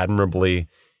night admirably.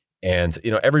 And,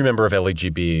 every member of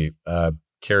LAGB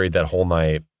carried that whole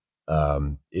night.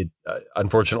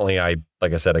 Unfortunately,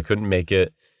 like I said, I couldn't make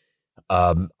it.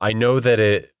 I know that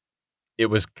it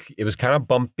was kind of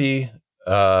bumpy.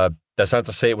 That's not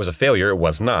to say it was a failure. It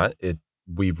was not.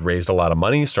 We raised a lot of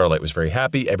money. Starlight was very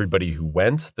happy. Everybody who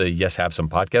went, the Yes Have Some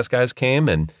podcast guys came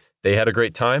and they had a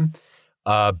great time.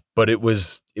 But it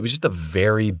was just a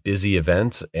very busy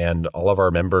event, and all of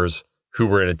our members who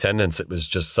were in attendance, it was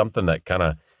just something that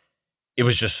it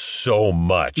was just so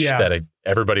much that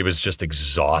everybody was just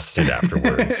exhausted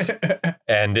afterwards.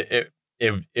 And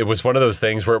it was one of those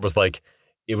things where it was like,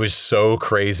 it was so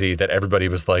crazy that everybody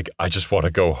was like, I just want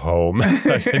to go home.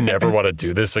 I never want to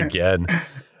do this again.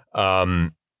 But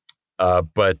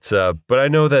I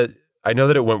know that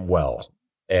it went well.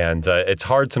 And it's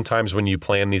hard sometimes when you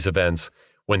plan these events,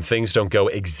 when things don't go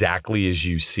exactly as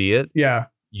you see it. Yeah.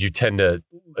 You tend to,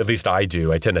 at least I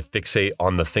do, I tend to fixate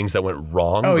on the things that went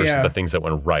wrong versus the things that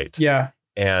went right. Yeah.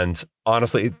 And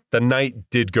honestly, the night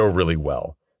did go really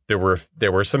well. There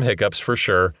were some hiccups for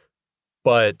sure,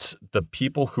 but the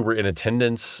people who were in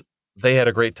attendance, they had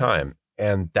a great time.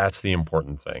 And that's the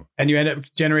important thing. And you end up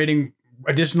generating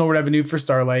additional revenue for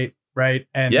Starlight, right?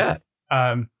 And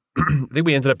I think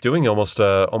we ended up doing almost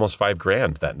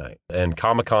 $5,000 that night. And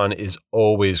Comic-Con is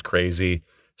always crazy.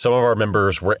 Some of our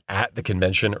members were at the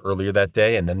convention earlier that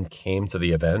day and then came to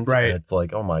the event. Right. And it's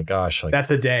like, oh my gosh. Like, that's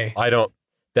a day.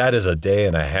 That is a day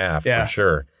and a half for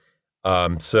sure.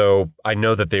 So I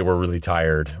know that they were really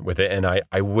tired with it. And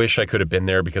I wish I could have been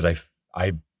there because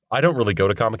I don't really go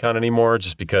to Comic-Con anymore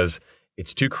just because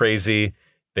it's too crazy.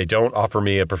 They don't offer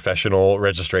me a professional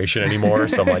registration anymore.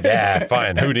 So I'm like, yeah,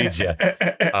 fine. Who needs you?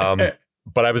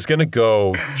 But I was going to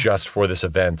go just for this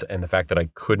event. And the fact that I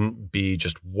couldn't be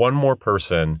just one more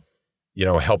person,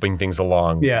 helping things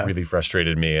along really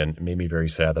frustrated me and made me very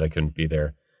sad that I couldn't be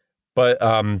there. But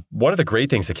one of the great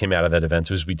things that came out of that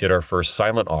event was we did our first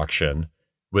silent auction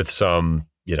with some,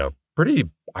 pretty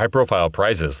high profile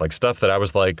prizes, like stuff that I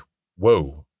was like,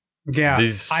 whoa. Yeah,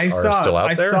 these are still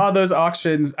out there? I saw those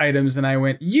auctions items and I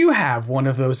went, you have one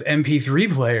of those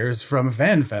MP3 players from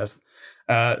FanFest.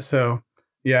 So,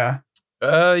 yeah.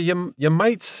 You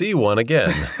might see one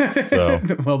again. So,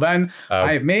 well, then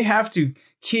I may have to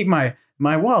keep my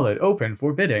wallet open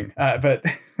for bidding. But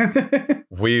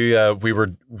we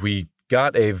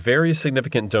got a very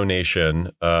significant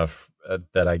donation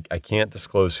that I can't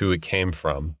disclose who it came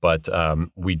from, but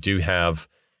we do have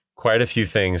quite a few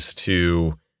things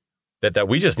that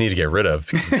we just need to get rid of.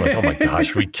 It's like, oh my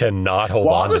gosh, we cannot hold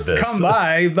on to this. I'll just come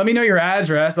by. Let me know your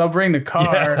address. I'll bring the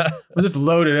car. Yeah. We'll just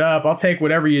load it up. I'll take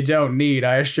whatever you don't need.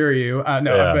 I assure you.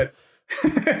 But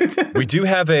we do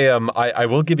have I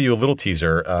will give you a little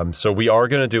teaser. So we are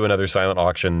going to do another silent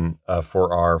auction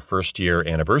for our first year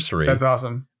anniversary. That's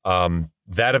awesome.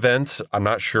 That event, I'm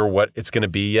not sure what it's going to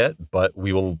be yet, but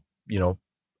we will,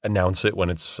 announce it when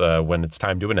it's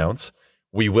time to announce.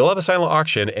 We will have a silent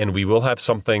auction, and we will have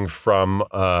something from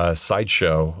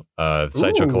Sideshow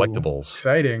Collectibles.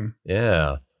 Exciting!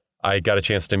 Yeah, I got a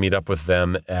chance to meet up with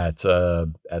them at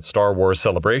Star Wars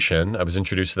Celebration. I was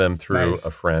introduced to them through a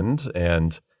friend,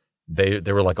 and they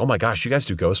were like, "Oh my gosh, you guys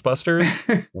do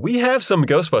Ghostbusters? We have some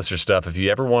Ghostbuster stuff. If you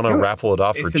ever want to raffle it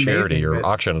off for charity or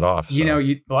auction it off." So.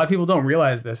 A lot of people don't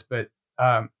realize this, but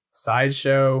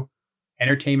Sideshow,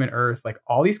 Entertainment Earth, like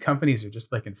all these companies are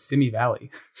just like in Simi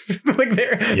Valley. Like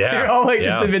they're all like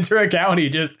just in Ventura County,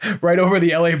 just right over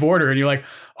the LA border. And you're like,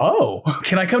 oh,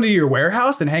 can I come to your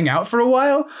warehouse and hang out for a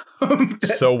while?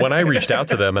 So when I reached out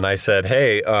to them and I said,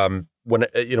 hey,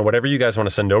 whatever you guys want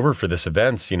to send over for this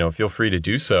event, feel free to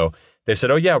do so. They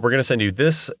said, oh yeah, we're going to send you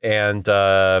this and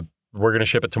we're going to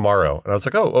ship it tomorrow. And I was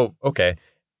like, oh, okay.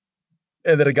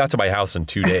 And then it got to my house in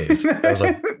 2 days. I was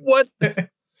like, what?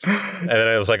 And then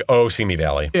I was like, oh, Simi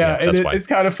Valley. Yeah, it's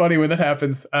kind of funny when that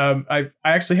happens. I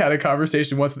actually had a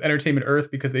conversation once with Entertainment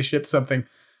Earth because they shipped something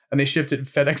and they shipped it in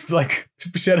FedEx,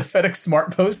 she had a FedEx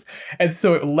Smart Post. And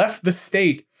so it left the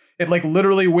state. It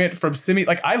literally went from Simi,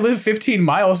 I live 15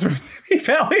 miles from Simi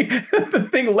Valley. The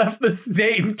thing left the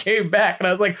state and came back. And I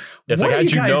was like, it's what like,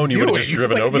 had you known, doing? You would have just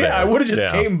driven over there. Yeah, I would have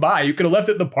just came by. You could have left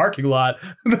it in the parking lot.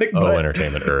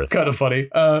 Entertainment Earth. It's kind of funny.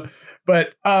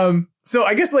 So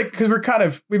I guess because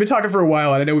we've been talking for a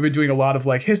while and I know we've been doing a lot of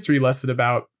history lesson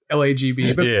about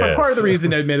LAGB, but part of the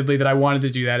reason admittedly that I wanted to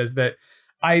do that is that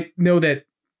I know that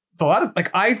a lot of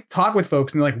I talk with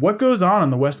folks and they're like, what goes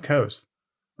on the West Coast?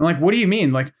 I'm like, what do you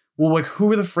mean?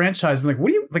 Who are the franchises?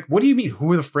 What do you mean?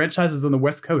 Who are the franchises on the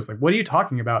West Coast? What are you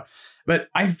talking about? But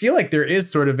I feel like there is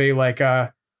sort of a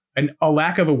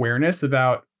lack of awareness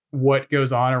about what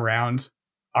goes on around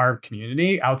our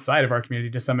community, outside of our community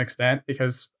to some extent,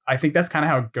 because I think that's kind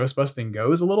of how ghostbusting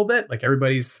goes a little bit.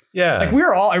 Everybody's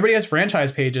everybody has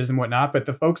franchise pages and whatnot, but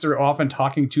the folks are often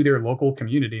talking to their local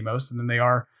community most, and then they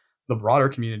are the broader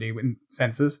community in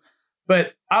senses.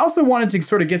 But I also wanted to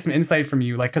sort of get some insight from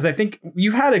you, because I think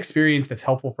you've had experience that's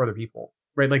helpful for other people,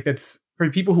 right? That's for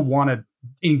people who want to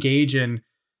engage in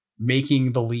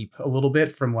making the leap a little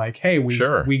bit from hey,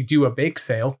 we do a bake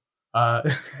sale at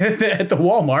the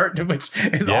Walmart, which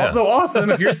is also awesome.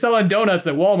 If you're selling donuts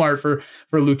at Walmart for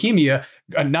leukemia,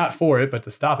 not for it, but to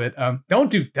stop it,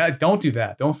 don't do that. Don't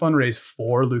fundraise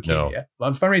for leukemia.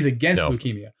 Fundraise against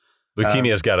leukemia.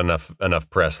 Leukemia's got enough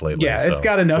press lately. Yeah, it's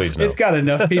got enough. It's got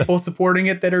enough people supporting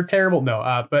it that are terrible.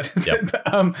 No, but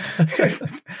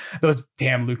those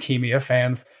damn leukemia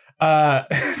fans.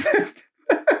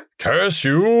 Curse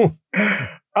you.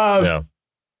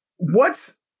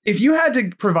 If you had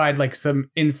to provide like some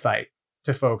insight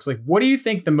to folks, like what do you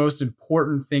think the most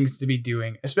important things to be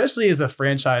doing, especially as a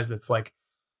franchise that's like,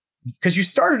 because you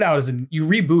started out you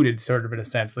rebooted sort of in a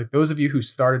sense, like those of you who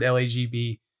started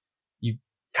LAGB, you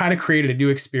kind of created a new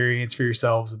experience for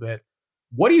yourselves a bit.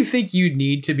 What do you think you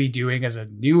need to be doing as a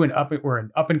new and up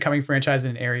and coming franchise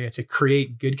in an area to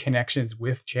create good connections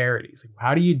with charities? Like,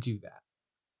 how do you do that?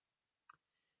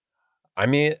 I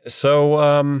mean,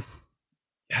 so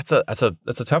that's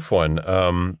a tough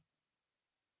one.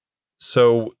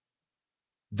 So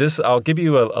this, I'll give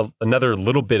you another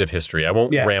little bit of history. I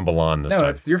won't ramble on this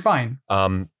time. No, you're fine.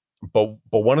 But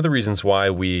one of the reasons why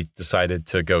we decided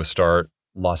to go start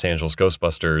Los Angeles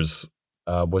Ghostbusters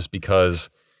was because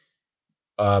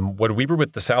when we were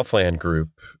with the Southland group,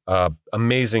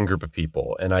 amazing group of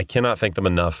people, and I cannot thank them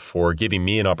enough for giving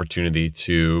me an opportunity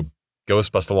to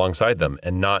Ghostbust alongside them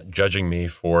and not judging me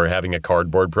for having a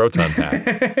cardboard proton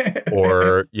pack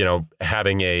or,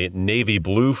 having a navy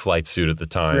blue flight suit at the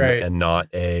time and not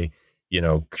a,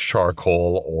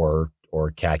 charcoal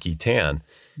or khaki tan.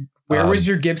 Where was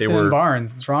your Gibson and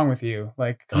Barnes? What's wrong with you?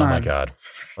 Like, come on. My God.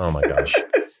 Oh my gosh.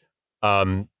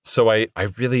 So I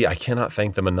cannot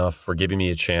thank them enough for giving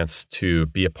me a chance to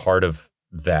be a part of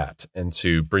that and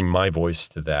to bring my voice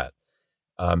to that.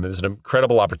 It was an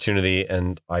incredible opportunity,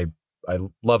 and I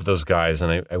love those guys,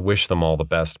 and I wish them all the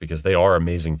best because they are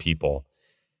amazing people.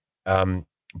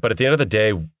 But at the end of the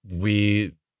day,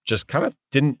 we just kind of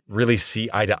didn't really see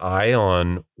eye to eye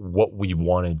on what we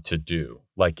wanted to do,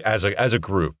 like as a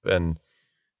group. And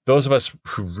those of us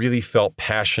who really felt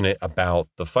passionate about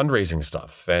the fundraising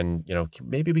stuff, and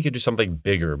maybe we could do something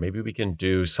bigger, maybe we can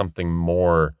do something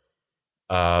more.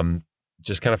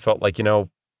 Just kind of felt like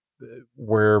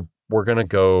we're gonna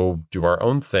go do our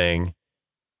own thing.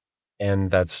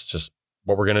 And that's just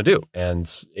what we're going to do. And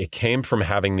it came from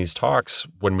having these talks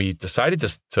when we decided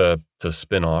to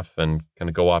spin off and kind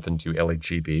of go off and do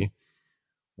LAGB.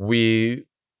 We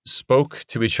spoke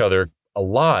to each other a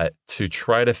lot to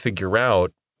try to figure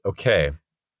out, okay,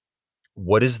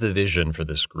 what is the vision for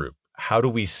this group? How do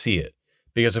we see it?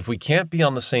 Because if we can't be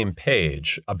on the same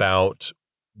page about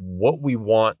what we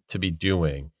want to be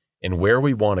doing and where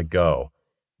we want to go,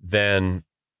 then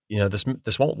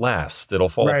this won't last. It'll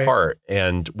fall apart.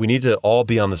 And we need to all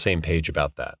be on the same page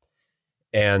about that.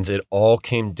 And it all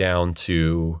came down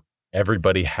to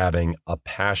everybody having a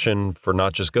passion for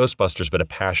not just Ghostbusters, but a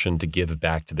passion to give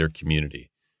back to their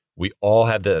community. We all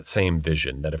had that same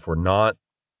vision that if we're not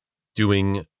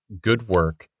doing good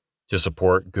work to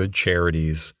support good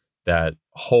charities that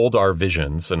hold our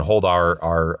visions and hold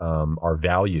our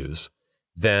values,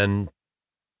 then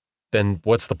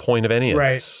what's the point of any of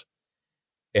this?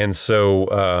 And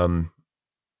so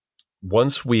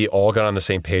once we all got on the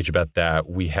same page about that,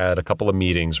 we had a couple of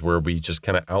meetings where we just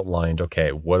kind of outlined,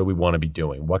 okay, what do we want to be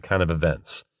doing? What kind of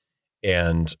events?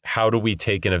 And how do we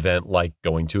take an event like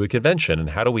going to a convention?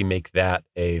 And how do we make that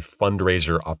a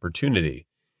fundraiser opportunity?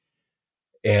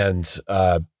 And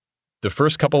the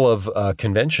first couple of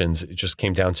conventions, it just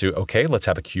came down to, okay, let's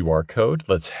have a QR code.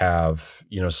 Let's have,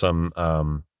 let's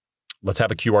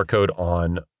have a QR code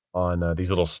on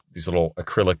these little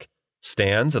acrylic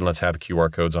stands, and let's have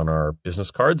QR codes on our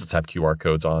business cards. Let's have QR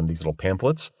codes on these little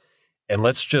pamphlets, and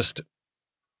let's just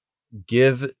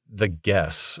give the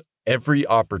guests every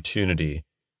opportunity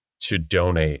to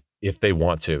donate if they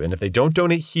want to. And if they don't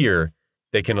donate here,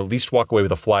 they can at least walk away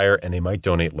with a flyer, and they might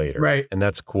donate later. Right. And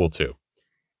that's cool too.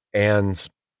 And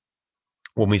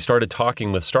when we started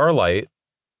talking with Starlight,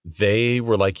 they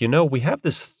were like, we have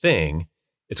this thing.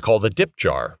 It's called a dip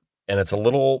jar. And it's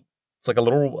like a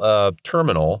little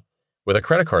terminal with a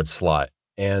credit card slot,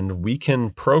 and we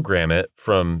can program it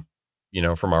from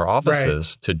our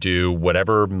offices to do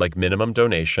whatever like minimum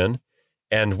donation.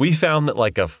 And we found that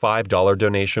like a $5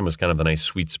 donation was kind of a nice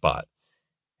sweet spot.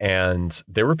 And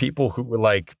there were people who were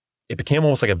like, it became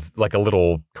almost like a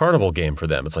little carnival game for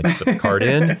them. It's like you put the card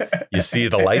in, you see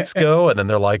the lights go, and then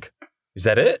they're like, "Is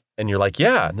that it?" And you're like,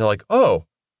 "Yeah." And they're like, "Oh,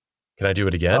 can I do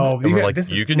it again? Oh, and we're like,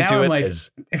 you can do it like,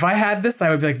 as... If I had this, I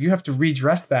would be like, you have to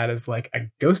redress that as like a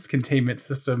ghost containment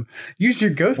system. Use your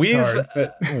ghost card.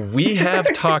 But... we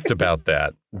have talked about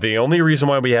that. The only reason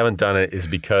why we haven't done it is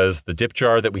because the dip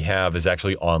jar that we have is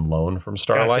actually on loan from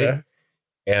Starlight. Gotcha.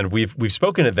 And we've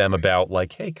spoken to them about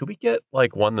like, hey, could we get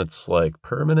like one that's like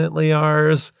permanently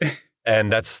ours?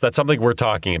 And that's something we're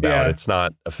talking about. Yeah. It's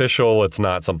not official. It's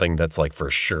not something that's like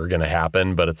for sure going to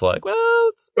happen. But it's like,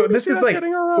 well, this is like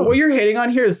what you're hitting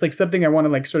on here is like something I want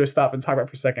to like sort of stop and talk about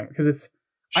for a second, because it's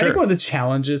I think one of the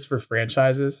challenges for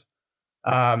franchises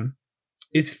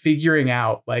is figuring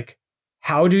out like,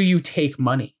 how do you take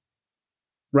money,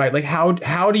 right? Like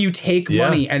how do you take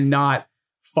money and not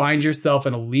find yourself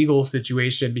in a legal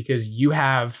situation because you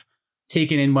have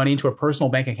taken in money into a personal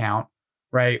bank account,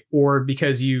 right? Or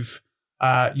because you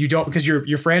don't, because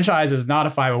your franchise is not a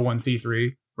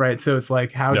 501c3, right? So it's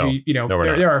like, how do you,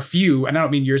 there are a few, and I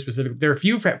don't mean yours specifically, there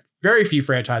are very few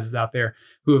franchises out there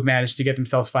who have managed to get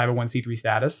themselves 501c3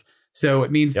 status. So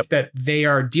it means that they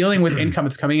are dealing with income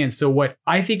that's coming in. So what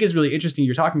I think is really interesting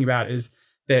you're talking about is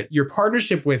that your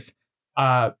partnership with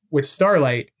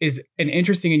Starlight is an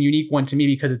interesting and unique one to me,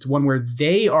 because it's one where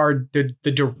they are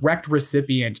the direct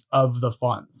recipient of the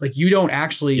funds. Like you don't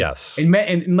actually,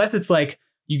 unless it's like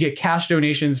you get cash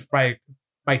donations by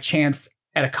chance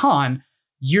at a con,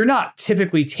 you're not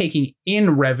typically taking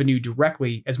in revenue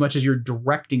directly as much as you're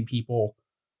directing people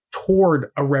toward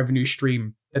a revenue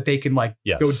stream that they can like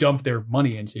go dump their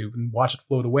money into and watch it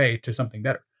float away to something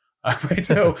better. Right.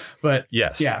 So, but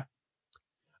yeah.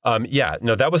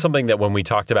 No, that was something that when we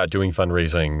talked about doing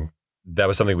fundraising, that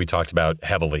was something we talked about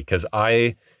heavily, because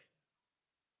I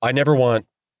never want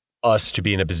us to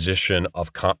be in a position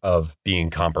of being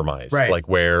compromised, like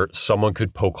where someone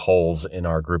could poke holes in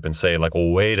our group and say like, well,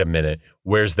 wait a minute,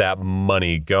 where's that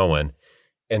money going?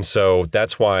 And so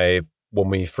that's why when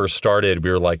we first started, we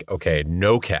were like, okay,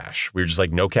 no cash. We were just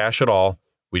like, no cash at all.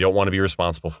 We don't want to be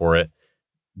responsible for it.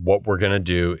 What we're going to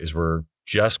do is we're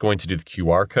just going to do the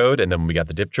QR code. And then when we got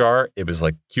the dip jar, it was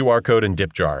like QR code and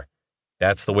dip jar.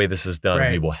 That's the way this is done.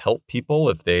 Right. We will help people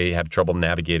if they have trouble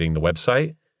navigating the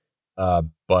website,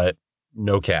 but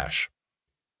no cash.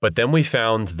 But then we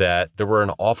found that there were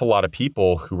an awful lot of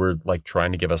people who were like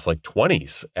trying to give us like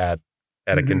 20s at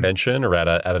a convention or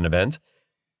at an event.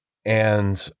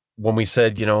 And when we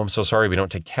said, I'm so sorry, we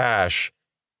don't take cash,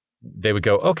 they would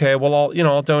go, okay, well,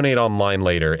 I'll donate online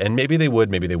later. And maybe they would,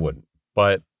 maybe they wouldn't.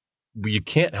 But you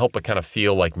can't help but kind of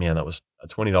feel like, man, that was a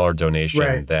 $20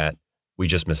 donation that we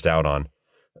just missed out on.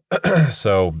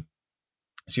 So,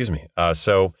 excuse me.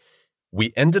 So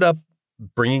we ended up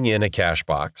bringing in a cash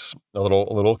box, a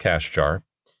little cash jar.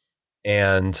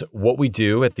 And what we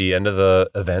do at the end of the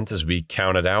event is we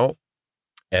count it out,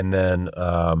 and then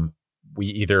we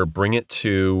either bring it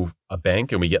to a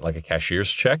bank and we get like a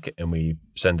cashier's check and we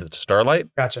send it to Starlight.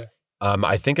 Gotcha.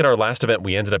 I think at our last event,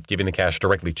 we ended up giving the cash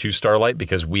directly to Starlight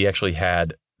because we actually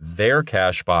had their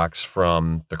cash box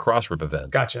from the Crossrip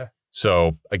event. Gotcha.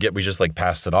 So again, we just like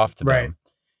passed it off to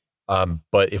them.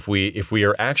 But if we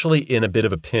are actually in a bit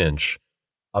of a pinch,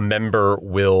 a member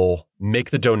will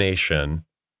make the donation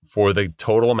for the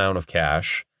total amount of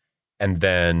cash, and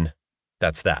then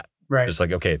that's that. Right. Just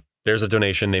like, okay, there's a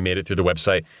donation. They made it through the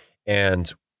website,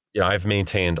 and I've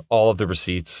maintained all of the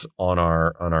receipts on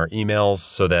our emails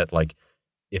so that like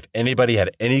if anybody had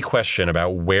any question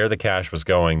about where the cash was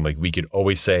going, like we could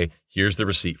always say, here's the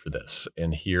receipt for this,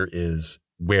 and here is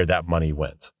where that money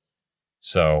went.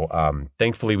 So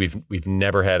thankfully we've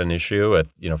never had an issue.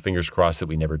 Fingers crossed that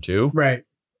we never do. Right.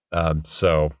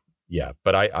 So yeah,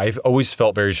 but I've always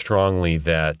felt very strongly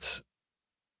that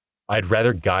I'd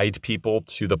rather guide people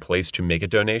to the place to make a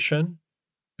donation,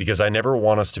 because I never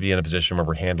want us to be in a position where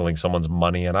we're handling someone's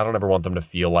money, and I don't ever want them to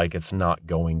feel like it's not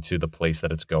going to the place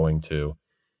that it's going to.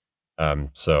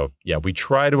 So yeah, we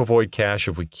try to avoid cash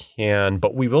if we can,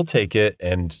 but we will take it.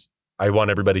 And I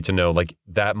want everybody to know, like,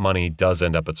 that money does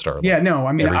end up at Starlight. Yeah, no,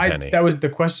 I mean, that was the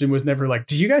question, was never like,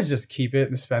 do you guys just keep it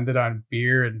and spend it on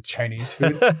beer and Chinese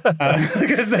food?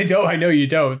 Because I know you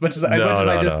don't. As much as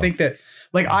I just think that,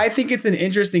 like, I think it's an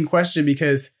interesting question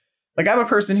because, like, I'm a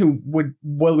person who would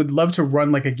love to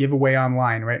run like a giveaway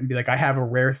online, right? And be like, I have a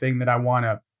rare thing that I want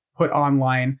to put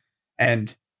online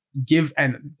and give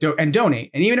and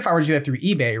donate. And even if I were to do that through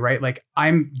eBay, right? Like,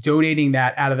 I'm donating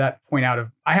that out of that point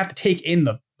I have to take in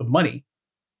the money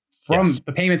from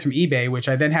the payments from eBay, which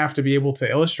I then have to be able to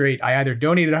illustrate. I either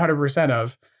donated 100%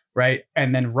 of, right,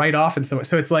 and then write off. And so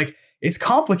it's like, it's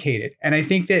complicated. And I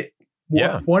think that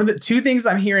one of the two things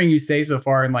I'm hearing you say so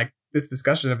far in like this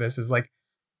discussion of this is like,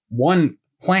 one,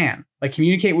 plan, like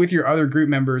communicate with your other group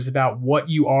members about what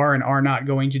you are and are not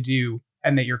going to do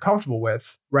and that you're comfortable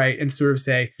with, right? And sort of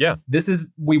say, yeah,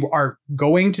 we are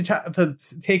going to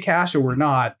take cash or we're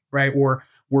not, right? Or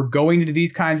we're going to do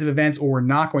these kinds of events or we're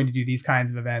not going to do these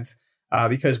kinds of events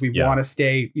because we want to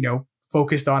stay,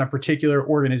 focused on a particular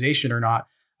organization or not.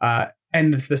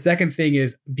 And the second thing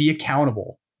is be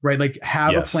accountable, right? Like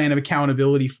have a plan of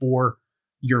accountability for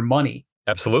your money.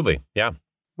 Absolutely. Yeah.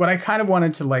 What I kind of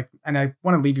wanted to and I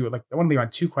want to leave you with I want to leave on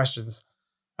 2 questions,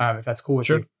 if that's cool with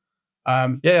you.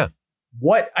 Yeah.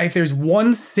 What if there's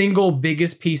one single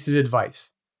biggest piece of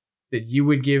advice that you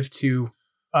would give to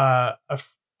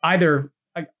either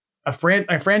a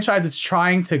franchise that's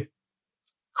trying to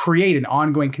create an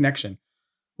ongoing connection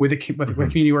with a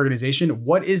community organization?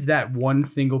 What is that one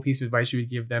single piece of advice you would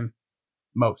give them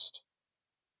most?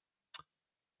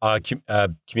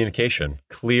 Communication,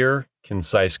 clear,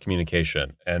 concise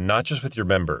communication, and not just with your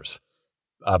members,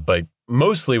 but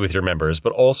mostly with your members,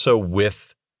 but also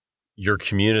with your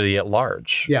community at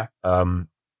large. Yeah.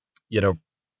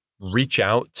 Reach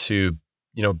out to,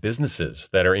 businesses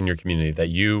that are in your community that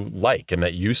you like and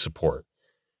that you support.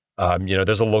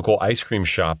 There's a local ice cream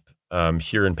shop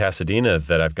here in Pasadena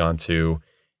that I've gone to,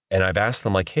 and I've asked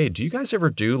them hey, do you guys ever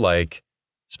do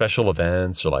special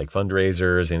events or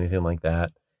fundraisers, anything like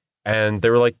that? And they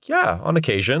were like, yeah, on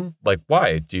occasion.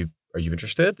 Why? Are you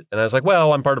interested? And I was like,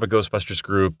 well, I'm part of a Ghostbusters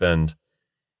group and,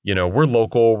 we're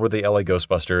local, we're the LA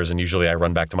Ghostbusters. And usually I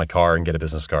run back to my car and get a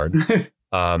business card.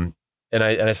 And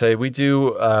I say, we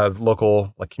do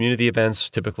local community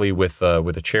events, typically with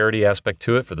a charity aspect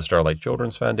to it for the Starlight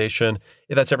Children's Foundation.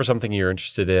 If that's ever something you're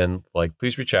interested in,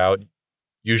 please reach out.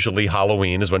 Usually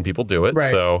Halloween is when people do it. Right.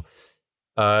 So,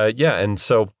 and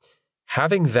so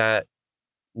having that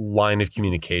line of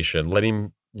communication,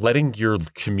 letting your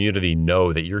community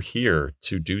know that you're here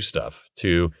to do stuff,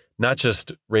 to not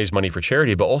just raise money for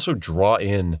charity, but also draw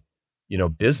in,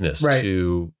 business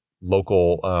to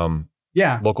local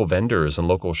vendors and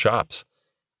local shops.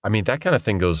 I mean, that kind of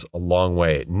thing goes a long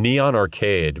way. Neon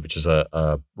Arcade, which is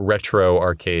a retro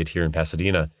arcade here in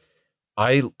Pasadena,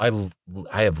 I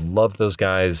have loved those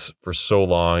guys for so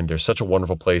long. They're such a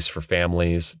wonderful place for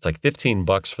families. It's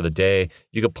 $15 for the day.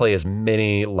 You can play as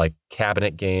many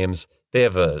cabinet games. They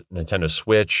have a Nintendo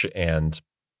Switch and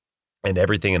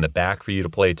everything in the back for you to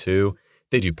play too.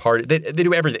 They do they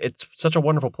do everything. It's such a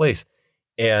wonderful place.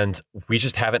 And we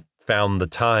just haven't found the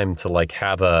time to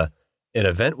have an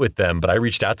event with them. But I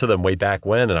reached out to them way back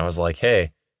when and I was like,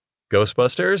 hey,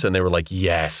 Ghostbusters? And they were like,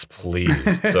 yes,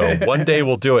 please. So one day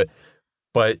we'll do it.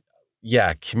 But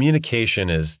yeah, communication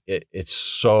it's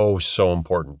so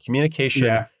important.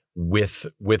 Communication with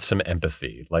some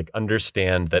empathy,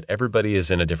 understand that everybody is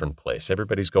in a different place.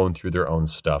 Everybody's going through their own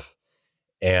stuff.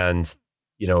 And,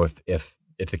 if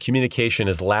the communication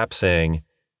is lapsing,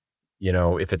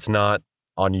 if it's not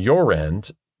on your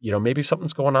end, maybe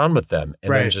something's going on with them.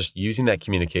 And then just using that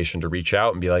communication to reach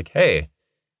out and be like, hey,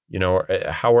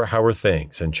 how are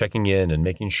things, and checking in and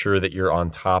making sure that you're on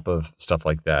top of stuff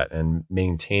like that and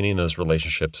maintaining those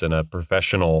relationships in a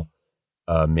professional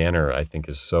manner, I think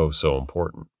is so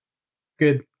important.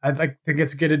 Good. I think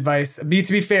it's good advice. To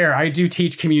be fair, I do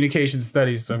teach communication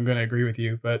studies, so I'm going to agree with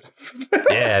you. But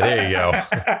yeah, there you go.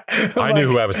 I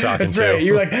knew who I was talking to.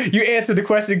 Right. You answered the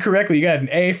question correctly. You got an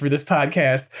A for this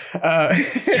podcast.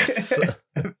 Yes,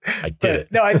 I did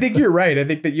it. No, I think you're right. I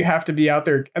think that you have to be out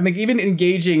there. I think even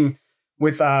engaging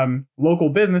with local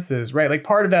businesses, right?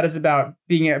 Part of that is about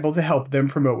being able to help them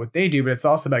promote what they do, but it's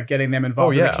also about getting them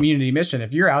involved in the community mission.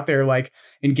 If you're out there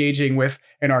engaging with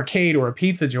an arcade or a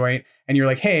pizza joint and you're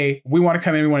like, hey, we want to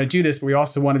come in, we want to do this, but we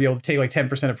also want to be able to take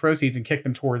 10% of proceeds and kick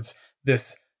them towards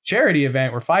this charity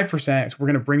event or 5%. So we're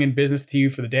going to bring in business to you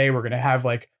for the day. We're going to have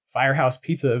Firehouse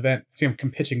Pizza event. See, I'm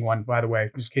pitching one, by the way,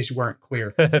 just in case you weren't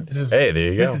clear. Hey, there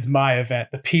you go. This is my event,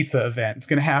 the pizza event. It's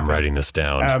going to happen. I'm writing this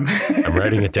down. I'm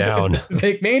writing it down.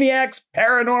 Fake Maniacs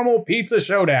Paranormal Pizza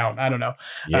Showdown. I don't know.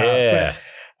 Yeah.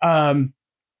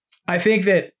 I think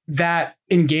that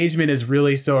engagement is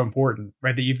really so important,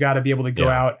 right? That you've got to be able to go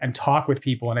out and talk with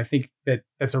people. And I think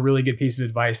that's a really good piece of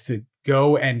advice, to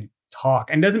go and talk.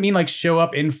 And it doesn't mean show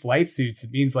up in flight suits.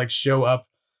 It means show up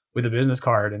with a business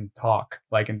card and talk,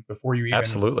 and before you even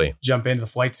absolutely jump into the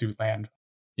flight suit land.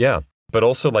 Yeah. But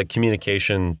also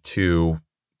communication to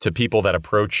people that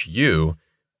approach you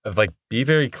of be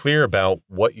very clear about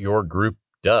what your group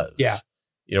does. Yeah.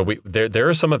 There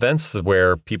are some events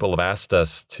where people have asked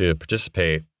us to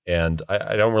participate, and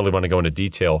I don't really want to go into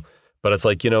detail, but it's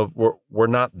we're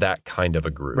not that kind of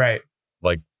a group. Right.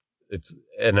 It's,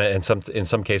 and in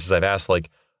some cases I've asked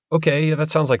okay, yeah, that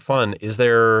sounds like fun. Is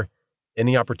there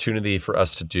any opportunity for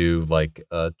us to do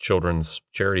a children's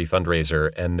charity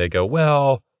fundraiser? And they go,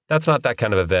 well, that's not that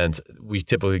kind of event, we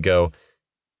typically go,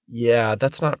 yeah,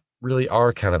 that's not really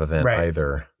our kind of event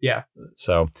either. Yeah.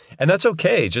 So, and that's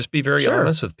okay. Just be very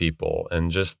honest with people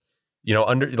and just,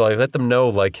 let them know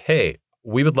like, hey,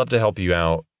 we would love to help you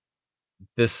out.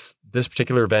 This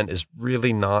particular event is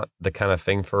really not the kind of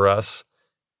thing for us.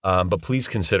 But please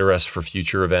consider us for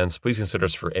future events. Please consider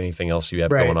us for anything else you have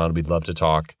going on. We'd love to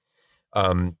talk.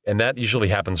 And that usually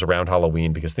happens around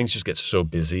Halloween because things just get so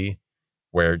busy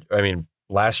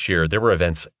last year there were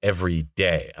events every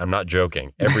day. I'm not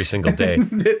joking. Every single day.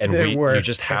 And you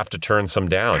just have to turn some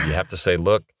down. You have to say,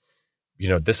 look,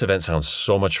 this event sounds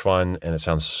so much fun and it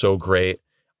sounds so great.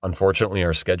 Unfortunately,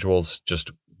 our schedules just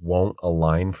won't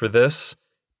align for this.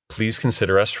 Please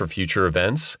consider us for future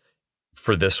events.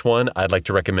 For this one, I'd like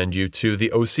to recommend you to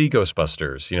the OC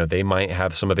Ghostbusters. They might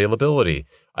have some availability.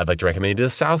 I'd like to recommend you to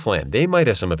Southland. They might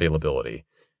have some availability.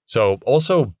 So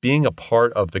also being a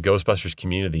part of the Ghostbusters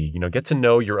community, get to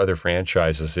know your other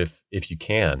franchises if you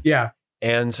can. Yeah.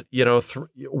 And,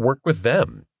 work with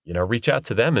them, reach out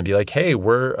to them and be like, hey,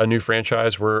 we're a new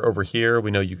franchise. We're over here.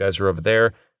 We know you guys are over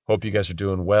there. Hope you guys are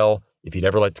doing well. If you'd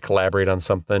ever like to collaborate on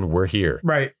something, we're here.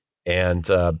 Right. And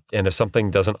if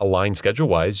something doesn't align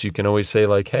schedule-wise, you can always say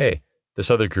like, hey, this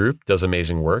other group does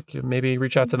amazing work. Maybe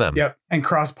reach out to them. Yep. And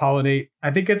cross-pollinate.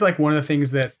 I think it's like one of the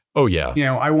things that, oh yeah,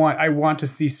 I want to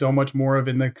see so much more of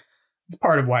it's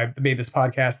part of why I made this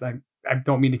podcast. I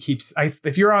don't mean to keep,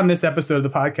 if you're on this episode of the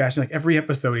podcast, like every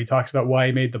episode he talks about why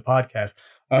he made the podcast.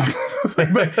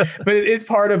 But it is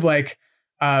part of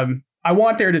I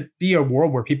want there to be a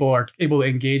world where people are able to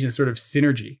engage in sort of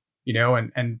synergy,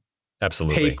 and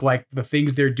absolutely take like the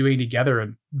things they're doing together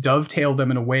and dovetail them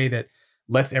in a way that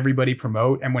lets everybody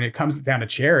promote. And when it comes down to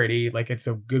charity, like it's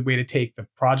a good way to take the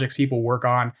projects people work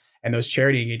on and those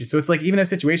charity engagements. So it's like even a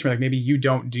situation where like maybe you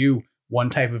don't do one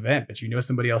type of event, but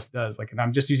somebody else does. Like, and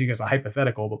I'm just using it as a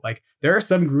hypothetical, but like there are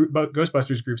some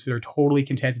Ghostbusters groups that are totally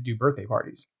content to do birthday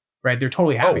parties, right? They're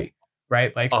totally happy.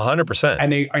 Right? Like 100%.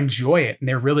 And they enjoy it and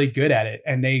they're really good at it.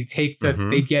 And they take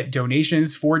they get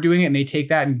donations for doing it and they take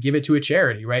that and give it to a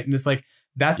charity. Right. And it's like,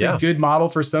 that's a good model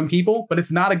for some people, but it's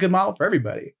not a good model for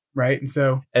everybody. Right. And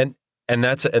so, and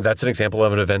that's an example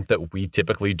of an event that we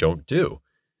typically don't do.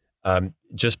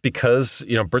 Just because,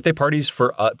 birthday parties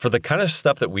for the kind of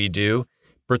stuff that we do,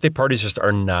 birthday parties just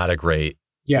are not a great,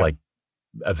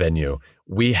 a venue.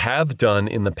 We have done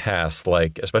in the past,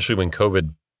 especially when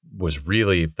COVID was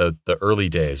really the early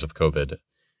days of COVID.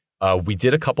 We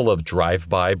did a couple of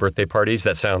drive-by birthday parties.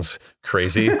 That sounds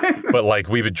crazy, but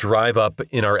we would drive up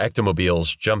in our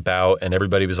ectomobiles, jump out, and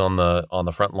everybody was on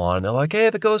the front lawn. And they're like, "Hey,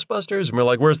 the Ghostbusters!" And we're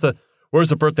like, "Where's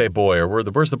the birthday boy?" Or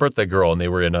 "Where's the birthday girl?" And they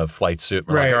were in a flight suit.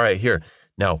 And we're like, "All right, here.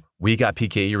 Now we got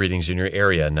PKE readings in your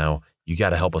area. Now you got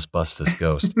to help us bust this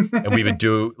ghost." And we would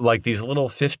do these little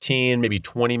 15, maybe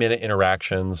 20-minute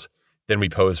interactions. Then we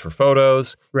pose for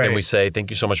photos. Right. Then we say,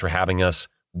 "Thank you so much for having us.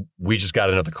 We just got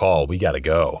another call. We got to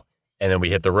go." And then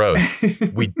we hit the road.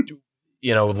 We,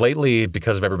 lately,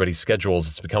 because of everybody's schedules,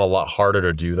 it's become a lot harder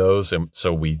to do those. And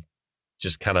so we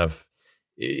just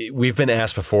we've been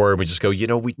asked before and we just go,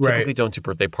 we typically don't do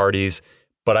birthday parties,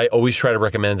 but I always try to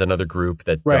recommend another group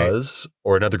that does,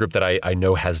 or another group that I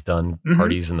know has done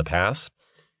parties in the past.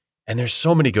 And there's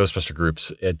so many Ghostbuster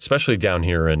groups, especially down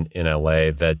here in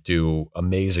LA, that do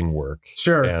amazing work.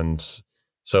 Sure. And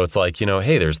so it's like,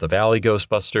 hey, there's the Valley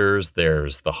Ghostbusters,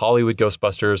 there's the Hollywood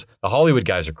Ghostbusters. The Hollywood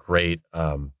guys are great.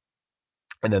 And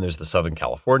then there's the Southern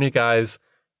California guys,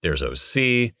 there's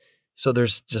OC. So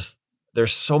there's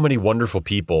so many wonderful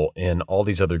people in all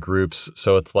these other groups.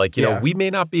 So it's like, we may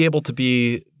not be able to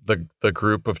be the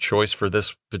group of choice for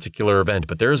this particular event,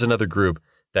 but there is another group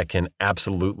that can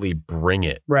absolutely bring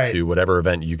it to whatever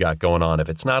event you got going on. If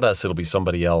it's not us, it'll be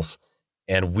somebody else.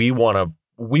 And we want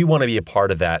to be a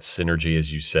part of that synergy,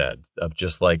 as you said, of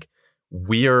just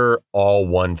we're all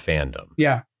one fandom.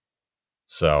 Yeah.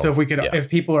 So if we could, if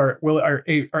people are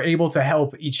able to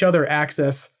help each other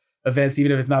access events,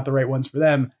 even if it's not the right ones for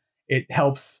them, it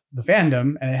helps the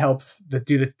fandom and it helps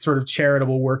do the sort of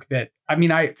charitable work that,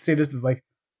 I say this is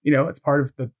it's part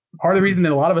of the reason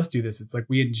that a lot of us do this. It's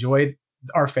we enjoy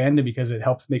our fandom because it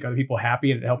helps make other people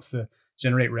happy and it helps to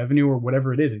generate revenue or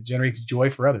whatever it is. It generates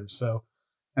joy for others. So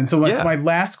that's my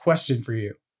last question for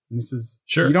you. And this is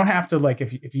sure. You don't have to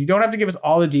if you don't have to give us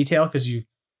all the detail because you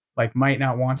might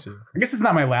not want to. I guess it's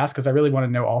not my last because I really want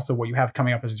to know also what you have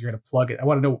coming up as you're going to plug it. I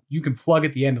want to know, you can plug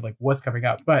at the end of what's coming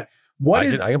up. But I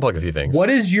can plug a few things. What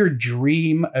is your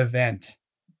dream event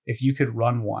if you could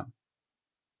run one?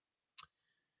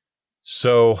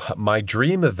 So my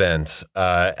dream event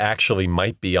actually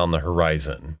might be on the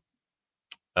horizon.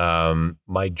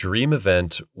 My dream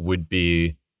event would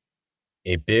be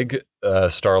a big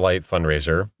Starlight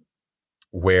fundraiser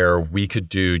where we could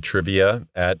do trivia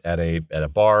at a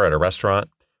bar, at a restaurant,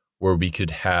 where we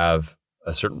could have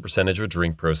a certain percentage of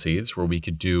drink proceeds, where we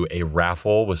could do a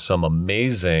raffle with some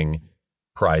amazing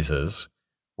prizes,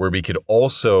 where we could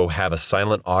also have a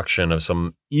silent auction of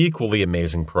some equally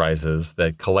amazing prizes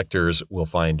that collectors will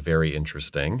find very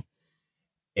interesting,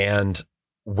 and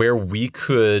where we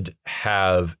could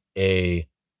have a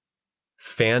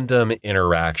fandom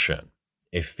interaction,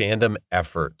 a fandom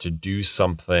effort to do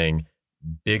something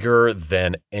bigger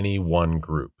than any one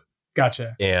group.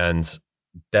 Gotcha. And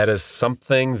that is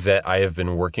something that I have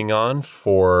been working on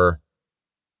for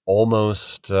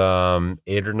almost 8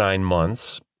 or 9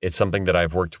 months. It's something that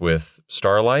I've worked with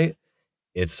Starlight.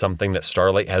 It's something that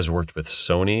Starlight has worked with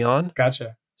Sony on.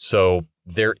 Gotcha. So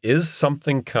there is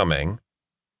something coming.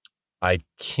 I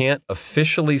can't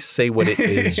officially say what it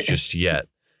is just yet,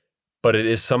 but it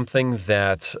is something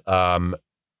that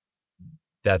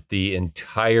that the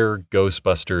entire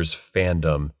Ghostbusters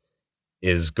fandom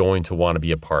is going to want to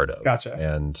be a part of. Gotcha.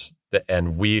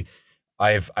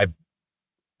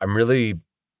 I'm really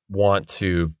want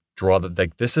to draw that,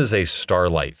 like, this is a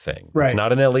Starlight thing. Right. It's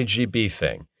not an LAGB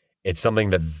thing. It's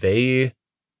something that they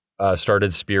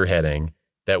started spearheading,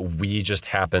 that we just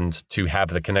happened to have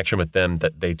the connection with them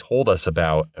that they told us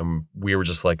about. And we were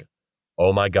just like,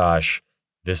 oh my gosh,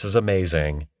 this is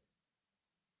amazing.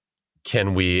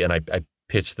 Can we, and I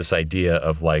pitched this idea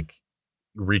of like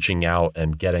reaching out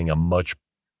and getting a much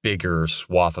bigger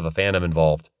swath of the fandom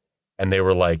involved. And they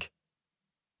were like,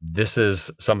 this is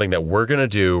something that we're going to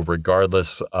do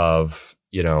regardless of,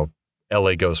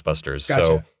 LA Ghostbusters. Gotcha.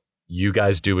 So you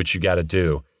guys do what you got to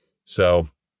do. So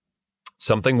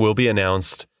something will be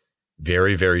announced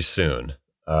very, very soon.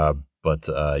 But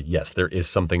yes, there is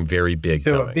something very big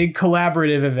coming. A big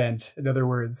collaborative event, in other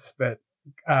words. But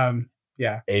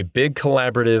yeah. A big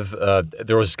collaborative.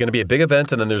 There was going to be a big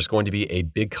event, and then there's going to be a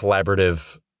big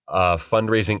collaborative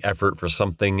fundraising effort for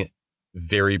something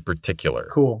very particular.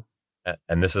 Cool.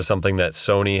 And this is something that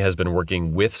Sony has been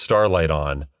working with Starlight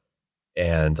on.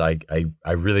 And I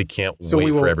really can't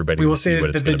wait for everybody to see what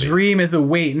it's going to be. The dream is a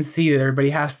wait and see that everybody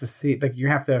has to see. Like, you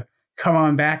have to come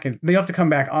on back, and they have to come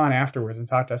back on afterwards and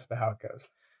talk to us about how it goes.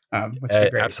 Which would be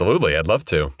great. Absolutely. I'd love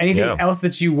to. Anything else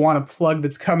that you want to plug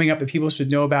that's coming up that people should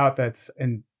know about that's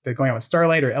going on with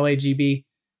Starlight or LAGB?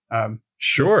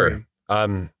 Sure.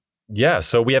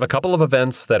 So we have a couple of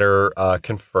events that are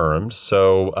confirmed.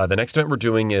 So the next event we're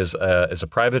doing is a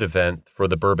private event for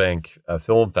the Burbank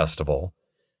Film Festival.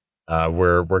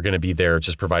 We're going to be there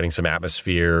just providing some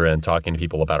atmosphere and talking to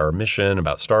people about our mission,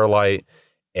 about Starlight.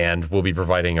 And we'll be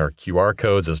providing our QR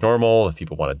codes as normal if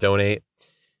people want to donate.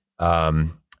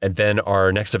 And then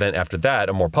our next event after that,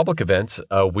 a more public event,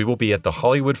 we will be at the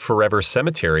Hollywood Forever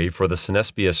Cemetery for the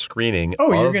Cinespia screening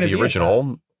of the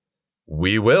original.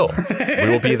 We will. We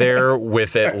will be there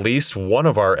with at least one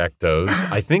of our ectos.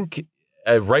 I think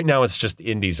right now it's just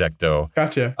Indy's ecto.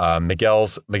 Gotcha.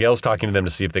 Miguel's talking to them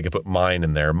to see if they could put mine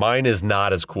in there. Mine is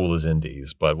not as cool as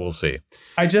Indy's, but we'll see.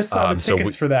 I just saw the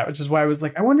tickets for that, which is why I was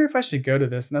like, I wonder if I should go to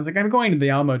this. And I was like, I'm going to the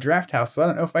Alamo Draft House, so I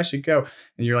don't know if I should go.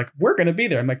 And you're like, we're going to be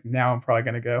there. I'm like, now I'm probably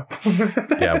going to go.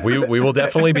 Yeah, we will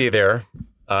definitely be there.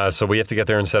 So we have to get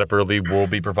there and set up early. We'll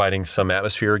be providing some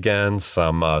atmosphere again,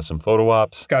 some photo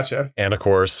ops. Gotcha. And of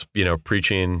course,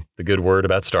 preaching the good word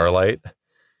about Starlight.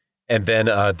 And then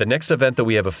the next event that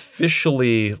we have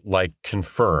officially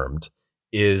confirmed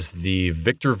is the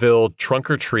Victorville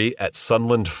Trunk or Treat at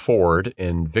Sunland Ford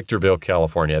in Victorville,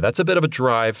 California. That's a bit of a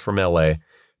drive from LA,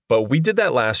 but we did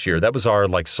that last year. That was our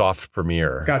soft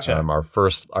premiere. Gotcha. Our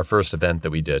first event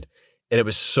that we did. And it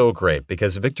was so great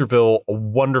because Victorville, a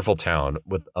wonderful town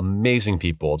with amazing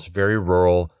people. It's a very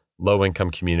rural,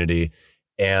 low-income community.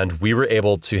 And we were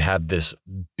able to have this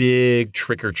big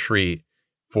trick or treat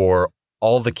for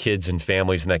all the kids and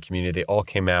families in that community. They all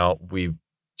came out. We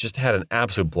just had an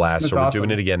absolute blast. That's so we're awesome.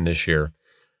 doing it again this year.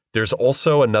 There's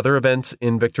also another event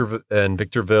in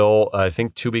Victorville, I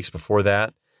think 2 weeks before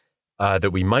that,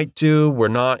 that we might do. We're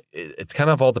not, it's kind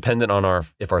of all dependent on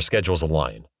if our schedules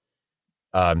align.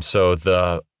 So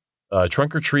the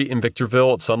Trunk or Treat in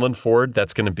Victorville at Sunland Ford,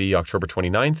 that's going to be October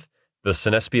 29th. The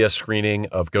Cinespia screening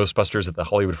of Ghostbusters at the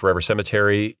Hollywood Forever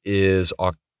Cemetery is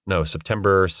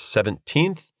September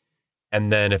 17th. And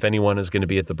then if anyone is going to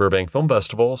be at the Burbank Film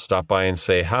Festival, stop by and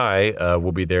say hi.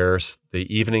 We'll be there the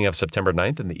evening of September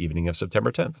 9th and the evening of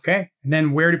September 10th. Okay. And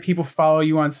then where do people follow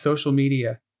you on social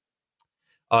media?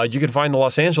 You can find the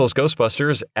Los Angeles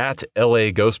Ghostbusters at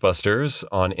LA Ghostbusters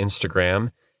on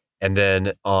Instagram. And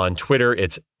then on Twitter,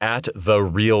 it's at The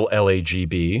Real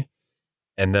LAGB.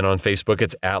 And then on Facebook,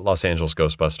 it's at Los Angeles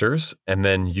Ghostbusters. And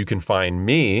then you can find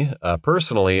me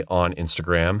personally on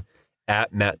Instagram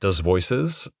at Matt Does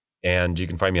Voices. And you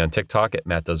can find me on TikTok at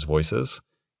Matt Does Voices.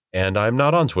 And I'm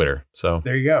not on Twitter. So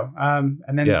there you go.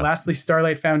 And then lastly,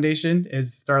 Starlight Foundation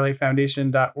is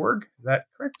starlightfoundation.org. Is that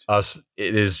correct?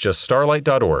 It is just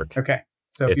starlight.org. Okay.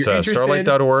 So if it's you're interested,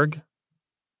 starlight.org.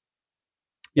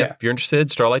 Yeah. If you're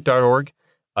interested, starlight.org.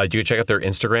 You can check out their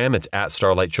Instagram. It's at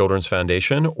Starlight Children's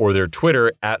Foundation, or their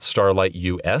Twitter at Starlight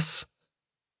US.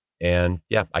 And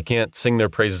yeah, I can't sing their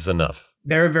praises enough.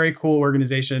 They're a very cool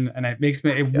organization, and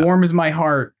it warms my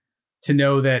heart to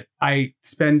know that I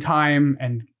spend time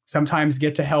and sometimes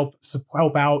get to help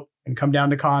out and come down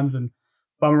to cons and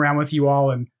bum around with you all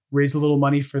and raise a little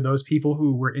money for those people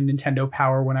who were in Nintendo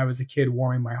Power when I was a kid,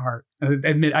 warming my heart. I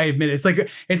admit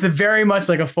it's a very much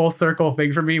like a full circle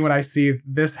thing for me when I see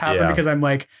this happen, because I'm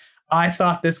like, I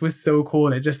thought this was so cool,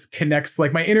 and it just connects.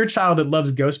 Like, my inner child that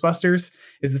loves Ghostbusters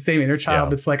is the same inner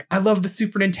child that's like, I love the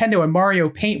Super Nintendo and Mario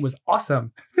Paint was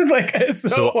awesome. Like,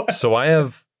 so I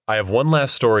have one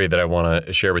last story that I want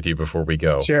to share with you before we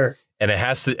go. Sure. And it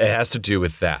has to do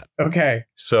with that. Okay.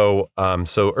 So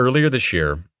earlier this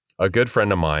year, a good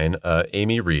friend of mine,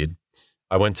 Amy Reed,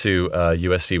 I went to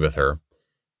USC with her.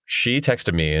 She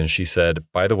texted me and she said,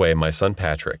 by the way, my son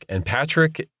Patrick, and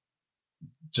Patrick,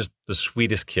 just the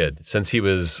sweetest kid since he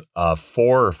was 4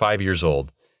 or 5 years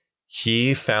old.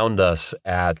 He found us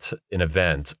at an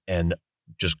event and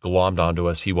just glommed onto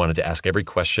us. He wanted to ask every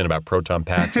question about proton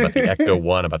packs, about the Ecto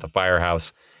 1, about the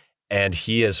firehouse. And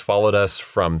he has followed us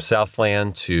from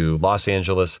Southland to Los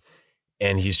Angeles.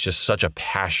 And he's just such a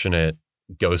passionate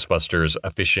Ghostbusters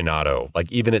aficionado.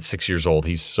 Like, even at 6 years old,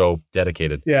 he's so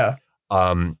dedicated. Yeah.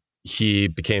 He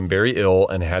became very ill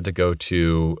and had to go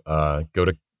to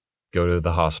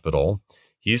the hospital.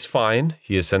 He's fine.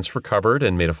 He has since recovered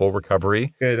and made a full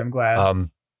recovery. Good. I'm glad.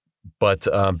 But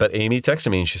Amy texted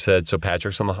me and she said, so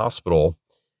Patrick's in the hospital.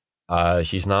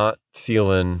 He's not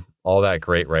feeling all that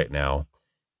great right now.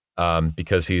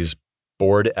 Because he's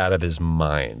bored out of his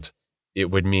mind.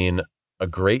 It would mean a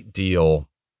great deal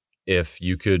if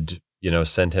you could,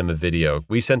 send him a video.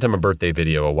 We sent him a birthday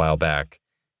video a while back,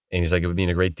 and he's like, it would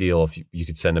mean a great deal if you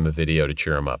could send him a video to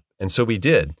cheer him up. And so we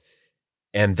did.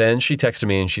 And then she texted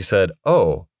me and she said,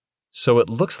 oh, so it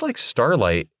looks like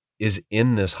Starlight is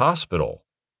in this hospital.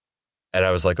 And I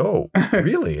was like, oh,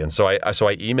 really? And so I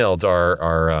emailed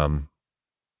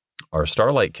our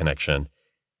Starlight connection.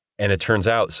 And it turns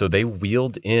out, so they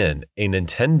wheeled in a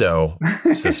Nintendo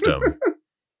system.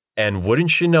 And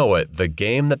wouldn't you know it, the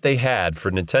game that they had for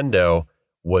Nintendo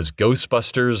was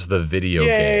Ghostbusters, the video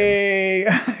game.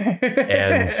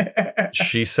 And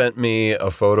she sent me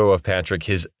a photo of Patrick,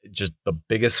 his just the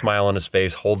biggest smile on his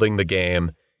face, holding the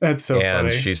game. That's so funny.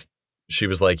 And she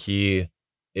was like, it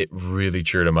really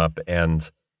cheered him up. And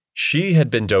she had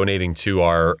been donating to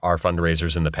our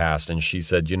fundraisers in the past. And she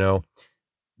said,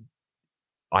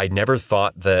 I never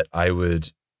thought that I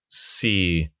would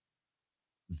see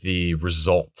the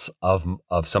results of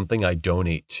something I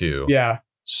donate to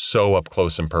so up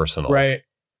close and personal. Right.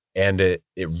 And it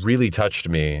really touched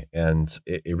me, and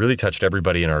it really touched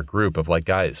everybody in our group of like,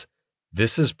 guys,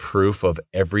 this is proof of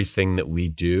everything that we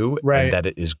do, and that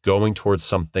it is going towards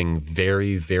something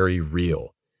very, very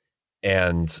real.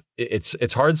 And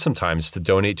it's hard sometimes to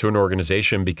donate to an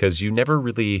organization because you never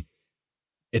really,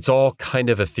 it's all kind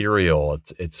of ethereal.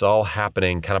 It's all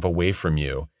happening kind of away from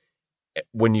you.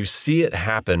 When you see it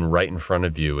happen right in front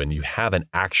of you and you have an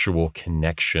actual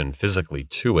connection physically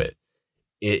to it,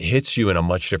 it hits you in a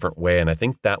much different way. And I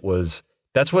think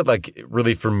that's what like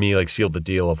really for me, like sealed the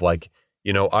deal of like,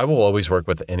 I will always work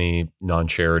with any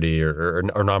non-charity or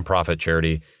nonprofit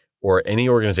charity or any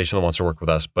organization that wants to work with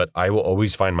us. But I will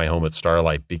always find my home at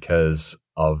Starlight because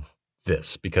of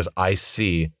this, because I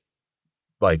see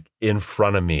like in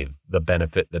front of me the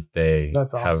benefit that they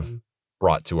have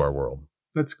brought to our world.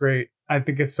 That's great. I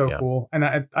think it's so cool.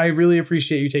 And I really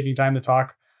appreciate you taking time to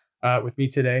talk with me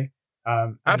today.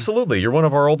 Absolutely. You're one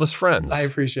of our oldest friends. I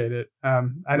appreciate it.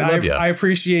 And I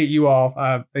appreciate you all,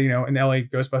 in LA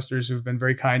Ghostbusters who've been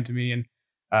very kind to me.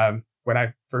 And when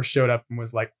I first showed up and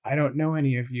was like, I don't know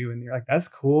any of you. And you're like, that's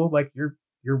cool. Like you're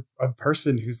a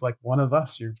person who's like one of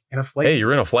us. You're in a flight suit. Hey,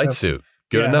 you're in a flight suit.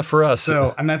 Good enough for us.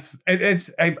 So, and I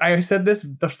said this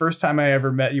the first time I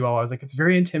ever met you all. I was like, it's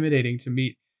very intimidating to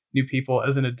meet new people.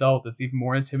 As an adult, it's even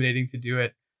more intimidating to do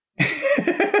it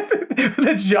with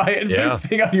a giant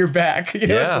thing on your back.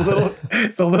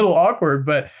 It's a little awkward,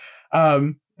 but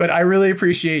I really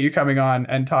appreciate you coming on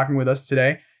and talking with us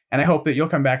today. And I hope that you'll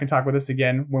come back and talk with us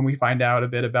again when we find out a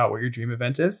bit about what your dream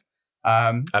event is.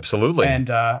 Absolutely. And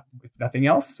if nothing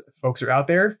else, if folks are out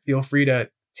there, feel free to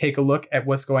take a look at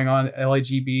what's going on at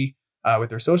LAGB with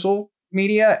their social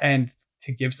media and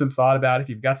to give some thought about if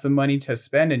you've got some money to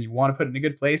spend and you want to put it in a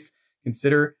good place,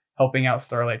 consider helping out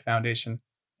Starlight Foundation.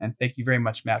 And thank you very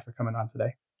much, Matt, for coming on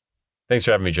today. Thanks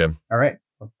for having me, Jim. All right.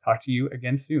 We'll talk to you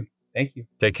again soon. Thank you.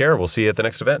 Take care. We'll see you at the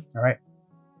next event. All right.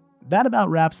 That about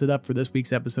wraps it up for this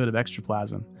week's episode of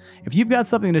Extraplasm. If you've got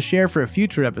something to share for a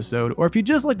future episode, or if you'd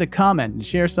just like to comment and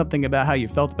share something about how you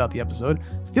felt about the episode,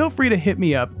 feel free to hit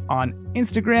me up on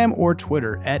Instagram or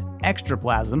Twitter at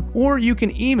Extraplasm, or you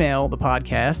can email the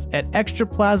podcast at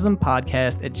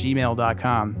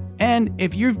extraplasmpodcast@gmail.com. And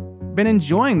if you've been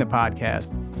enjoying the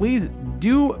podcast, please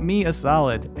do me a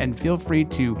solid and feel free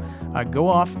to go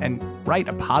off and write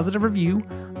a positive review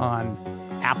on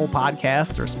Apple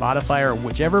Podcasts or Spotify or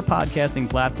whichever podcasting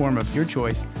platform of your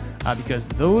choice, because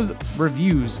those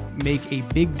reviews make a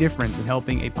big difference in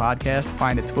helping a podcast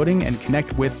find its footing and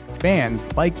connect with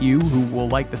fans like you who will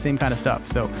like the same kind of stuff.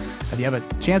 So if you have a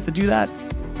chance to do that,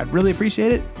 I'd really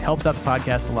appreciate it. It helps out the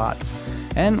podcast a lot.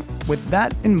 And with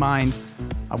that in mind,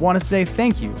 I want to say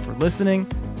thank you for listening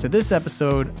to this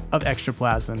episode of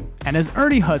Extraplasm. And as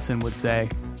Ernie Hudson would say,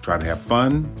 try to have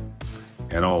fun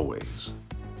and always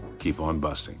keep on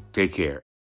busting. Take care.